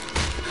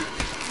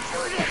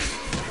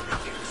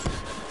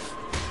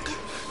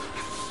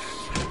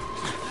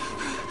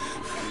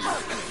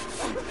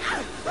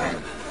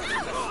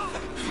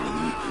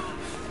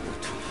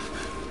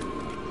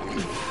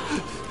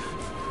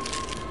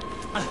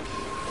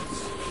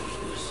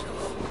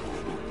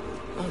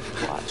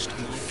 I've watched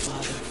my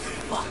father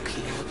fuck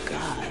your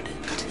god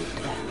to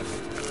death.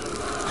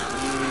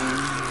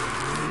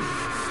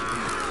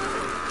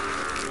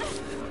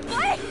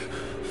 Blake!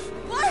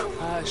 Blake!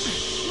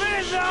 Hush.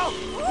 Lynn, no!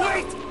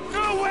 Wait!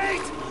 No,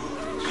 wait!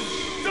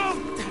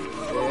 Don't!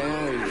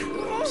 There you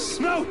go, No!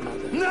 sweet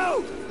mother.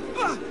 No!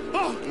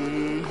 Oh!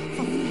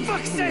 For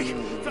fuck's sake!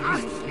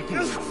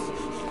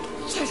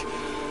 Shit!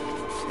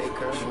 Take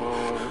her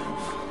home.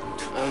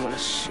 I want to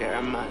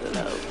share my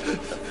love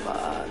with the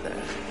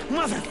father.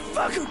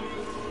 Motherfucker!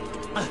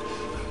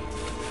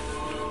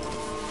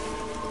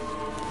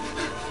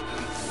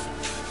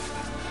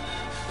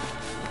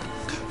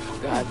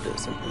 God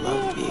doesn't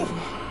love you.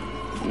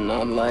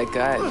 Not like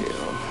I do.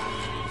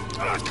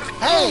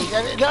 Hey!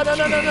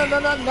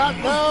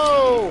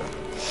 No!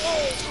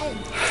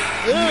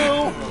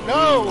 Ew!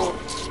 No!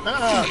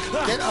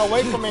 Get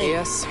away from me!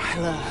 Yes, my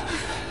love.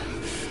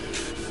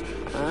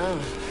 Ah,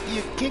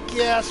 You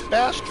kick-ass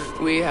bastard!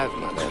 we have,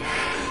 mother.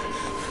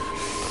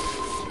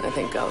 I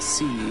think I'll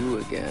see you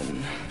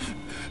again.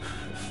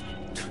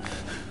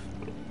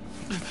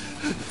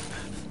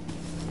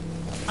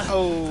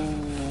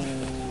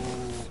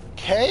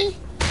 Okay.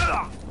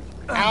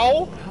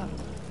 Ow.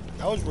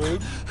 That was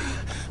rude.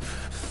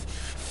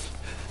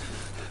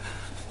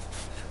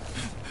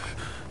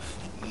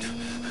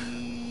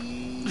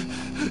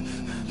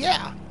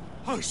 Yeah.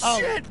 Oh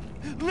shit!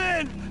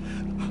 Lynn!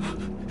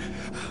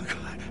 Oh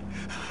God.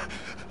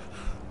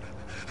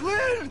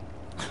 Lynn!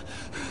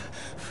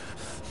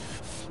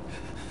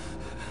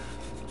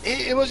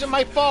 It wasn't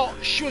my fault.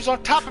 She was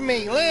on top of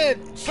me. Lynn,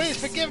 please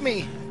forgive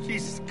me.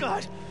 Jesus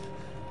God.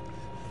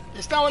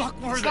 It's not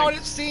what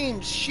it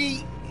seems.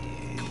 She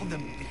Called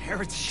them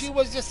heretics. She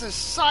was just a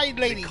side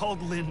lady. They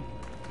called Lynn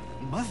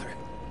mother.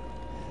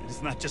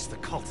 It's not just the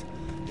cult.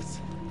 It's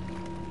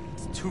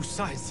two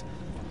sides.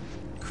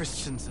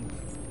 Christians and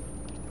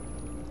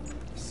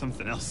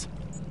something else.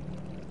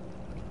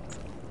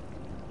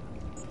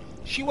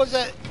 She was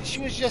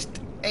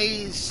just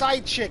a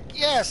side chick.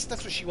 Yes,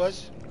 that's what she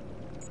was.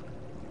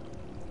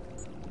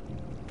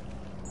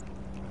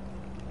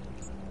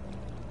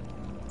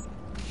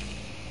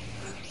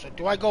 So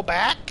do I go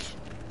back?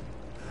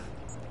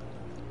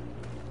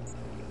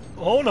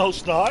 Oh no,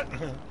 Snot.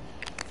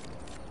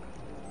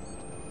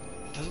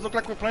 Does it look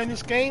like we're playing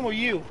this game or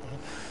you?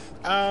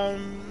 I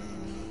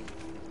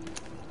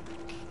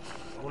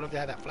would love to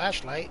have that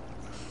flashlight.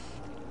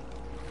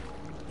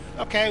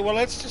 Okay, well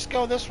let's just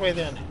go this way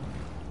then.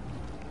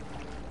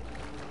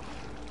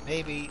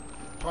 Maybe,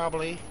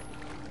 probably.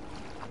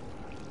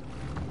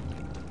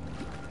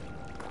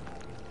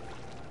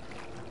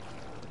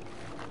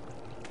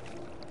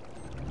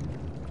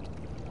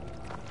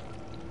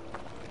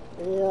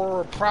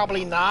 Or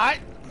probably not.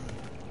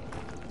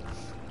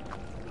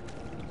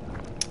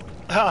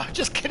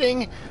 Just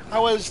kidding. I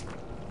was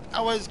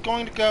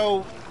going to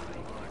go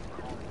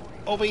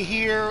over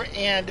here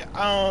and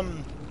I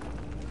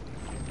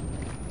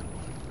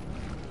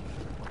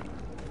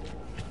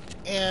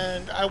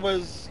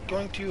was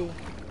going to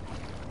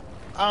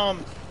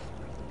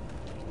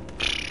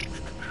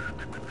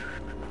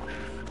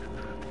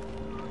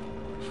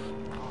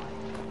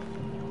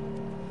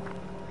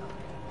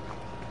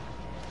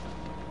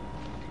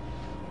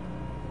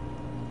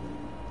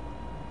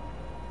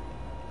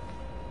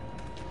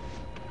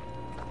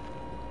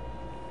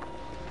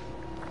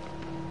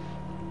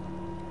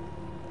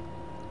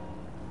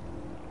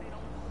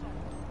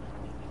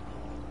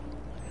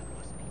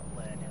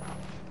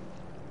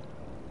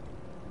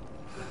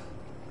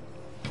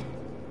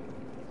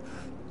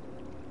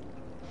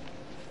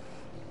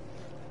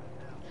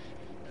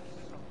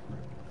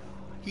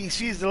he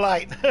sees the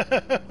light.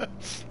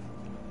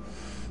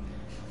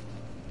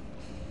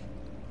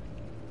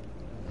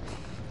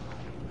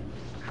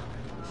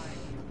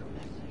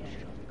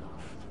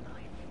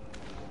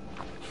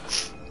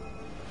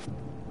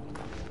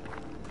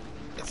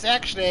 It's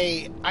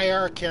actually a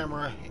IR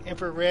camera,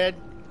 infrared.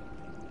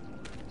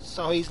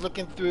 So he's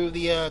looking through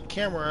the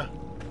camera.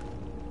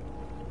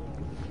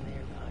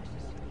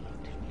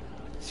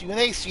 See, when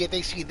they see it,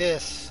 they see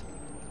this.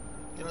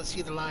 They don't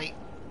see the light.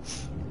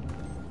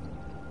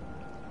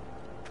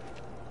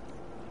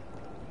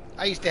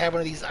 I used to have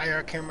one of these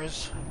IR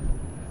cameras.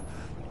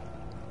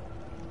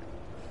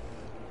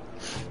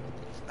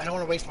 I don't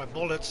want to waste my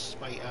bullets.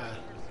 They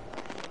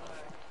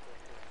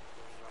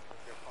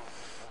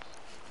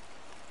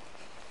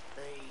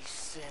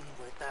sin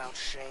without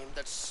shame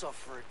that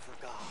suffer it for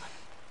God.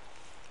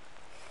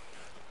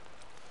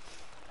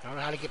 I don't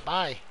know how to get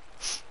by.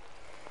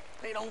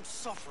 They don't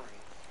suffer it.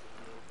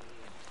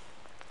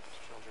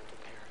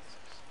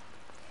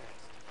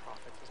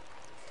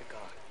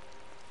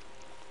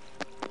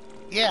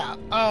 Yeah,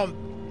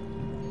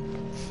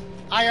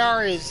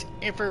 IR is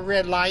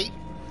infrared light.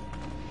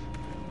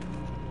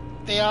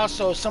 They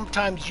also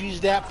sometimes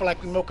use that for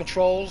like remote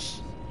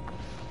controls.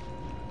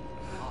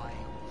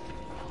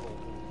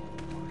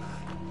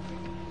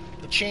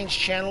 To change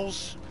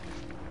channels.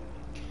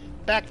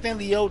 Back then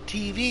the old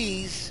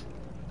TVs,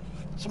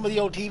 some of the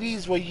old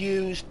TVs were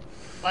used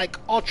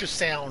like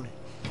ultrasound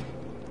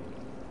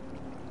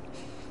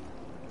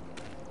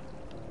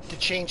to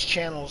change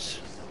channels.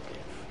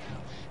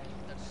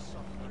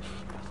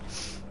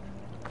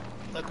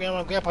 Like Grandma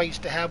and Grandpa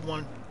used to have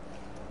one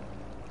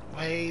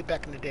way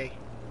back in the day.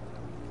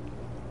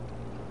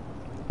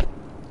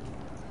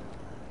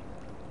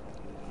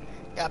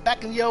 Yeah,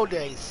 back in the old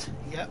days.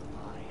 Yep.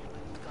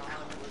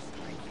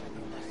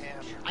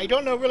 I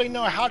don't really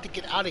know how to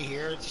get out of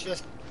here. It's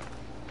just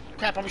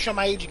crap. I'm showing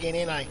my age again,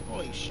 ain't I?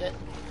 Holy shit.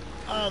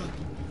 I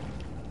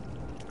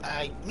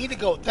need to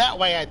go that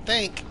way, I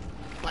think,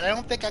 but I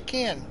don't think I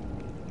can.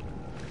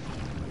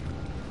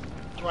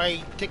 Do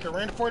I take a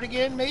run for it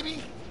again?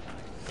 Maybe.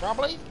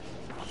 Probably?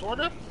 Sort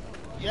of?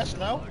 Yes,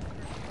 no?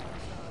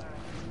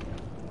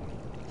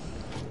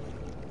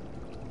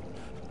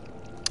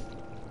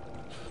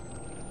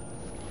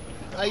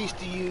 I used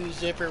to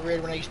use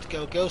infrared when I used to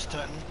go ghost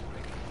hunting.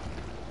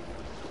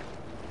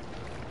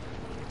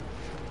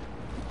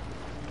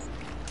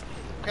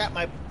 Crap,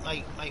 my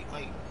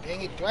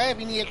dang it. Do I have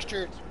any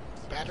extra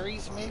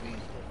batteries, maybe?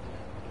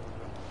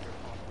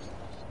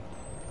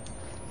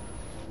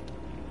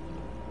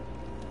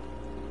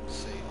 Let's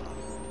see.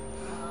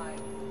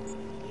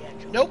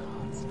 Nope.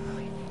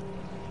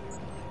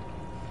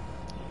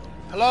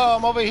 Hello,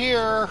 I'm over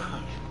here.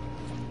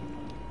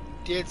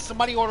 Did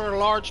somebody order a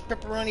large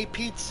pepperoni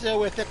pizza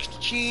with extra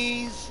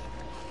cheese?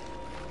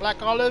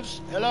 Black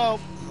olives? Hello?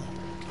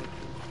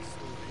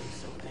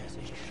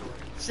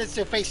 Since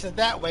they're facing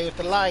that way with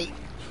the light,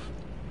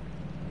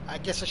 I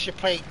guess I should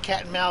play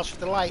cat and mouse with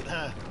the light,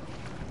 huh?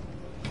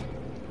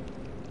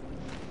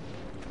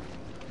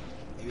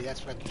 Maybe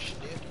that's what I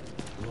should do.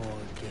 Lord,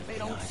 give They me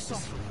don't eyes to see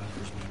suffer. what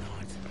others may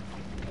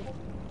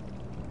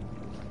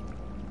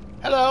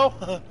not.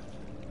 Hello?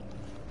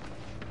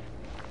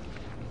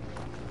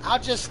 I'll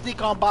just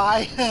sneak on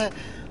by.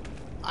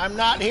 I'm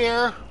not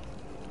here.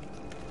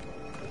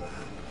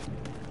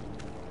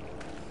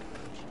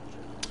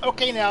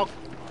 Okay now.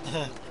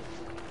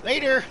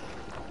 Later.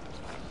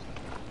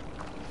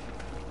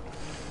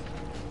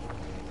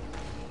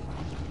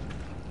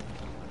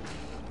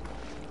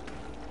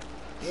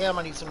 Damn,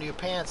 I need some new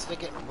pants. They're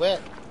getting wet.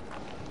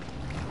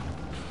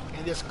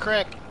 And this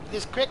creek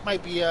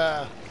might be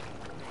like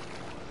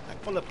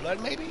full of blood,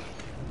 maybe?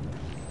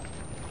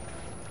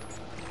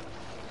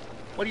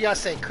 What do y'all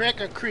say,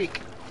 creek or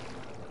creek?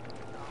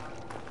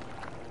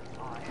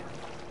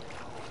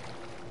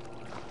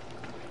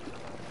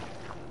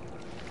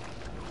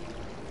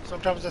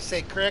 Sometimes I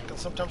say creek and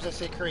sometimes I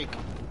say creek.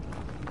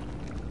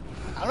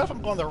 I don't know if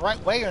I'm going the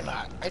right way or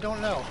not. I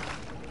don't know.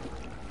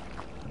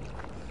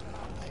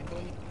 I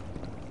really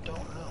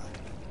don't know.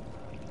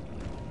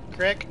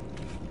 Creek?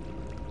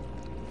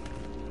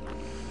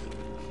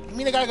 You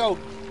mean I gotta go?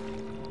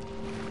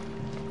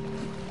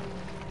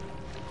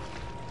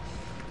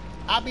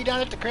 I'll be down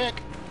at the creek.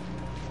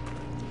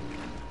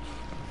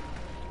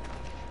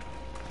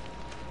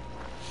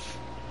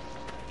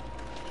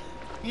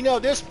 You know,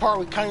 this part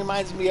kind of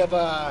reminds me of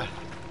The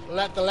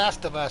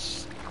Last of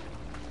Us,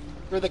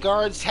 where the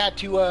guards had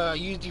to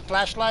use the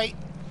flashlight.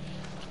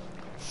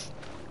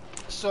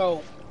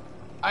 So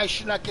I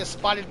should not get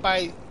spotted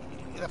by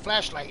the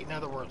flashlight. In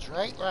other words,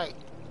 right? Right.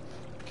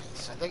 Okay,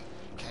 so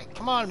okay,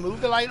 come on,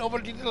 move the light over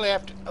to the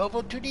left.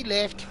 Over to the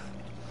left.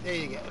 There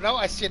you go. No,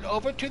 I said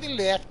over to the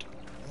left.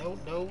 No,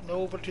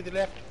 over to the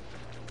left.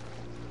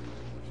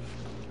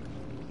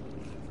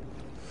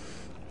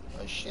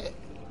 Oh shit.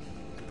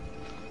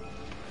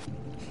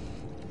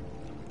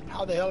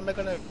 How the hell am I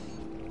gonna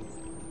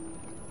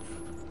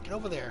get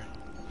over there?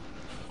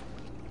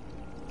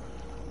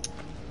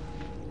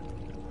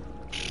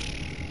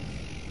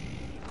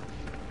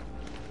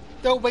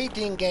 The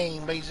waiting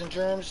game, ladies and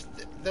germs.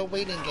 The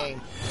waiting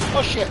game.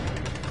 Oh shit.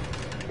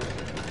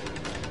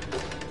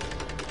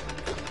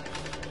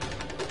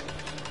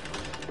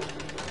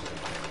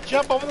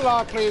 Jump over the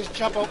log, please.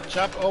 Jump over.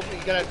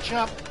 You gotta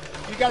jump.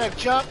 You gotta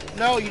jump.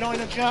 No, you don't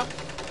need to jump.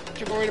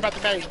 You're worried about the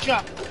batteries.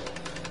 Jump.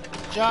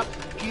 Jump.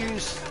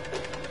 Use.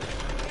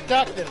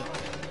 Duck them.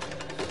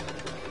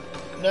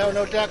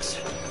 No ducks.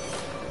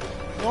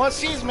 No one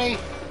sees me.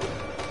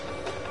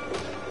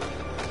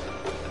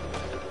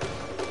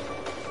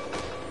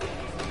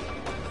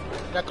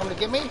 Not coming to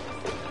get me?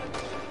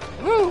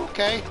 Woo,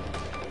 okay.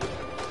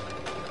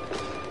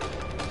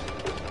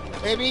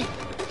 Maybe.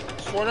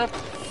 Sort of.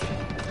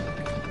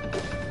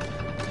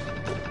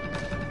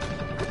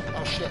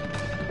 Oh shit.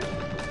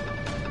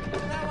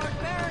 Thou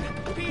art barren,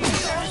 be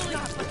thou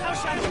not, but thou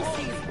shalt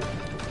receive.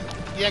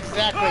 Yeah,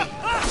 exactly.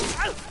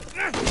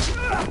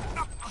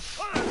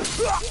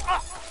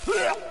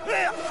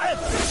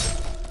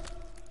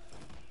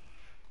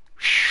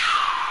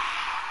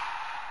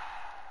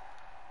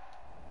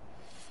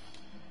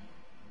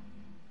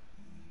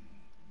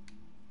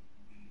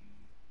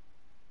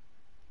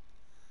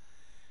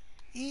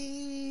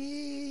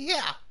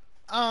 Yeah.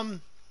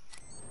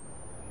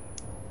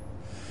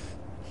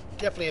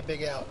 Definitely a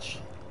big ouch.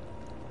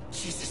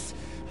 Jesus,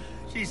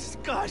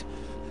 God.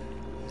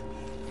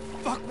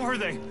 Fuck were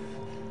they?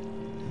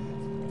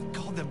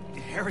 Called them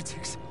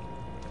heretics.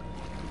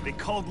 They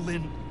called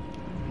Lynn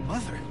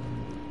mother.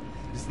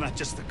 It's not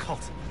just a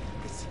cult.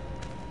 It's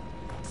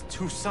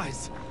two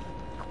sides.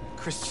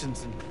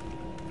 Christians and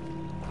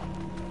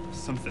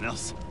something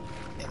else.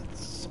 And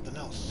something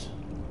else.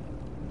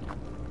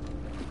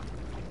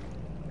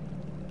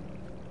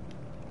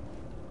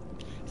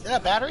 Is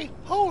that a battery?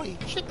 Holy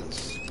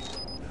chickens.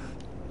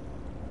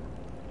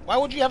 Why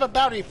would you have a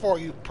battery for,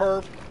 you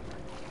perv?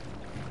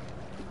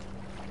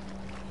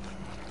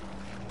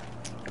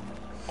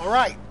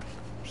 Alright.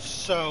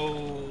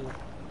 So,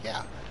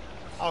 yeah.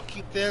 I'll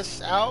keep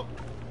this out.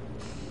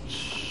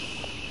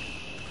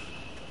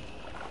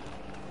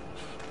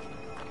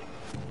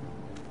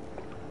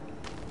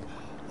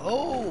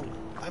 Oh,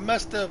 they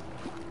must have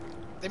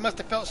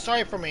felt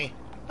sorry for me.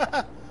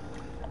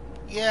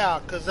 Yeah,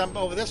 because I'm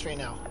over this right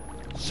now.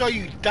 So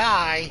you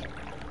die,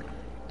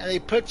 and they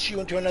put you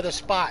into another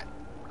spot.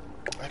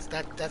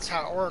 That's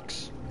how it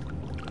works.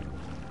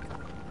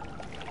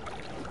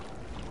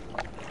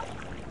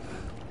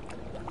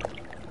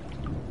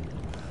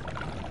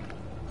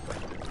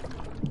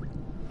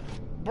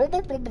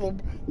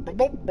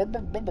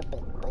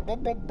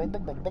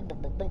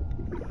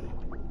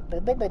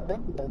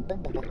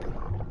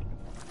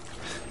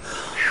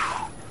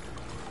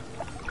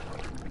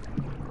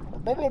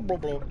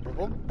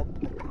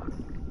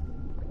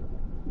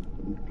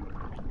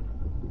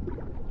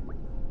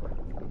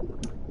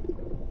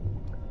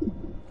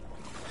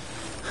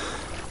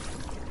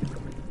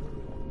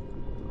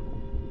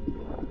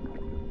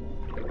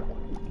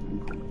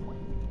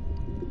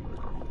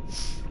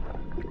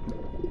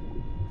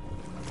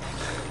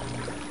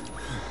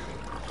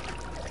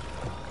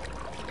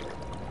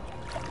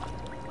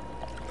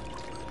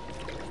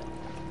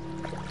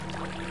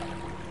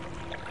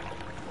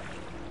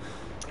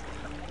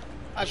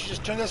 I should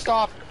just turn this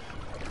off.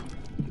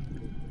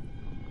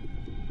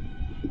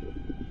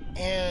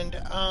 And,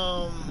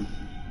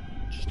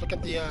 just look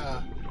at the,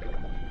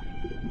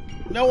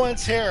 no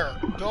one's here.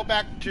 Go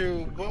back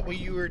to what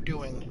you were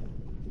doing.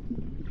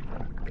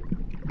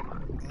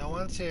 No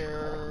one's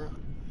here.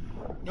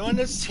 No one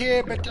is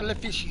here but the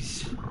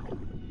fishies.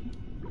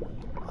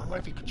 I wonder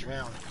if you could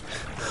drown.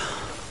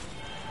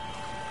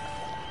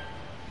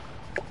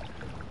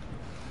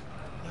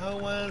 No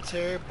one's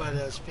here but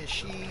us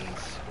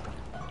fishies.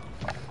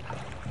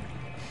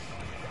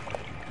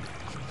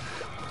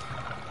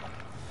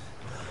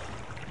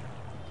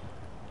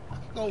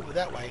 Go over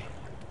that way.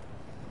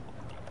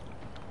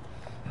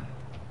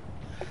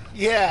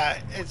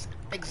 Yeah, it's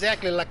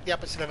exactly like the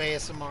opposite of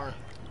ASMR.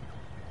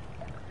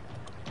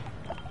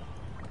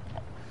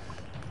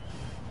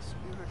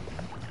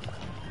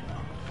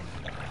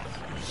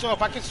 So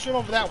if I can swim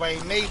over that way,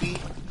 maybe.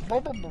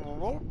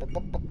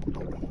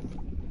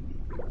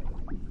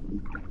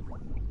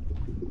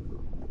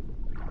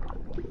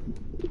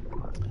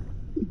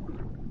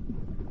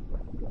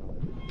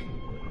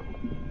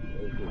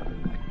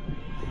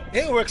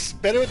 It works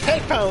better with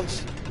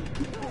headphones.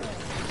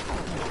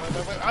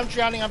 I'm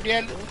drowning, I'm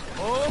dead.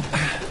 Oh.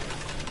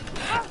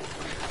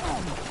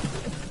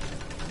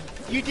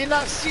 You did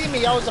not see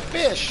me, I was a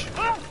fish.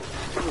 I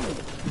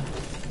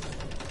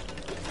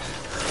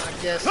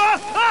guess.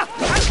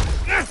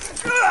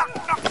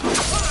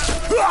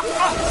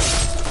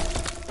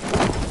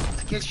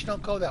 I guess you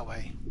don't go that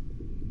way.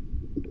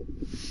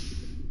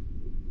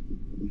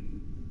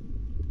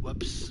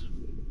 Whoops.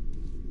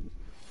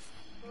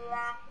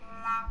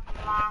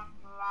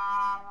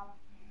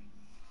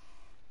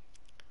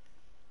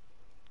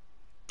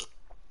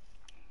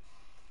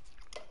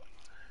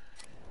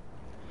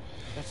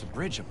 That's a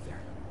bridge up there.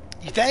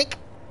 You think?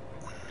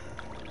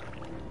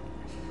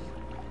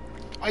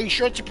 Are you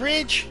sure it's a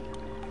bridge?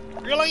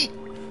 Really?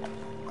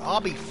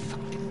 I'll be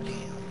fucking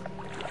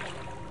damned.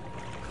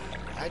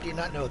 I did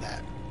not know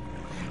that.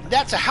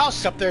 That's a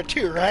house up there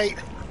too, right?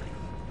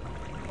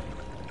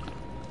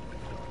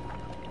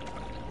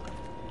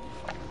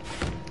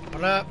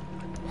 Open up.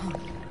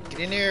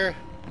 Get in there.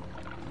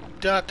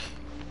 Duck.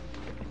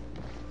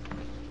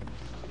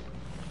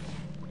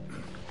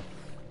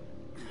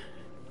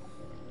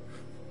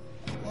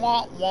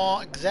 Wah,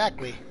 wah,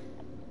 exactly.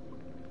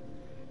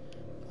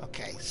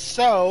 Okay,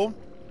 so...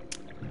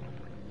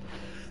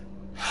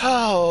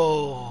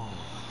 Oh...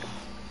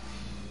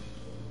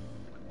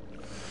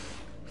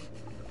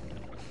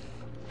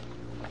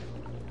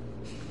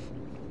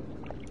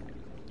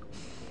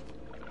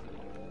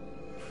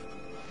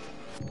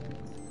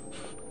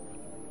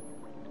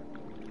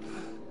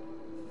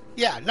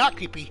 Yeah, not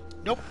creepy.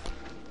 Nope.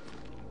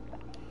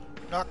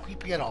 Not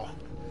creepy at all.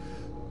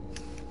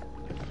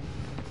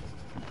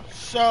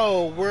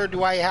 So, where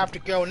do I have to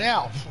go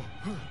now?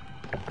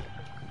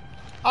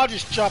 I'll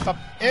just jump up.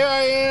 Here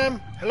I am.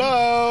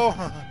 Hello.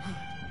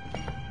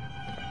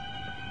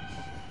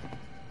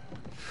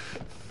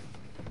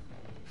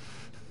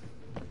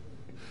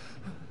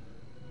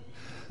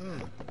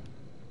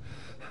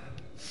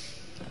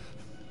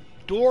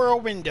 Door or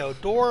window?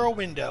 Door or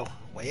window?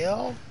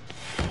 Well...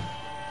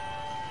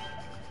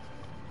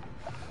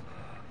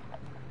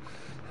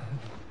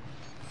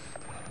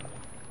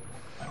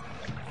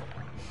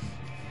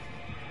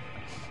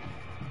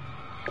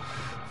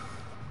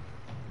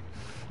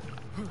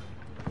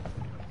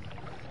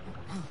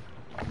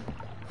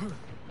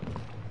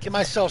 Get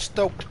myself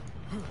stoked.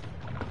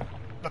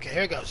 Okay,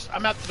 here it goes.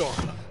 I'm out the door.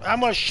 I'm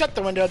gonna shut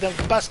the window, then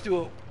bust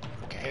through.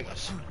 Okay, here it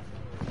goes.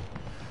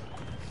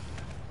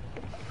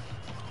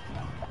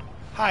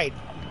 Hide.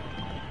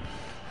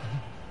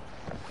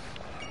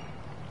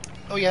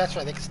 Oh yeah, that's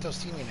right. They can still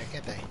see me in there,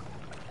 can't they?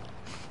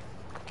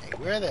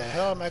 Okay, where the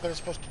hell am I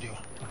supposed to do?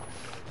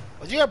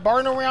 Was there a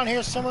barn around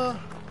here somewhere?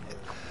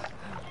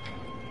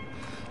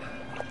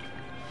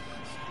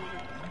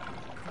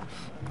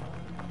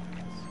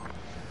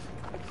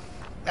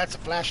 That's a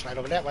flashlight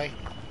over that way.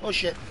 Oh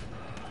shit.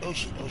 Oh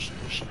shit, oh shit,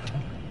 oh shit.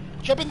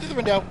 Jump in through the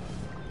window.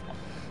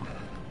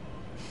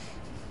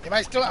 Am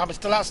I still? I'm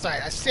still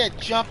outside. I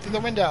said jump through the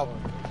window.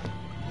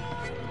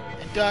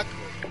 And duck.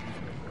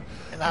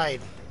 And hide.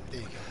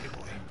 There you go, good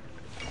boy.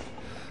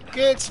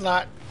 Good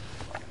snot.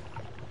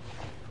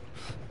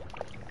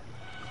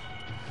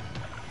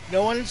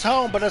 No one's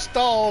home but us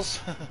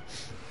dolls.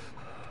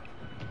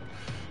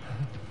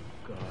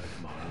 God,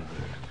 Mother,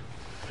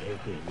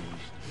 take it easy.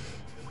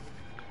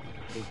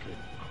 Take it,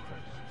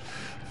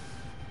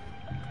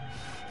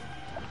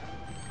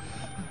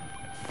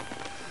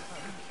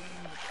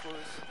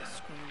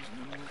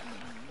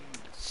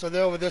 So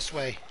they're over this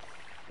way.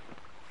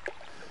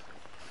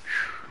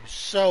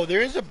 So there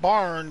is a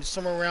barn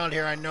somewhere around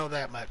here. I know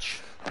that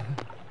much.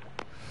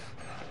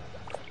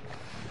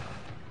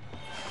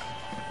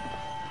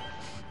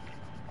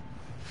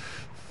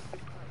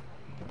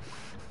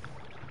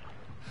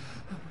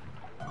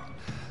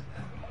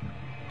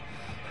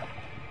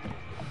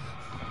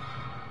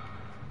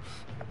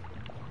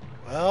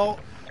 Well,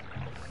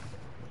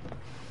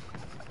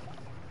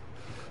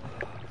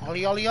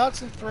 ollie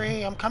odds and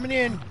free. I'm coming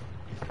in.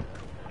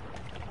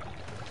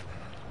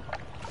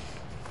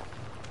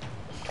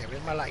 Okay,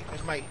 where's my light?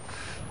 Where's my... Is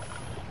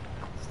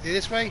it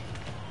this way?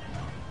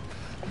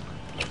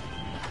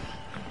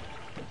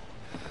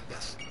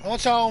 Yes.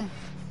 Almost home.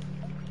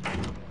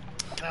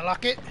 Can I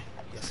lock it?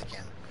 Yes, I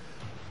can.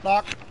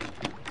 Lock.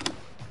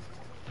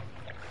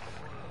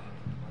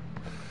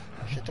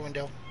 Shut the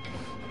window.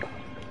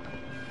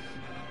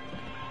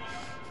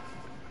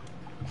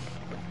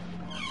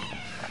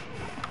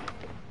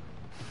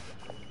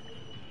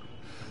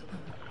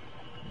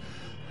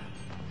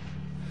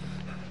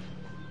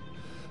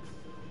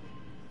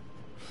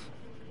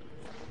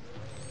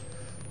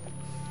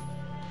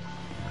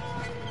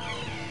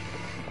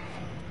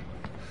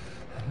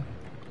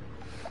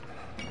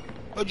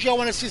 Oh, Joe,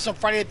 want to see some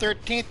Friday the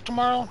 13th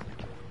tomorrow?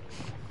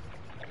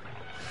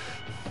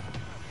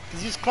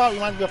 Because this club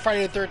reminds me of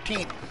Friday the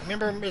 13th.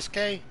 Remember Miss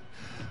K?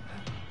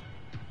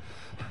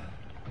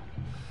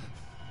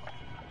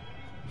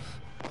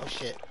 Oh,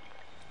 shit.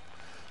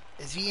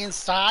 Is he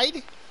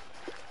inside?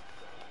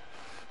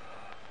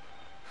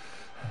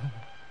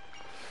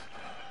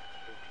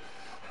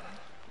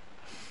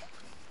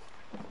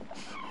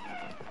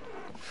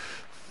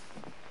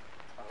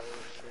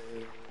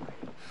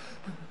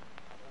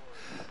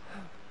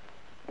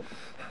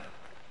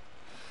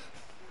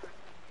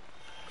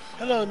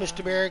 Hello,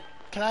 Mr. Barrick.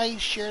 Can I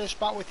share the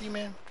spot with you,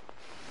 man?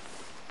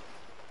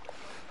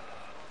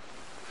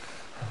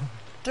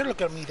 They're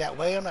looking at me that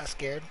way. I'm not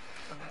scared.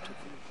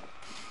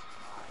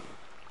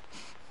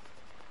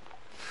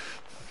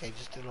 Okay,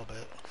 just a little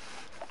bit.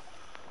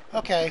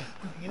 Okay,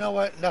 you know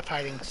what? Enough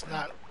hiding. It's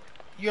not...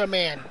 You're a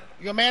man.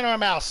 You're a man or a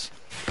mouse?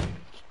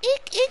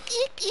 Eek, eek,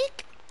 eek,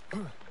 eek.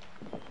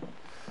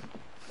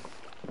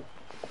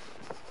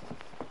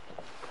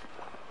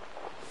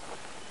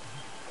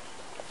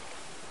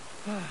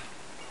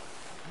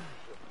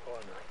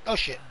 Oh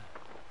shit.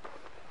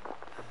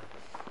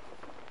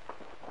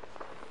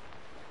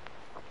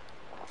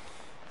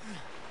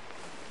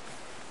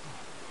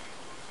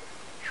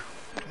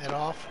 Turn that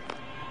off.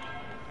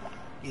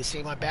 You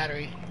see my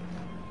battery.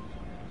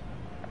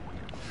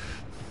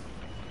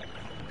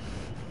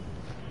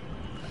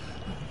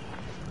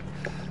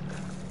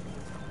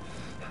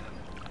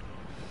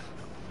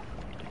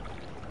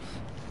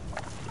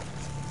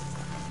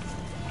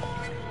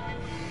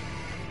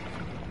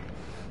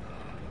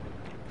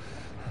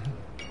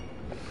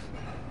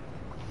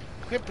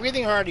 Quit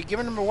breathing hard, you're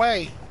giving them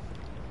away.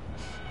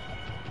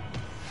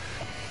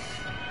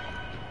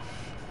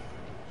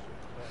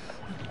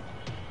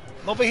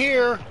 I'm over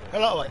here.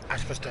 Hello. Wait, I'm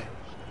supposed to...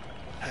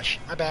 Hush,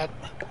 my bad.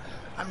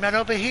 I'm not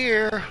over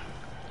here.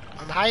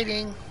 I'm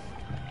hiding.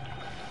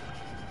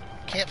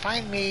 Can't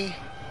find me.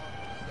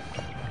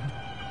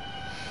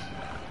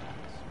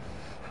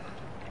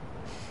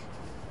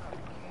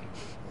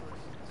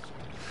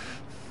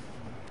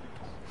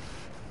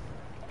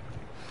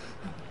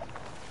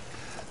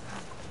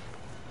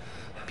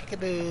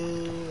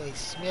 Peekaboo, I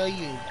smell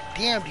you.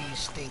 Damn, do you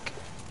stink.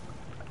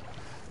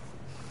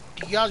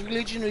 Do y'all's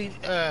religion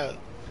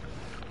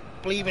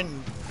believe in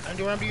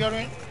underarm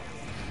deodorant?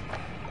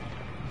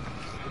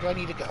 Where do I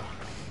need to go?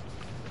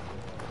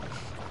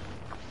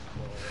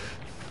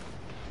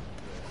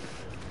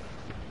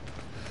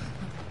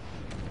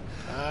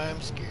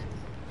 I'm scared.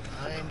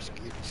 I'm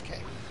scared. It's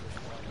okay.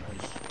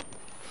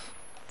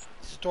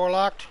 Is the door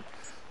locked?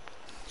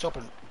 It's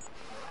open.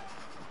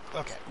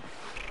 Okay.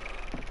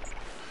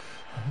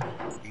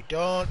 You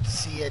don't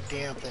see a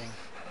damn thing.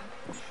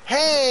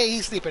 Hey,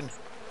 he's sleeping.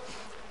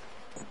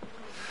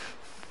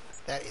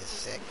 That is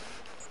sick.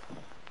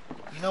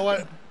 You know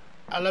what?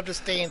 I love to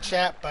stay in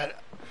chat, but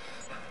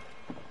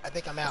I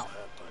think I'm out.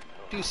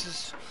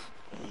 Deuces.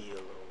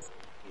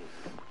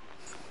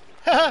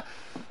 It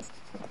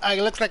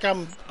looks like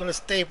I'm gonna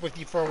stay with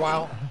you for a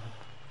while.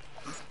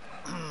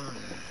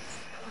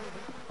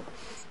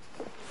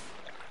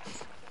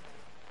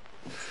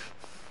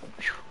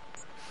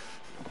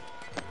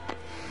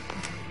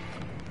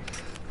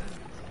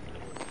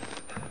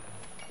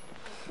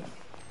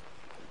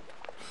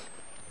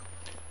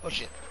 Oh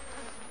shit.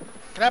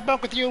 Can I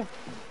bunk with you?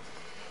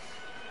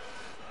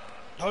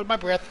 Hold my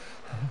breath.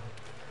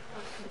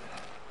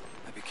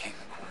 I became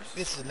the course.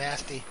 This is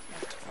nasty.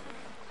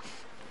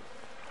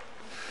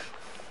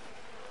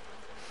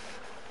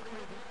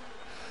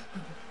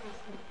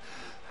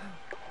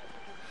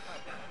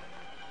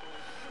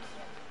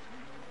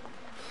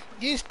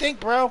 You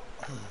stink, bro.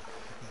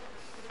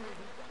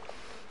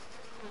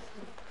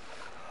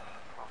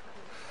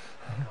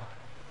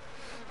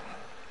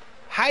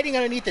 Hiding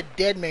underneath a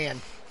dead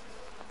man.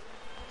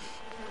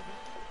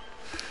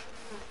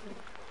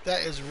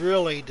 That is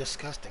really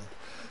disgusting.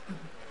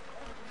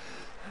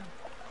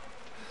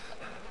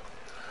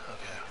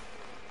 Okay.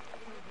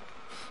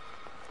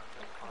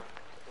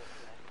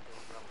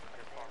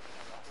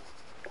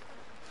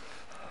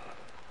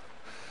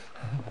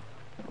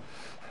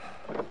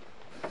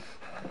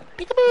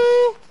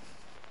 Peekaboo!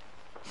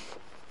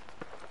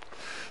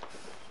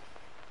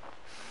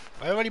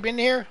 Have I already been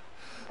here?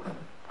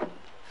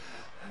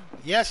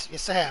 Yes,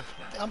 yes I have.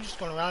 I'm just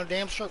going around in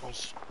damn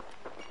circles.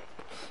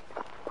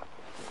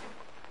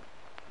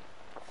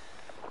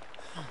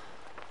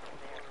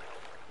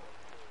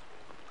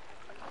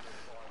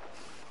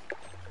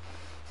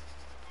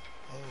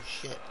 Oh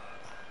shit.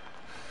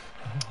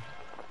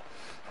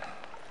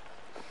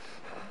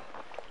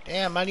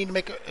 Damn, I need to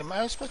make a... Am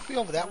I supposed to be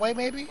over that way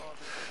maybe?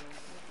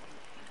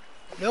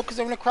 No, because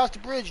I went across the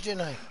bridge,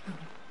 didn't I?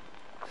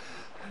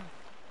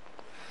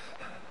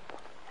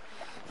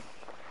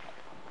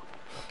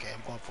 Okay,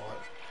 I'm going for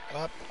it.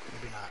 Up,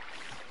 maybe not.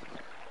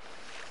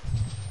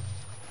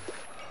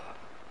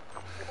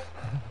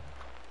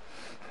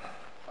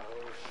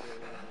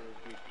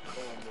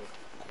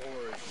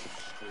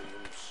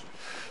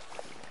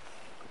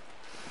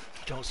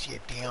 Don't see a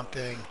damn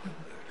thing.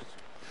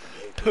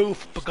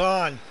 Poof,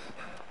 begone.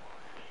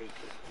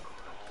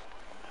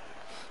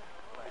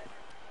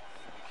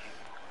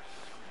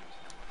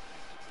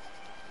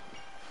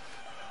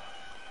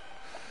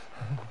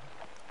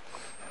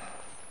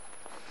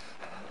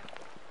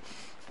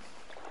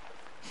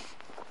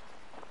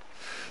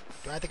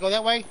 Do I have to go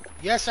that way?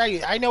 Yes,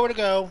 I know where to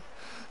go.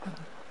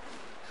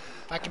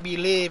 If I can be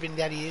living,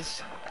 that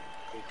is.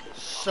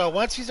 So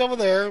once he's over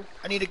there,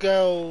 I need to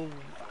go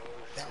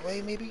that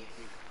way, maybe?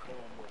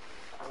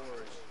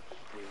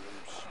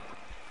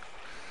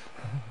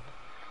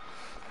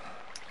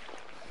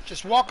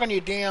 Just walk on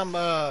your damn,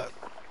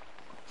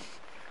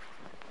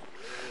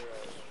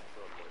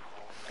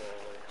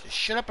 just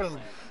shut up and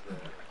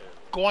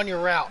go on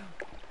your route.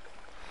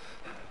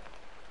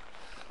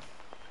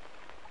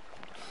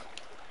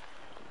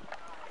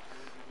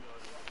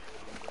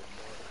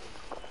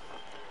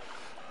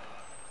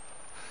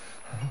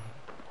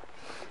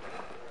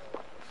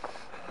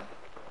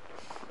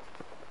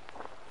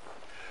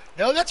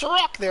 No, that's a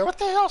rock there. What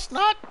the hell,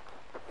 Snot?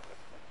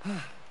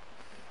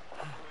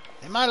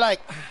 Am I,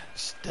 like,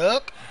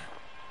 stuck?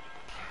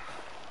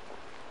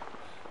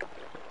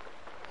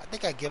 I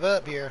think I give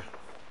up here.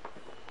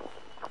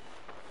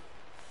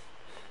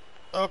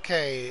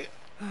 Okay.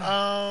 Did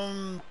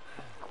I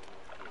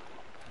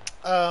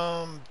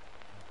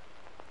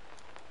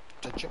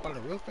jump on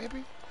the roof, maybe?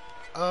 Is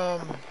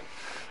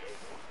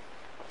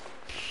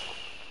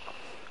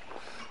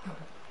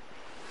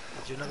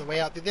there another way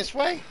out through this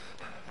way?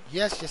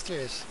 Yes, yes there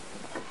is.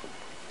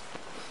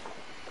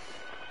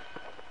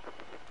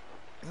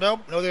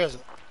 Nope, no there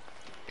isn't.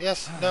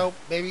 Yes, no,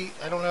 maybe,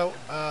 I don't know.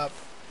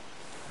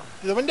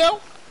 Through the window?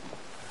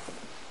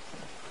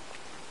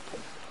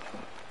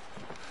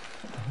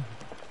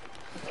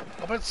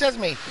 Open it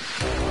sesame.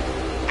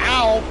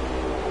 Ow!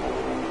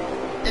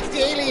 It's the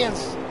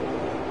aliens!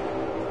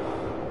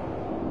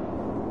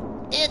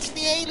 It's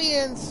the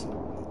aliens!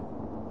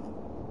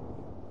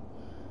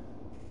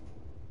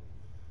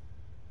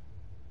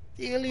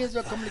 The aliens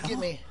are coming to get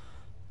me.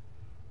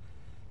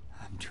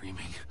 I'm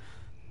dreaming.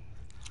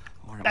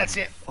 Or am That's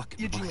I it. fucking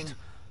You're blind? dreaming.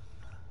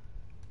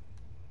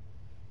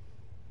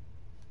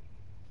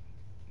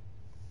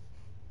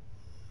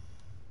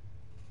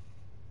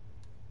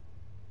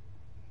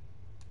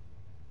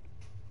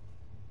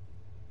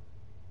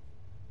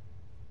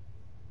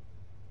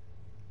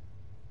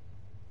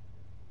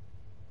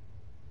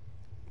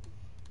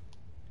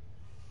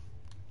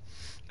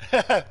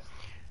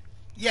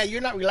 Yeah,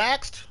 you're not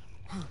relaxed?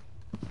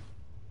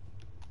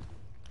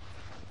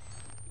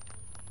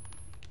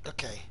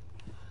 Okay.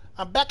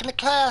 I'm back in the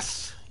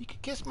class. You can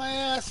kiss my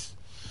ass.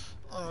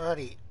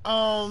 Alrighty.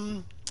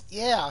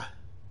 Yeah.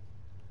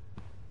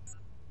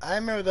 I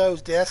remember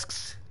those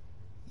discs.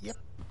 Yep.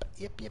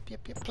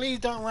 Please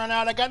don't run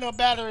out. I got no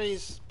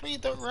batteries. Please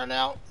don't run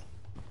out.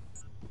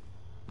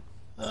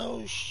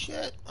 Oh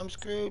shit. I'm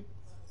screwed.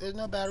 There's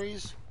no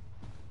batteries.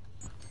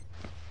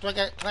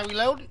 Can I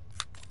reload?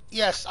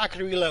 Yes, I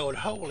can reload.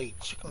 Holy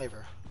chicken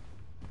liver.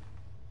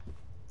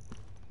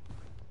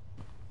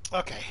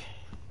 Okay.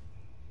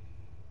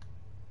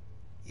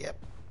 Yep.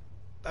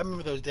 I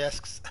remember those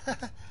desks. You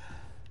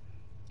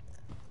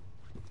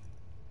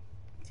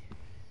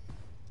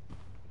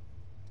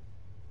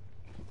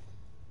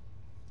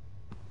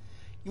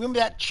remember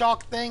that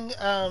chalk thing,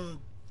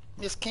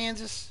 Miss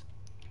Kansas?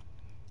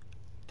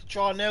 To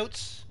draw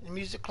notes in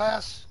music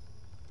class?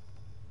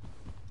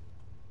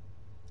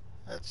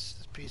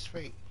 That's pretty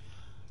sweet.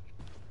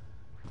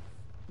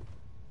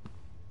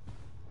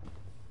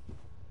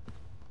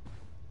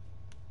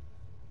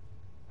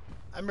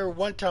 I remember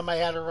one time I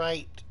had to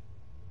write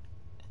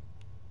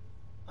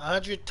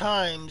 100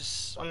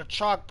 times on a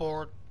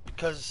chalkboard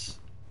because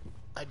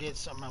I did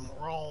something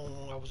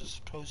wrong I wasn't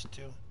supposed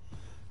to.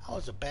 I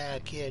was a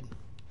bad kid.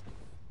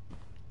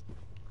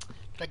 Can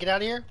I get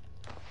out of here?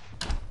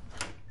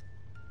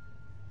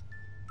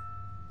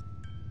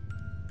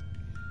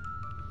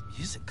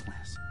 music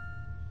class.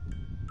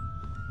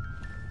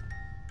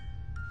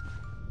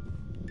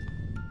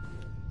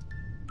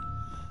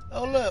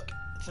 Oh look,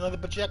 it's another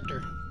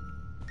projector.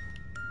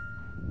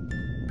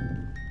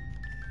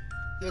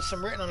 There's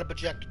some written on the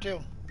projector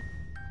too.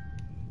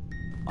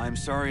 I'm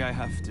sorry I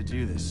have to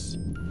do this.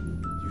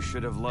 You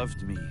should have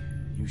loved me.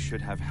 You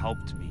should have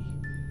helped me.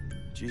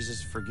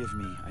 Jesus, forgive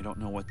me. I don't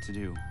know what to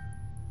do.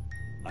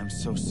 I'm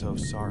so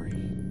sorry,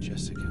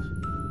 Jessica.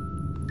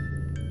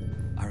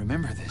 I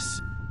remember this.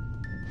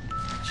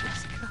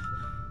 Jessica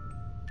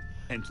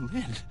and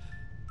Lynn.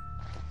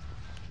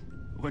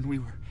 When we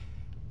were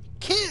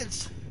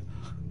kids.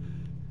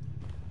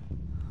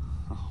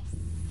 Oh,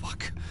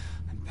 fuck.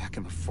 I'm back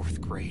in the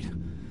 4th grade.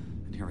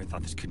 And here I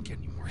thought this couldn't get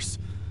any worse.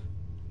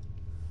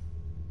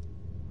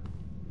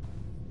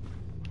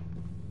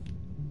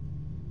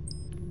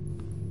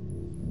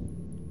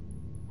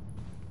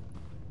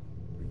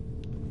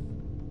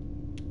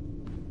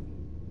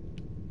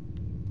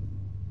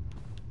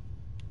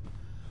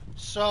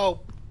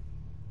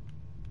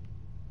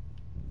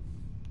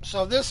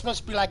 So this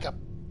must be like a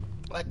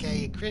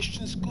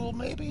Christian school,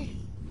 maybe?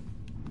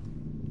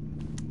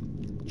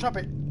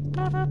 Trumpet.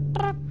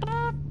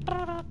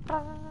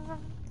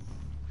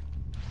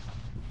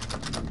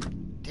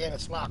 Damn,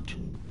 it's locked.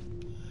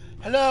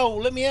 Hello,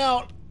 let me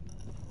out.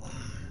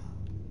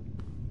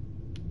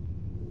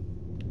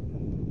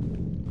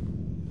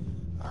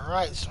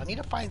 Alright, so I need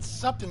to find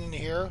something in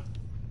here.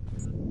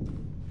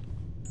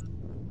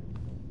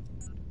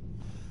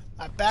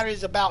 My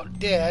battery's about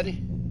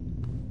dead.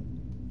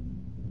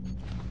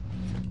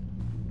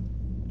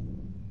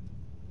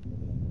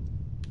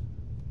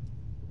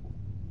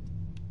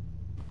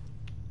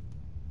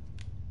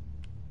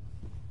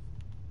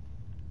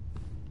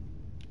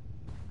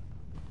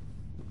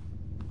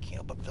 Can't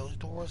open up those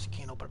doors.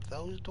 Can't open up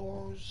those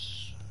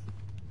doors.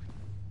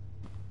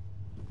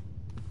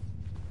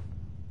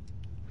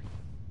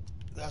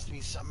 There has to be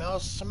something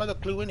else, some other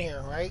clue in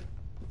here, right?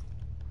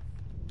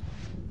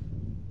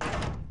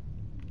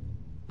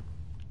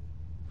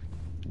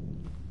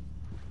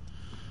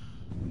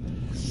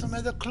 Some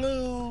other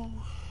clue.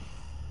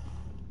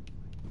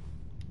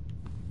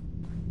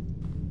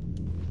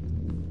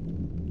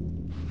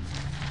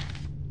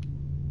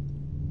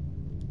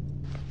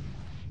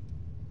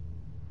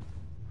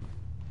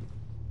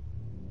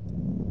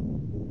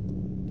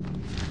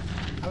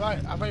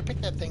 I've already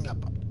picked that thing up.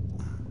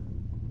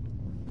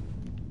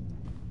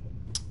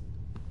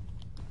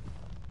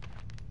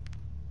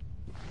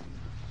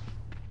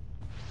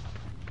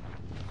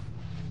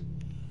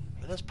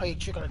 Let's play a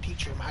trick on a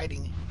teacher. I'm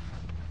hiding.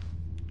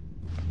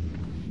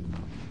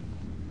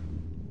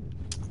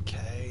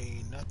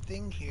 Okay,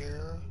 nothing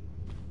here.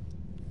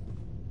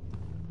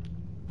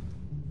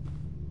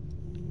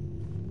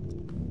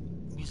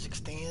 Music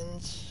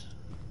stands.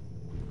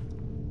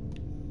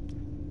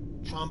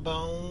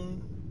 Trombone.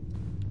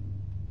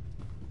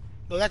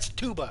 No, that's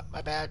tuba.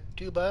 My bad.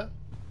 Tuba.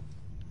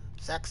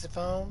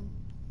 Saxophone.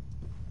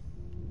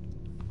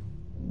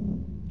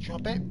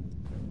 Trumpet.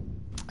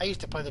 I used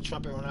to play the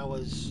trumpet when I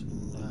was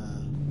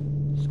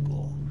in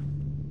school.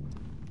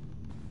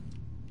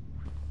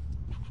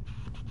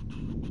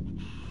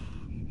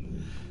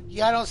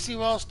 Yeah, I don't see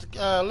what else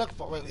to look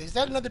for. Wait, is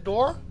that another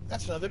door?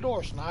 That's another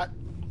door, Snot.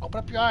 Open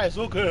up your eyes.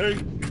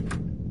 Okay.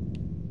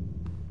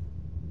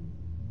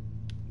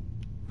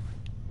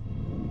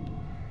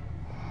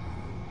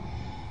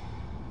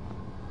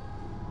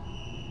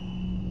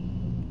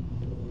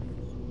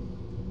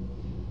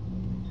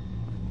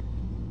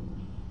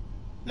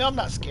 No, I'm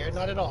not scared.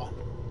 Not at all.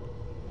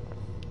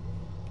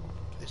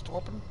 Is this door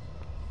open?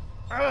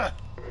 Let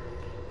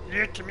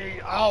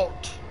me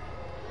out.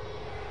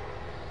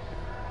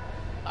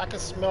 I can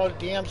smell the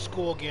damn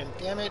school again.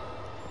 Damn it.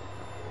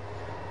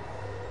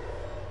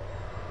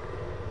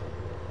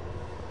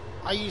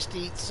 I used to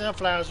eat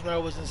sunflowers when I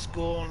was in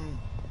school, and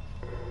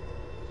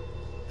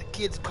the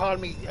kids called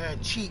me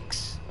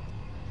cheeks.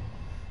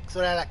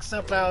 So I had like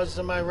sunflowers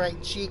on my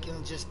right cheek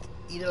and just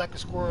eat it like a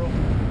squirrel.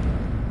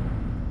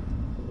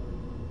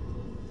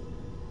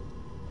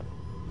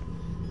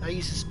 I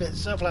used to spit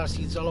sunflower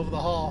seeds all over the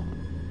hall.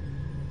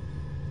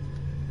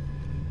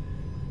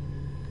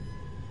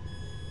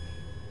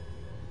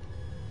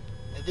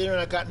 And then when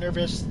I got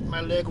nervous, my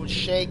leg would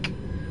shake.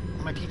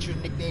 My teacher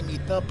nicknamed me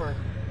Thumper.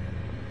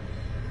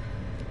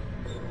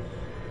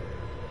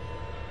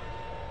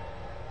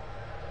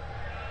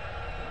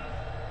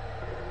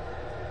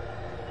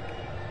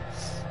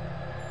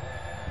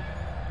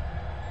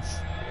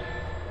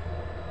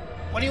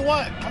 What do you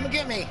want? Come and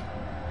get me.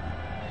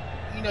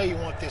 You know you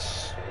want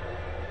this.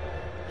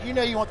 You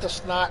know you want the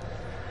Snot.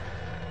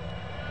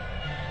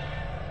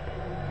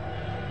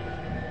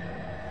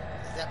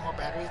 Is that more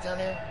batteries down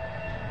there?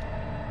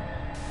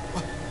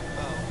 Oh.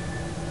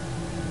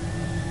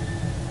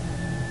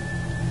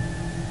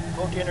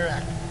 Go to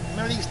interact.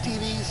 Remember these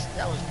TVs?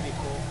 That was pretty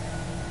cool.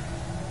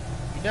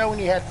 You know when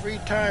you had free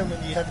time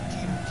when you had the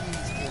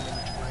TVs came in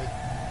to play.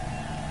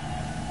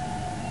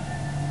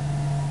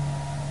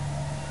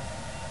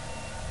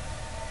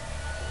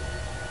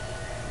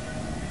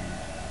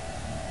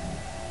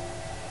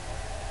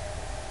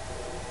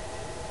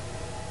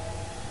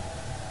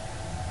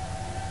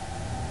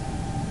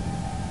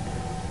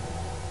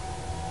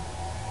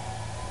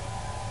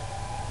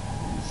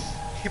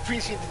 You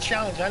appreciate the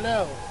challenge, I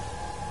know.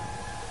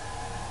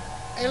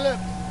 Hey, look,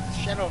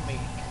 shadow me.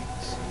 Okay,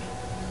 let's see.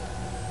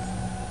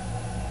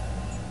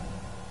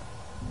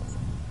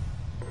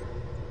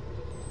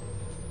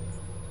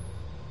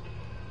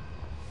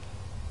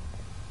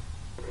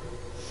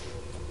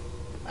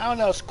 I don't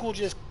know. School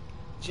just.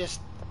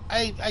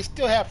 I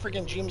still have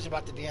freaking dreams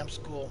about the damn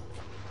school.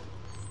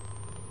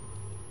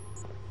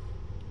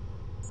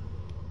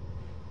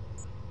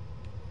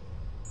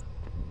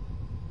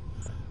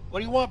 What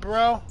do you want,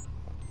 bro?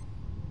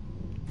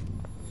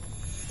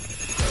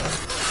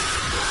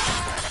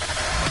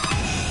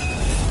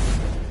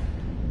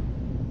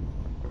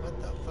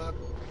 What the fuck?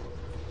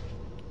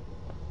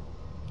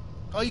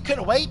 Oh, you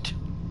couldn't wait?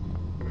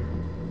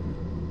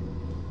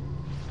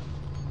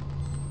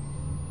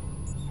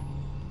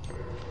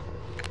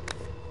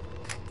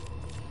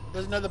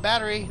 There's another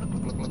battery.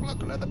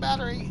 Look, another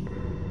battery.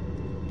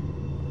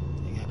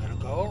 I gotta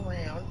go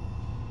around.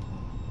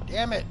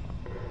 Damn it.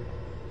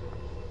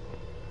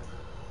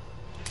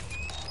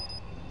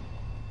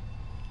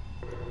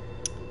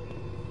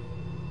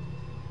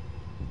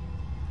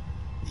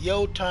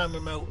 Yo, time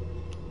remote.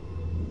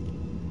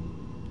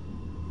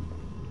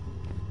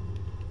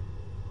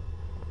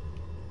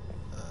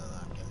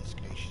 Goodness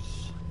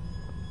gracious.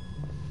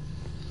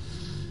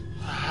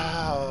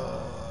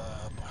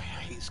 Oh, boy, I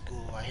hate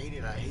school. I hate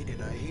it. I hate it.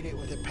 I hate it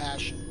with a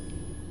passion.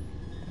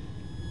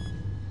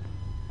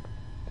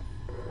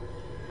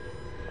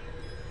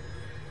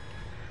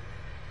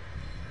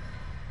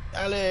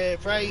 I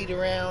live right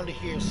around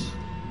here. That's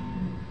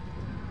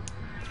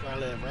where I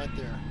live, right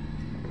there.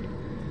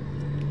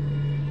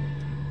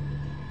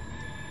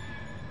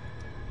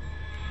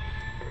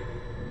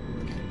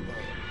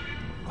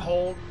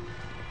 Hold.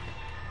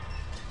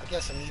 I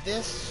guess I need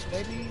this,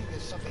 maybe?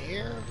 There's something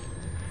here.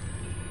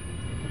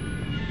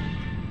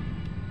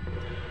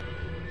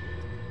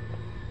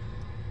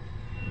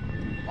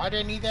 Why do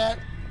I need that?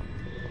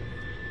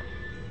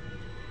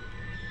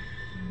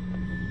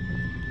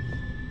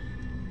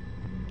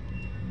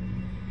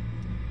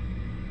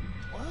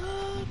 What?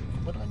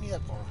 What do I need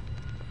that for?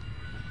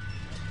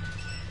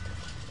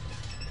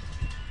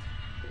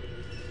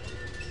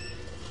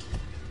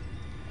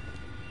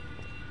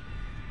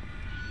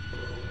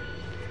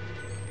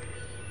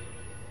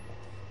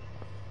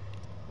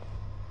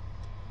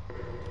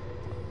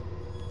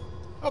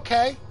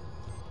 Okay.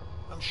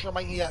 I'm sure I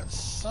might need that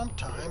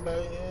sometime,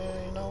 but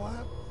you know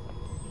what?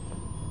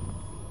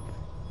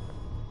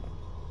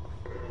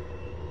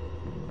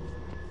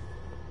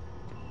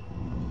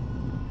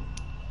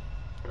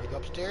 Can I go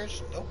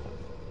upstairs? Nope.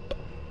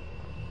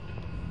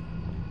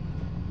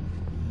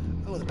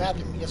 Oh, the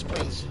bathroom. Yes,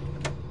 please.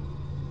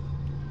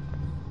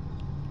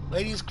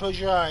 Ladies, close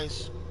your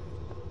eyes.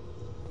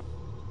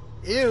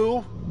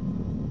 Ew.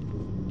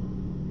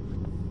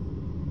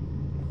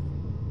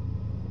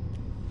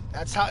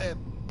 That's how,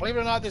 believe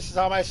it or not, this is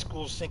how my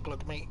school sink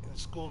look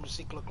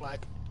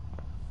like.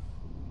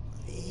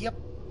 Yep.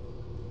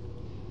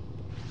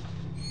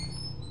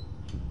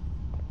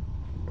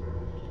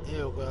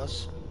 Ew,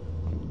 gross.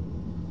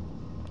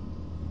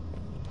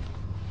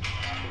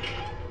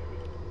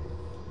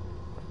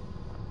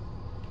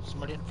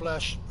 Somebody didn't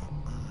flush.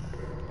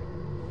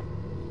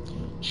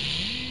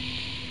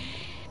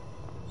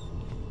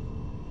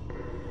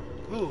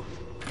 Ooh.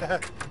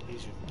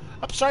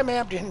 I'm sorry,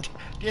 ma'am. Didn't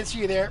see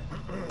you there.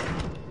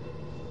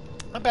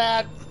 My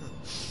bad.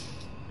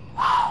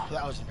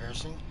 That was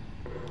embarrassing.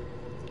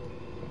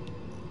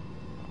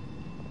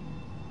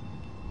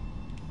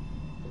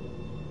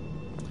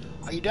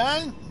 Are you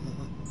done?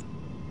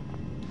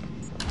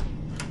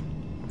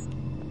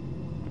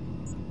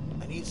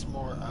 I need some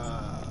more.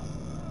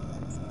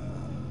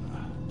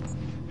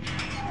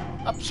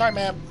 Oh, sorry,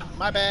 ma'am.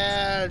 My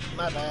bad.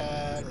 My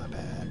bad. My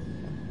bad.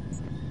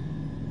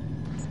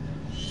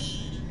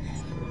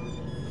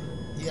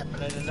 Yep, and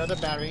then another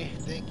battery.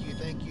 Thank you,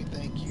 thank you,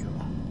 thank you.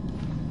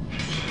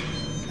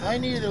 I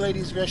knew the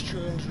ladies'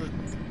 restrooms were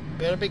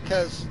better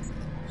because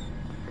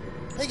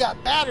they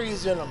got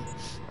batteries in them.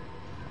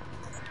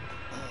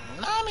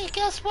 Mommy,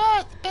 guess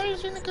what? The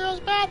batteries are in the girls'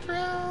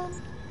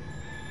 bathroom.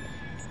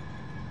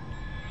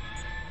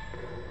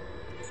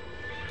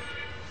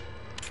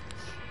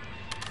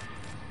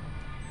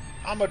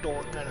 I'm a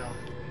dork, I know.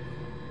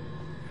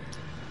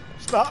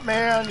 Snot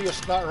man, you're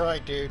snot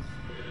right, dude.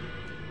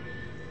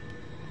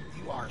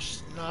 You are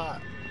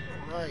snot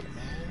right,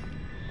 man.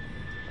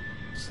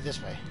 So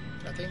this way.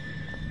 Nothing?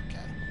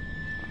 Okay.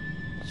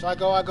 So I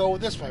go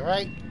this way,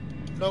 right?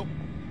 Nope.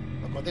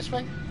 I'll go this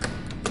way?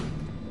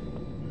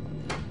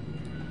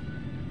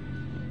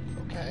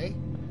 Okay.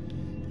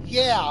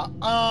 Yeah,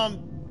 and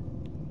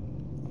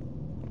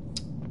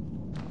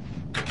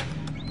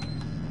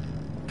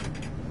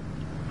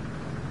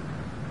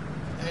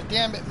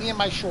damn it, me and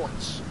my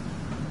shorts.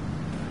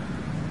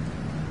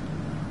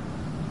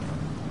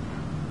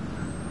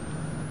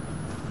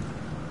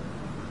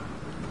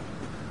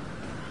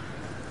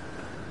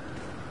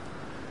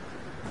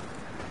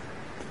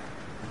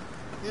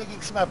 You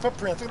can see my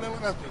footprints.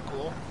 That's pretty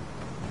cool.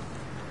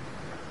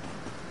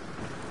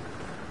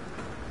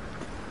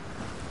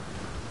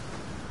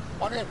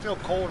 Why do I feel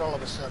cold all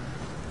of a sudden?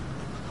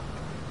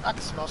 I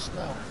can smell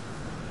snow.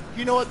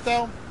 You know what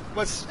though?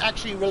 What's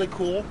actually really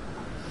cool?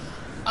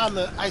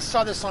 I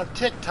saw this on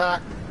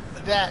TikTok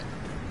that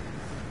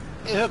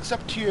it hooks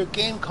up to your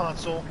game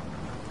console,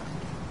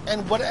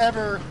 and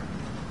whatever,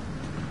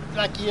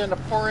 like you're in the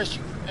forest,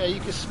 you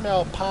can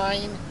smell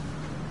pine,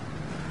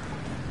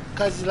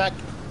 because like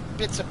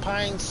bits of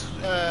pines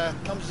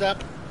comes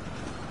up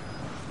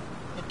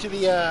into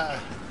the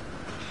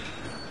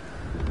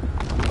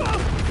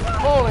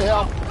holy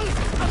hell.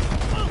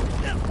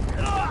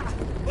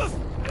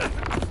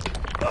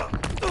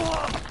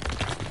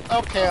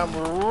 Okay, I'm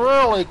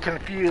really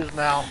confused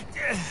now.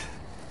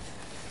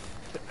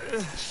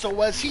 So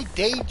was he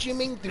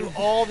daydreaming through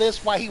all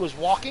this while he was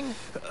walking?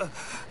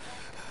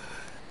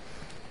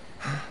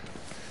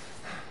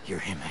 You're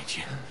him, ain't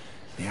you?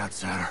 The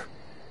outsider?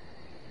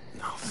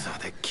 No, so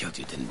they killed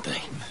you, didn't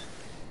they?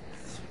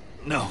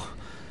 No.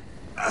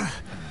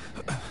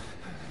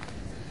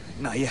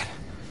 Not yet.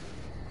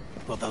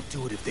 Well, they'll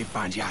do it if they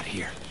find you out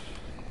here.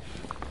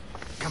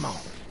 Come on.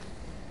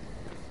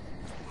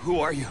 Who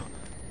are you?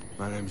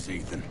 My name's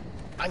Ethan.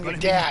 I'm your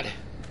dad.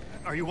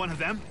 Are you one of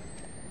them?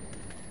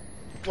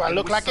 Do I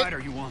look like it? Which side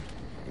are you on?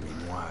 You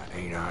mean why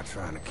ain't I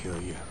trying to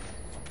kill you?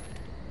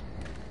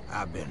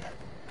 I've been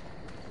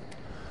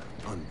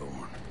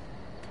unborn.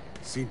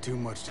 Seen too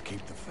much to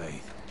keep the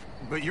faith.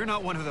 But you're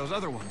not one of those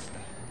other ones.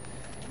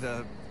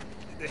 The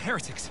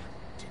heretics.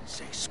 Didn't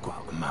say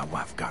squat when my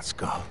wife got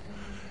skull.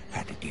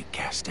 Had to get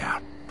cast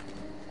out.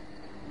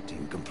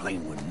 Didn't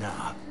complain when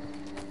nah.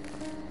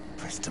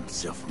 Pressed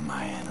himself on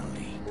my Anna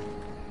Lee.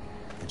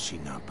 And she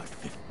not but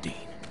 15.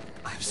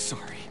 I'm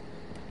sorry.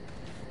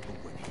 But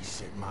when he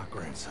said my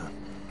grandson,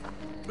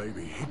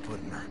 baby he put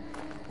in her,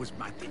 was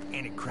my the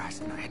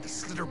Antichrist, and I had to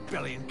slit her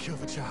belly and kill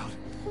the child.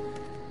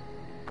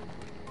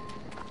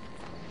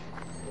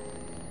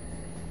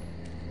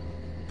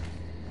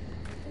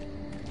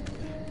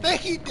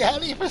 Thank you,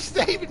 Daddy, for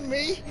saving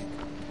me.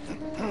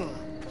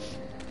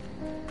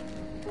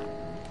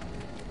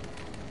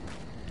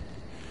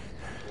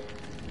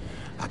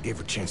 I gave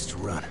her a chance to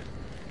run.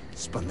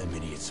 Spun them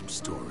idiots some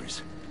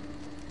stories.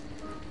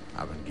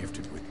 I've been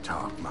gifted with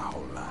talk my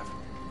whole life.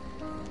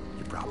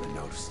 You probably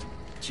noticed.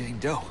 Jane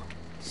Doe.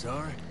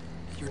 Sorry?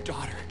 Your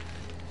daughter.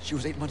 She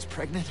was 8 months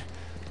pregnant.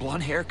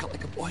 Blonde hair, cut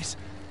like a boy's.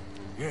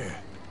 Yeah.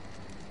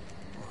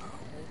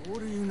 What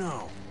do you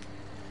know?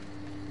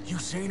 You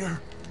seen her?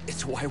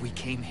 It's why we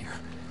came here.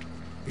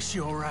 Is she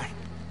all right?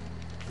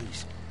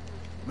 Please,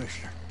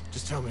 Mister,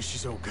 just tell me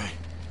she's okay.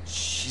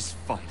 She's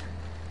fine.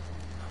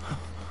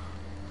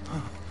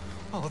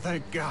 Oh,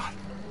 thank God.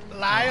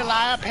 Liar,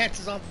 liar, pants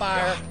is on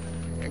fire.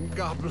 God, and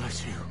God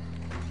bless you.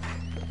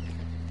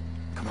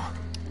 Come on,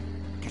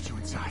 get you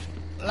inside.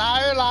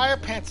 Liar, liar,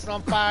 pants is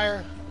on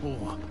fire.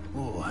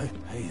 Oh,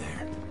 hey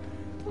there.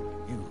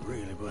 You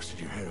really busted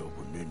your head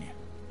open, didn't you?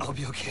 I'll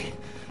be okay.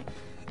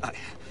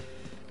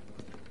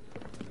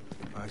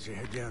 Why'd you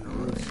head down the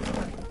roof?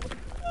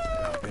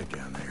 Got a bed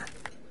down there.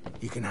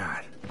 You can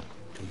hide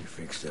till you're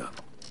fixed up.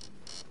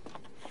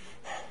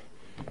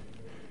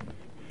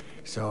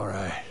 It's all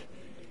right.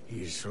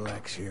 You just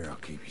relax here. I'll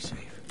keep you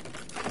safe.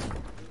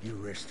 You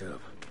rest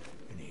up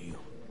and heal.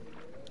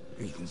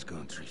 Ethan's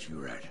gonna treat you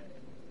right.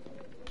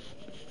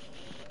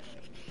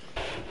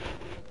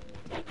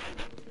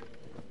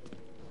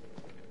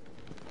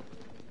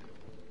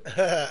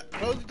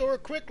 Close the door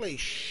quickly.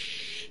 Shh.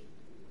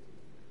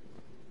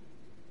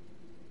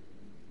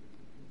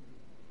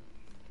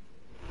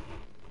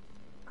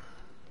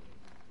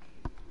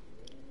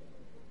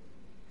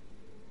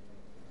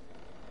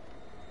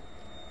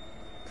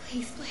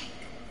 Please, Blake.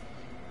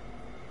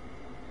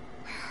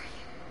 Where are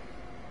you?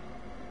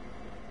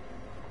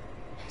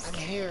 I'm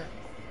here.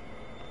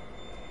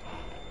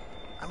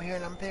 I'm here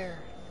and I'm there.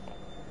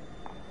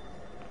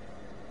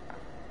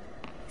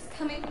 He's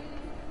coming.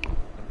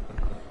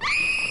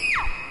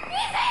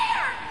 He's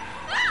here!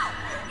 No!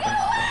 Get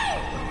away!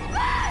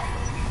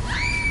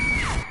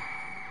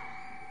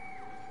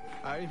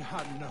 I ain't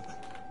hiding nothing.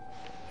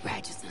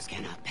 Righteousness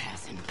cannot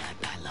pass in blood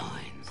by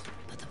loins,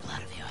 but the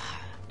blood of your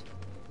heart.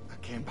 I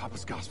came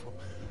Papa's gospel.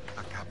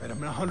 I copied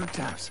him 100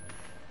 times.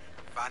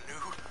 If I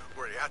knew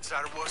where the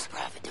outsider was...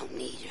 Prophet don't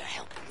need your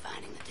help in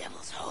finding the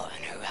devil's whore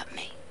and interrupt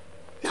me.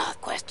 No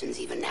questions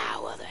even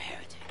now, other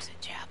heretics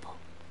at chapel.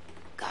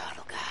 God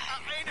will guide.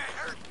 I ain't a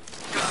heretic.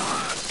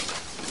 God!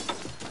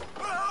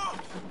 Oh,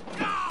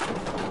 God!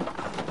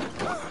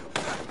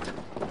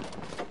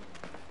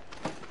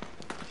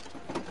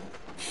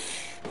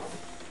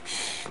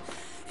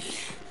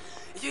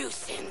 You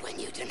sinned when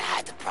you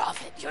denied the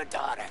prophet, your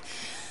daughter.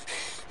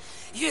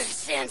 You've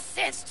sinned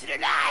since to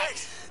deny.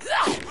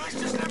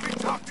 Please just let me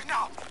talk to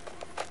now.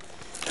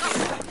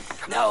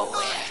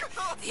 Nowhere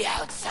the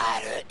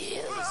outsider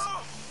is.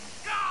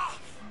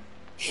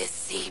 His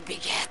seed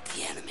begat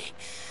the enemy.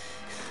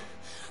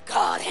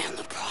 God and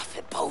the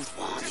prophet both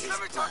want his Just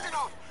let me blood. talk to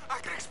now. I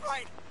can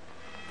explain.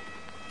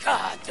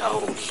 God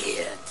don't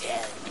hear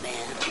dead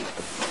men.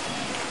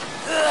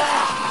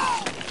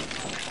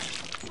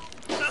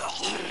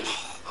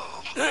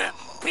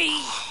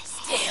 Be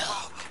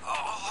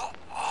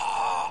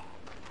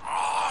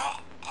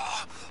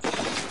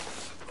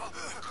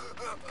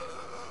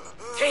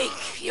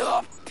Take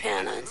your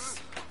penance.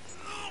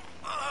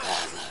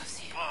 God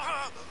loves you.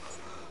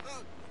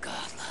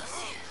 God loves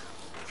you.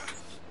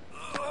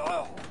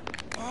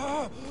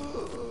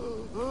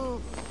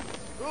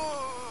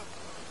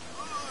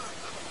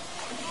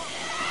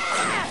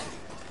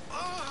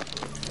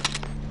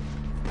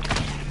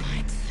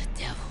 Mine's the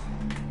devil.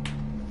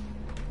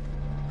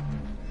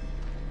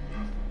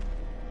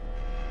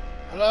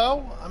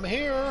 Hello? I'm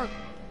here.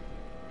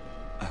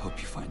 I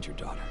hope you find your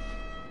daughter.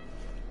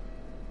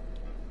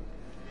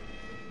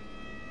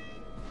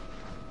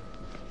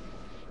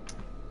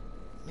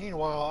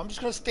 Meanwhile, I'm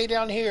just gonna stay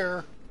down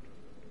here.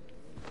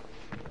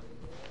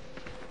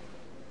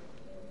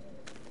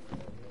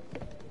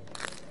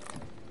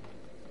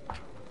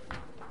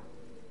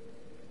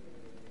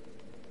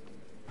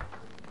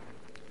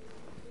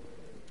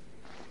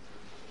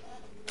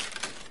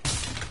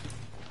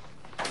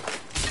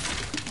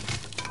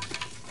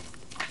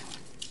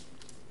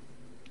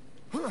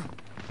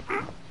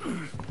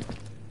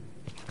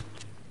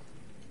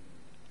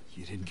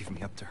 You didn't give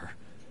me up to her.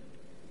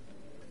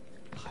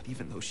 Not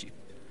even though she...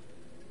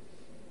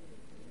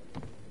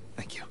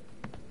 Thank you.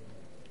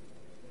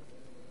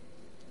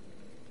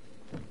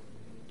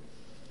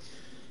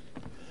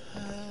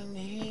 And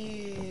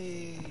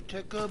he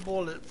took a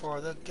bullet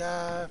for the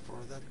guy,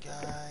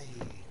 He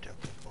took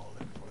a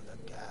bullet for the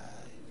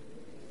guy.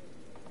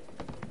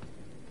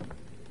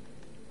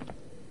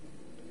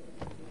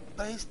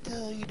 But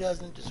he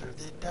doesn't deserve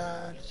to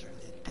die,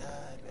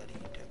 but he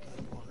took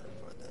a bullet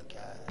for the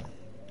guy.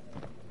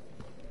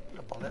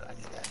 A bullet, I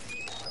need that, thank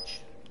you very much.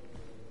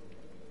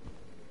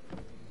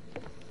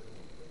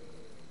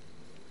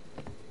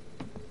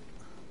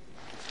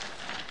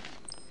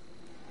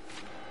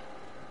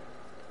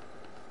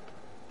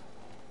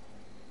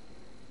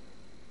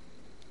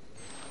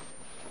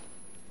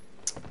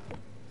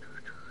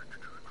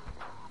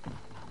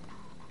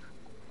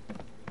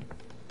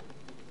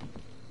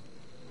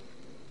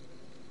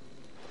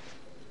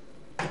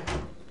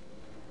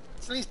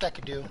 It's the least I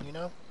could do, you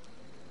know?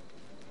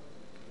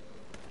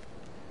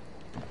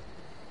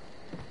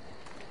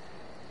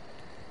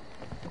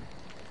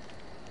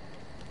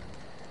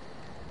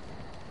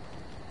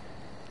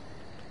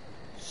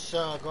 So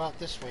I'll go out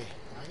this way,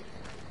 right?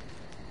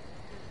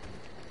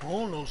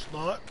 Oh no,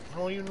 Snot. I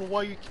don't even know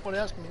why you keep on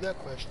asking me that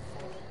question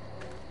for.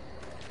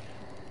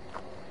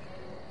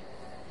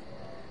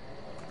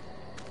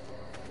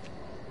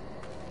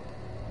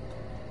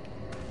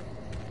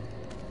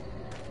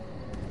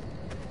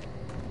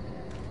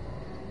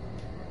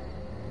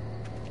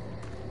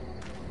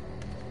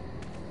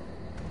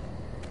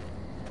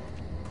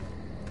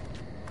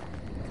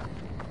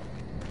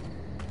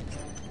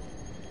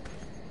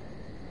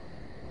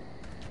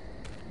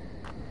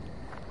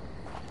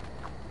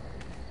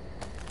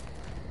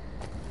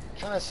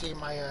 Trying to see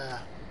my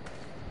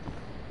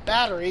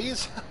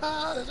batteries.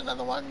 There's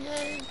another one,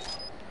 yay!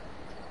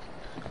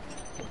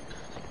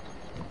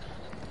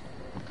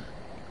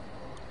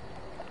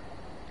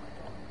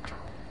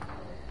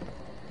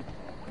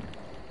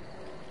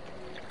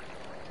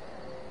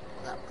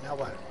 Now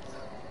what?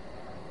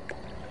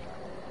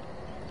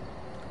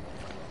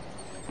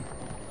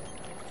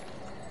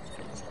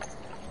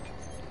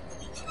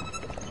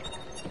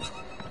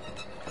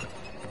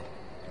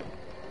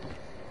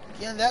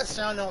 Again, that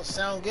sound don't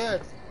sound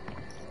good.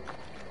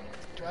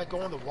 Do I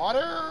go in the water?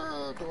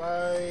 Or do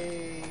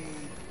I...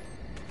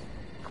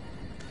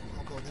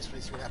 I'll go this way,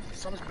 see what happens.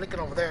 Something's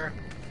blinking over there.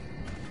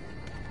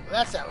 Well,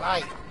 that's that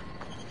light.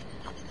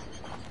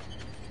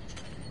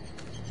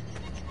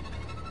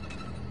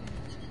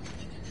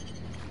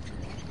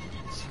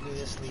 Let's see where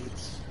this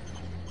leads.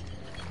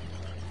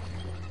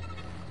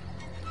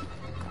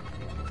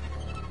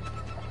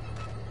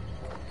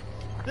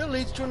 It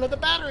leads to another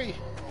battery.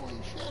 Holy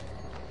shit.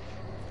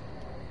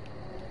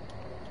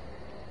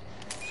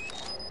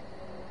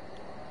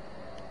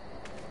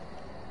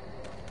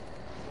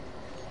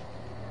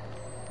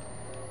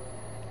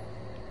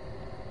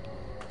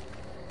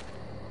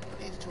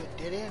 Leads to a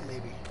dead end,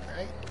 maybe,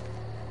 right?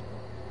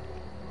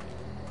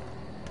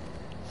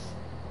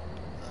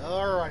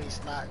 Alrighty,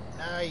 Snot.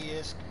 Now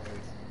you're screwed.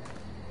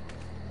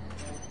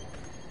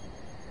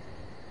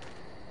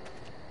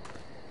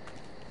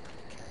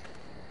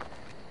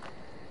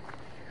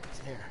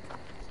 Here.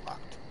 It's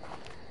locked.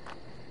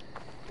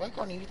 Do I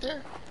go and eat it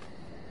there?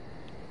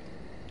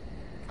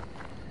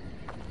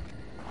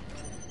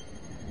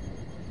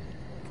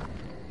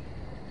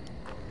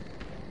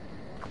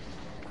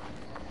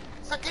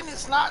 Suck in,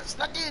 it's not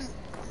stuck in.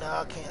 No,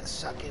 I can't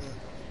suck in.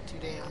 Too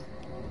damn.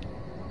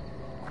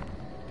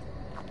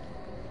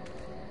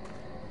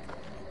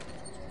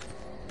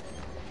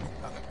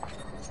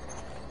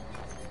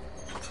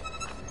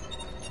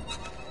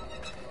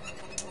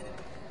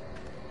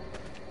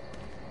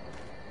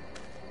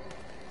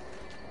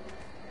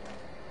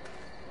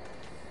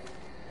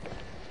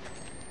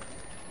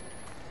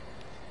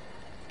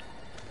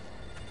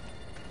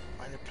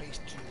 Find a place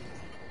to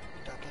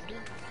duck into.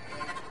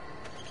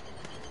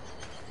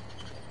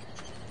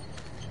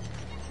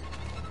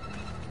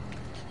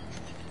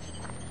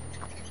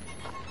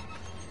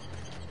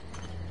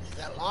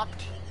 that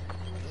locked?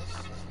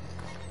 Yes.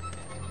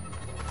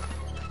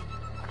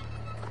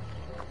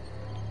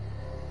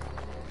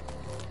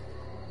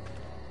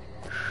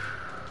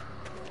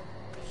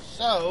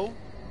 So,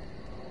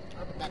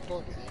 how the back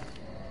door do that?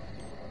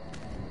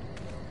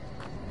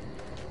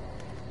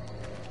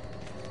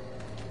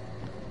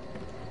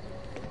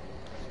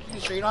 Excuse me,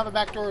 sir, you don't have a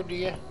back door, do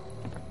you?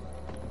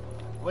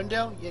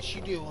 Window? Yes,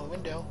 you do. A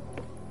window.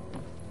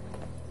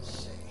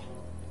 Let's see.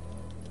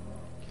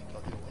 Can't go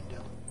through a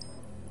window.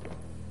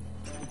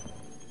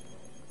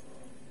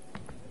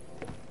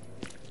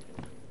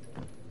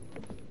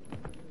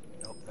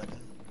 Nope,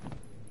 nothing.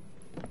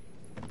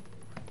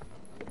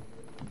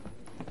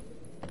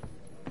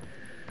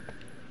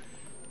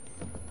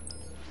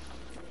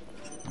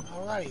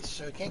 Alrighty,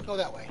 so you can't go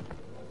that way.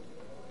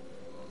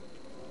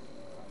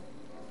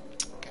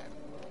 Okay.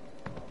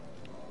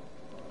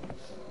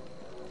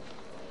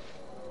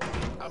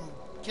 I'm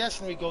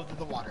guessing we go through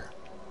the water.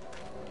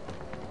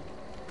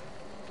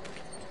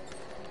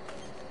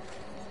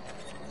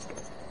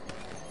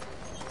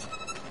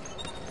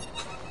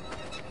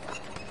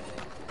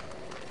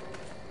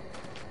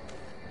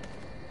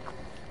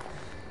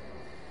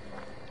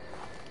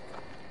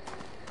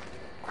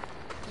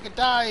 Take a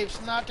dive,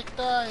 Snot, take a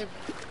dive.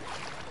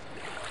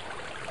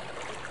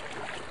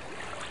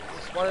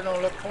 This water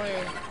don't look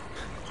clean.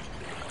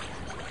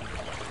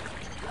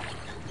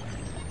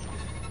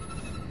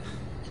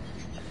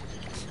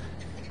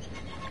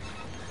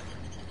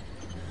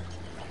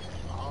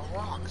 All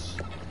rocks.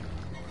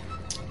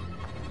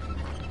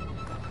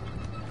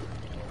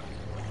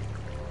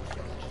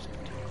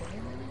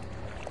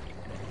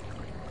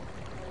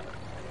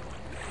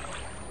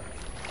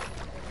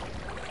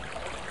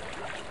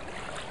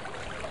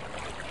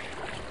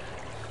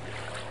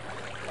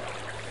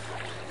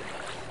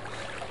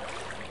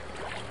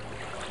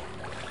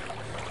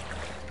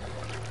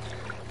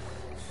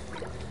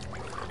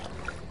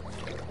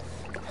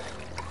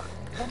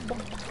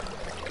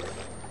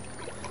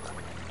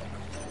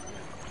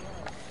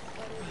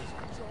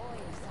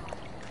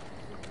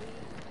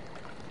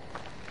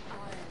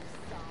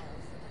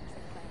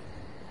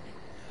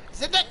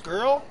 Is it that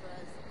girl?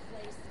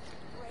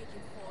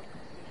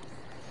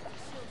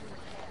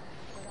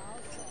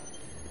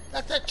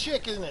 That's that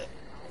chick, isn't it?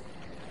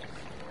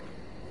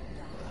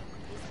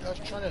 I was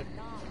trying to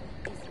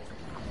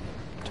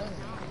tell me.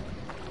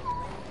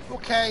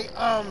 Okay,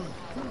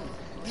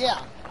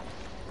 yeah.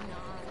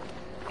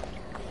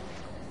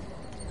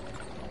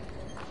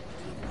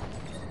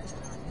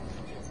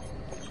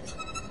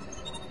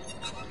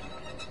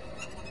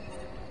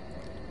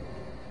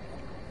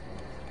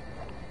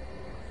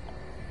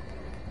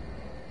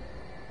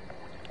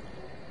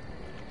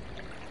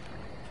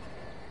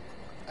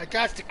 I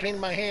got to clean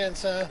my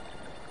hands, huh?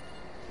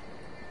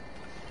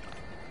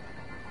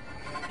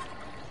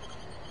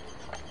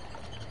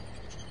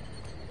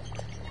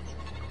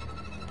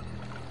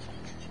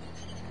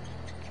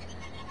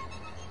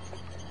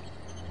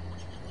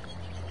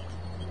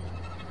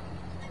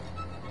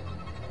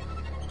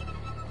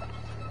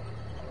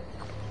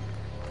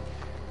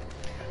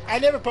 I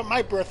never put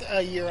my birth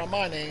year on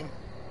my name.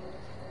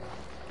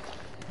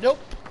 Nope.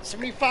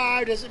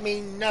 75 doesn't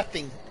mean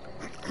nothing.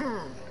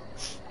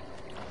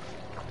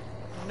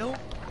 Nope.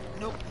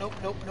 Nope, nope,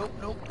 nope, nope,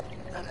 nope.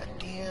 Not a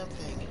damn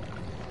thing.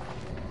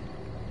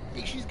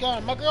 Hey, she's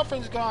gone. My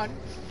girlfriend's gone.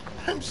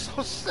 I'm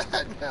so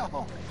sad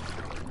now.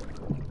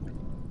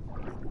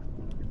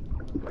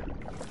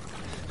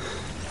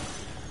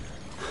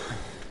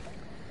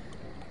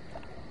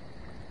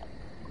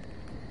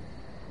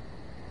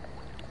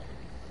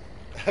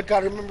 I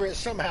gotta remember it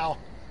somehow.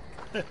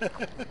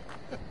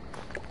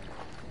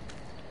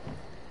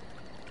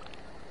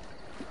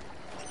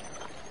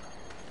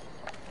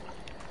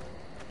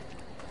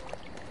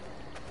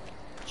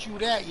 Chew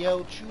that,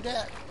 yo. Chew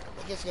that.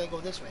 I guess I gotta go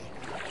this way.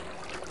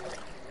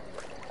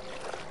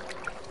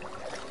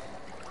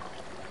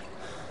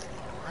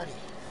 Alrighty.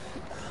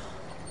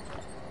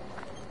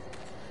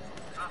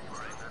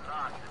 Suffering the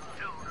lost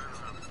children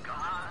of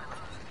God.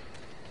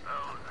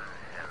 Those are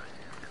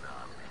heretics in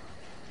our midst.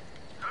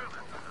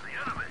 Servants of the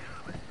enemy.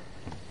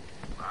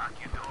 Lock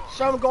your doors.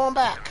 So I'm going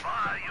back.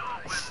 Bar your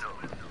windows.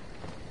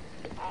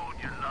 Hold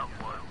your loved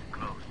ones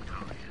close to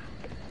you.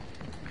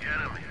 The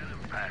enemy's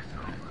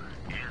Passover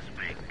is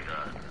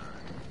begun.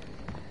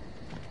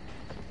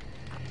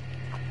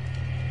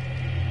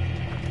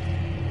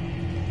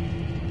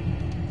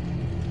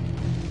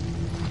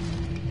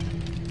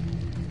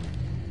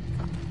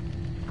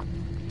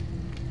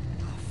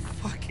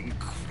 Fucking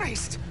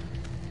Christ!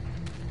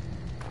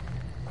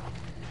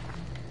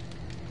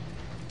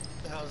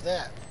 How's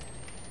that?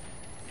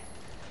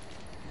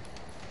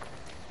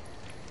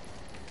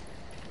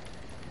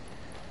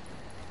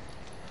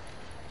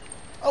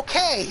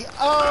 Okay,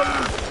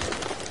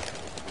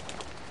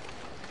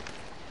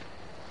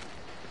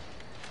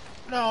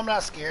 no, I'm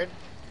not scared.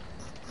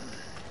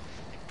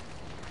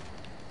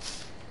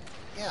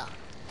 Yeah.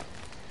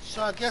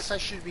 So I guess I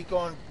should be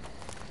going.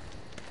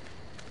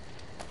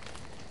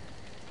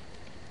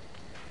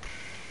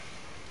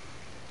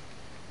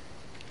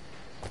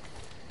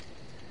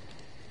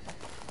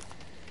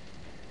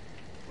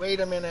 Wait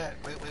a minute.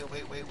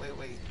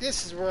 Wait.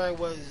 This is where I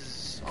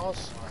was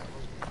also.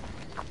 I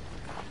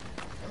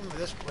remember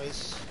this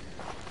place.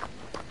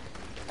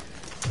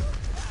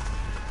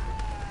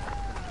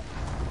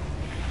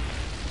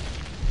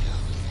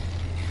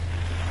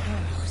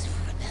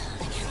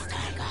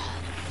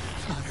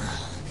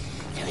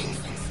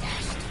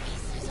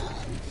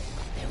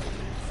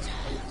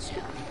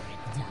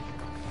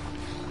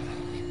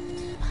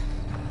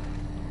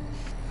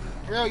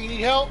 Bro, you need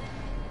help?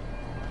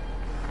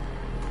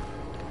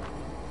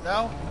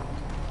 No?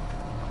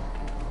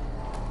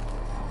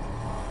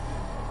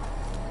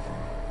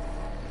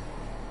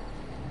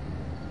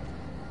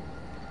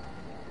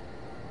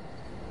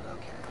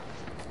 Okay.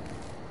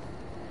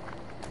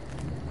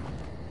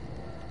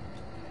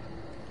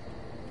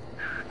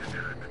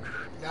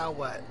 Now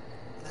what?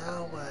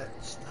 Now what?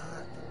 It's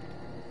not...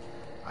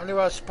 I knew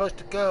I was supposed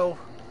to go.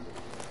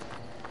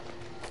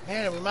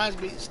 Man, it reminds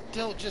me, it's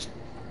still just...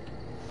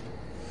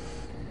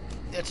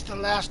 It's The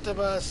Last of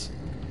Us.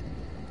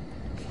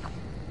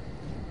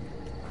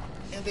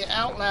 And the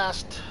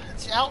Outlast.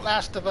 It's the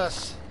Outlast of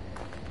Us.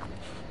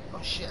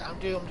 Oh shit, I'm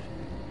doomed.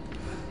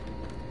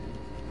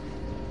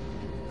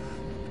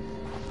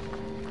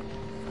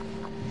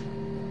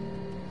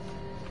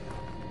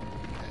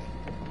 Okay.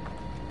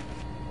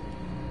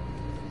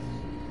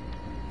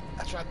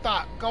 That's what I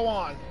thought. Go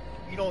on.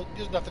 You don't,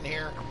 there's nothing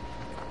here.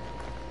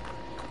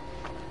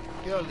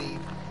 You'll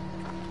leave.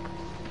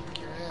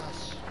 Kick your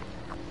ass.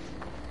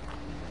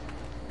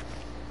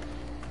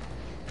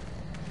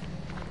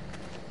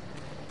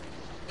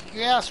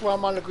 Your ass while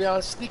I'm on the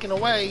ground sneaking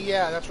away.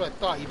 Yeah, that's what I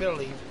thought. You better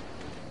leave.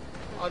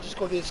 I'll just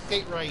go to this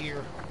gate right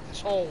here. This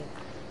hole.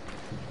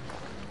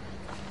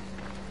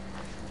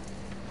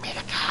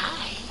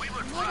 Medakai!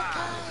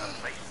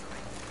 Medakai!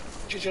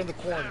 Just in the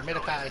corner.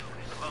 Medakai.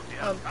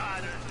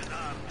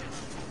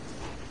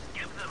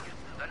 Give them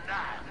the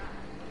knife,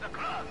 the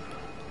club,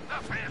 the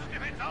fist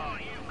if it's all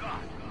you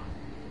got.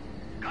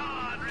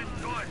 God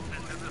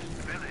rejoices in the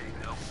spilling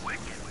of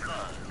wicked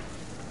blood.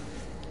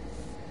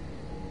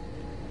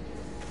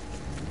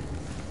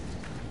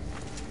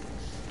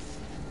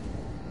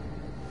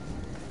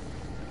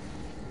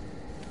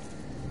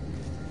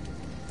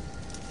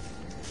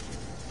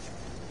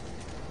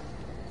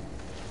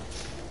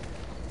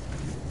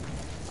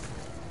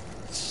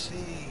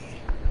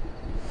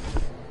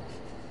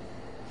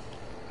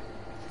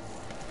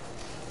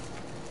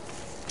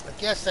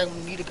 I guess I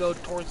need to go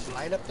towards the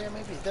light up there,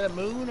 maybe? Is that a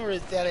moon or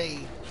is that a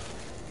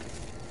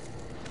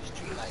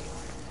street light?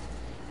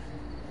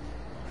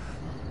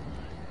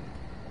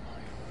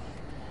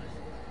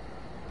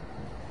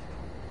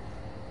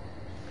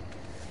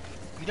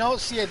 You don't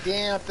see a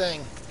damn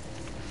thing.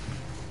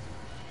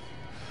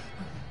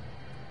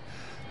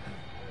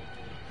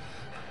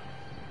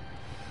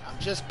 I'm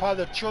just part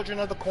of the children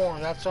of the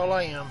corn, that's all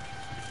I am.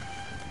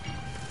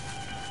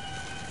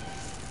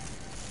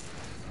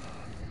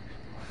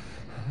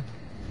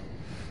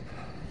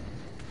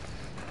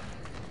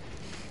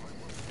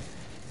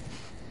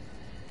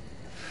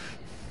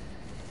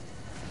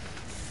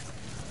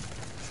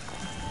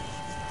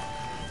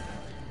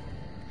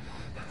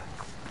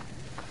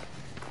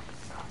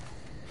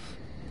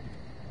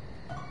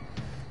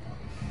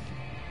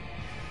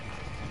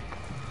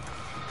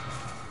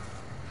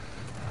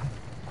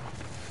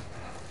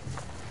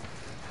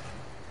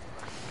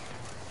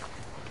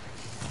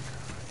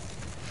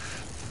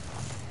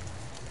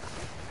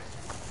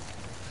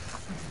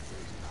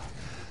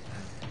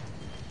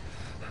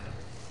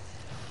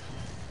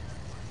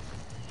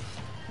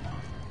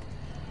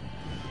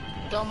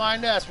 Don't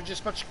mind us, we're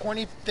just a bunch of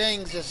corny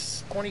things,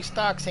 just corny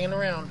stocks hanging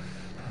around.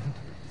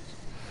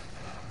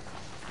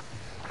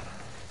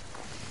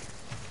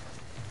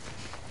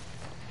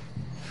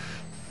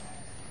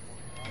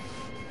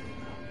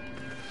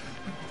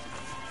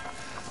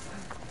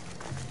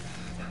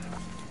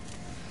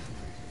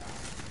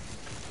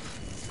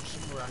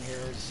 Somewhere around here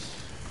is...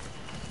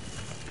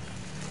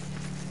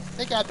 I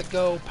think I have to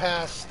go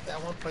past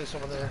that one place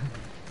over there.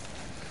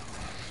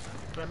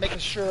 But I'm making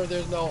sure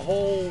there's no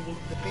hole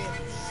with the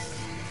pins.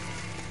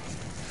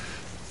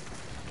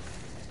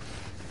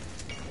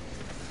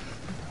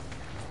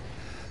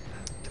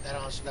 Get that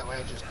on so that way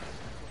I just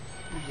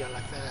yeah,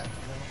 like that,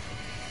 you know?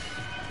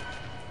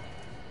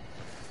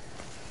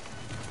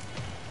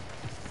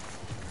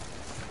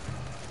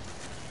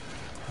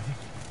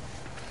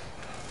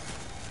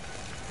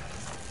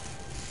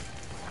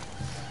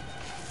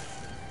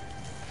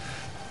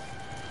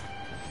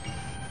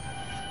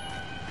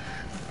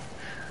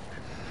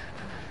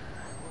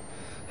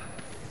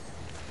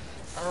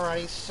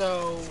 Alright,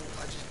 so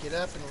I just get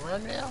up and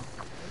run now?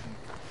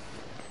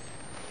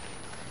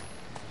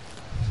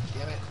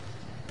 Damn it.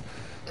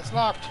 It's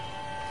locked.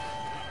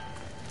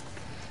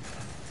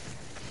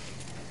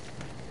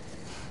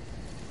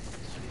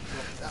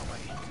 That way.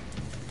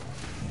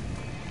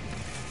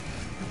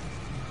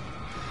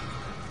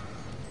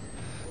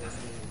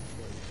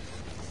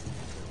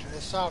 Turn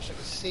this off so I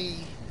can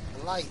see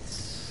the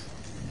lights.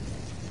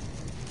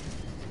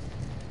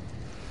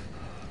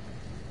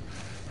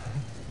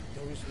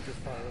 with the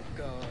fire of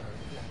God.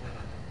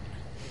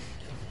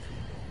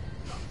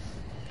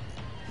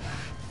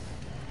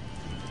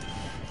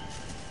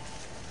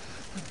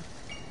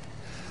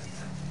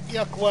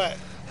 Yuck, what?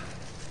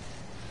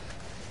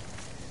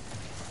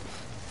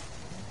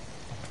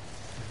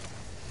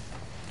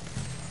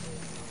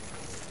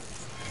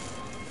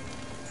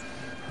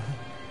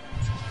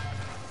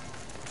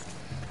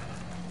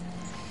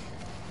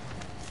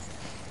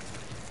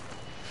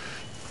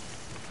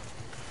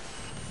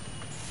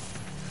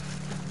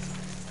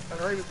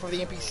 Gotta hurry before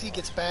the NPC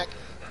gets back.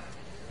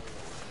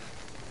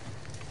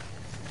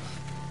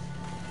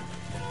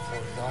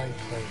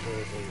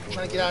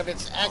 Trying to get out of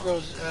its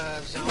aggro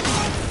zone.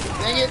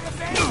 Dang it!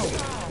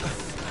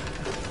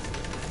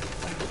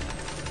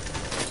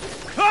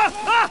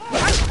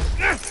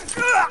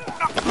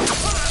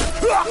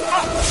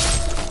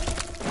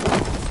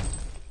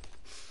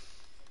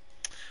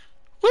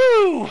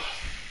 Woo!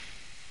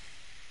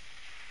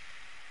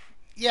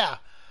 Yeah.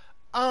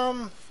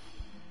 I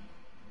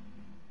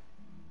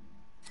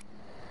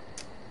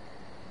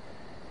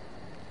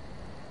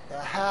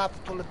have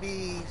to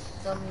be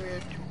somewhere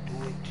to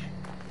do it.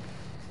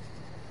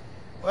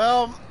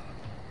 Well,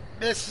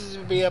 this is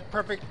would be a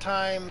perfect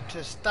time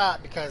to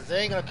stop because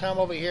they ain't gonna come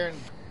over here and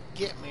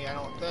get me, I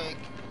don't think.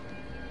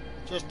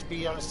 Just to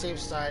be on the safe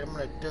side, I'm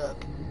gonna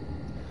duck.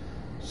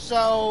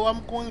 So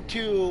I'm going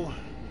to.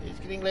 It's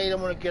getting late. I'm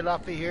gonna get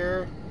off of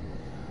here.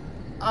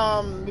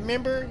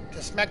 Remember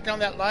to smack down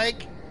that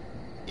like.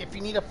 If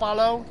you need a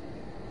follow,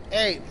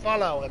 hey,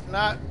 follow. If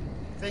not,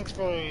 thanks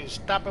for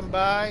stopping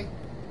by.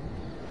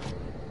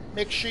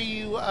 Make sure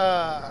you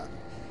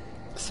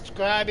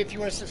subscribe if you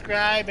want to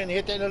subscribe and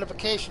hit that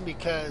notification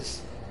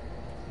because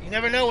you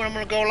never know when I'm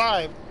going to go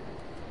live.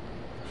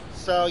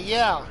 So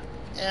yeah,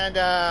 and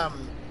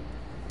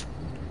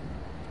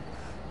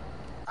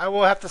I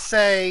will have to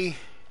say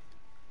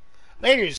later.